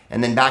Norway.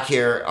 And then back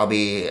here I'll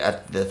be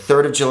at the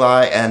 3rd of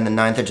July and the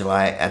 9th of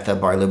July at the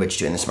Bar Lubitsch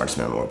doing the Smartest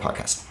Man in the World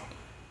podcast.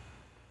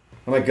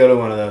 I might go to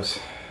one of those.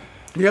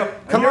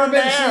 Yep. Come I've on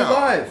never been to see it down.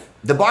 live.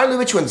 The Bar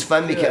Lubitsch one's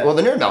fun because, Yeah. well,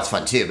 the Nerd Melt's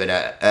fun too, but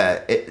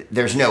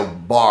there's no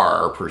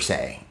bar per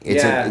se.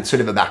 It's, Yeah. it's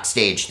sort of a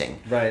backstage thing.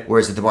 Right.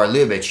 Whereas at the Bar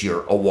Lubitsch,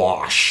 you're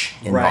awash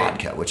in Right.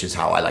 vodka, which is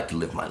how I like to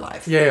live my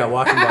life. Yeah,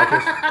 walking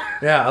vodkas.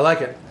 Yeah, I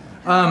like it.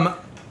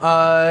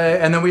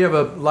 And then we have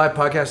a live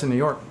podcast in New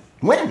York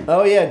When?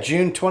 Oh, yeah,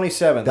 June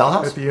 27th. Bell at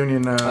House? the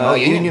Union.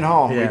 Union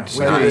Hall. Yeah. We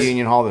started Nice. at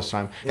Union Hall this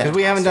time. Because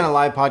we haven't Fantastic. done a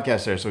live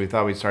podcast there, so we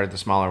thought we'd start at the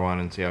smaller one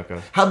and see how it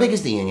goes. How big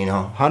is the Union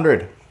Hall?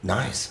 100.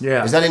 Nice.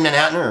 Yeah. Is that in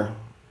Manhattan or?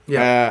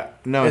 Yeah.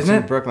 No, Isn't it's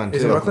in it? Brooklyn, too.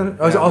 Is it Brooklyn?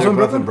 Oh, is it Yeah, also they're in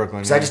both Brooklyn?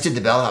 Brooklyn. Because I just did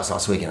the Bell House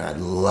last week and I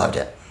loved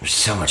it. There's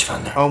so much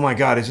fun there. Oh, my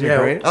God. Isn't Yeah, it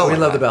great? Oh we my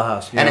love the God. Bell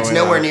House. And it's we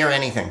nowhere love it. near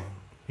anything.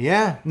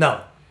 Yeah.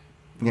 No.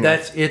 You know?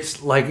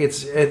 It's like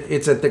it's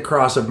at the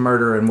cross of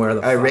murder and where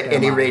the fuck am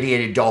An I?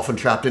 irradiated dolphin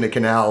trapped in a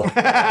canal.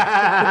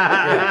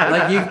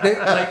 Like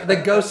the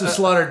ghosts of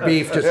slaughtered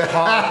beef just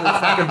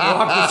fucking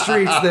walk the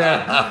streets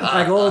there.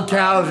 Like old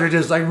cows are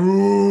just like,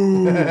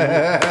 woo.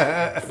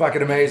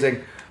 Fucking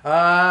amazing.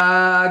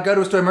 Go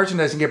to a store of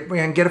merchandise and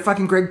get a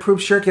fucking Greg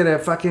Proops shirt, get a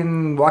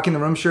fucking Walking the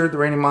Room shirt, the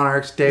Reigning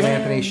Monarchs, Dave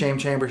Anthony, Shame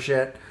Chamber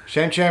shit.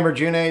 Shame Chamber,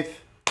 June 8th.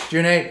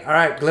 June 8th. All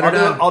right, glitter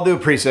down. I'll do a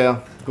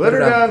pre-sale. Glitter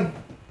Glitter down. done.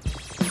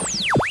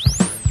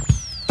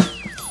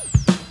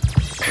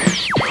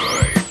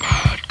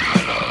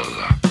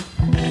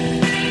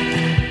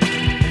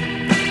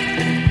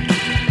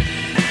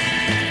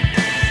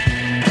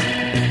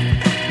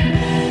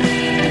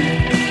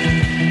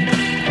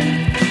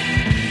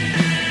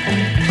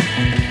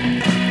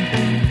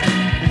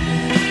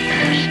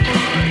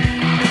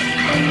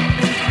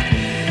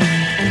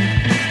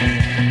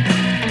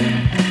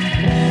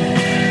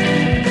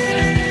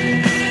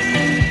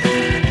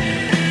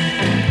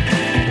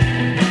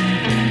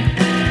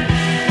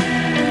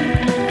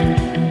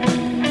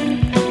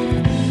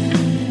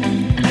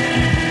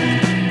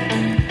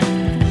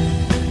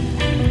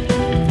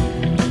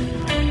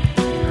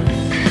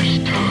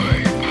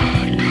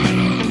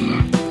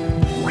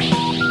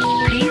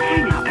 Please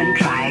hang up and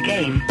try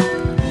again.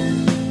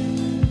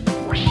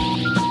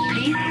 Please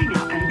hang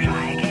up and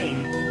try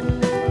again.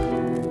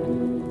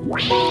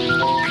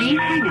 Please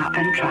hang up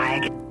and try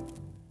again.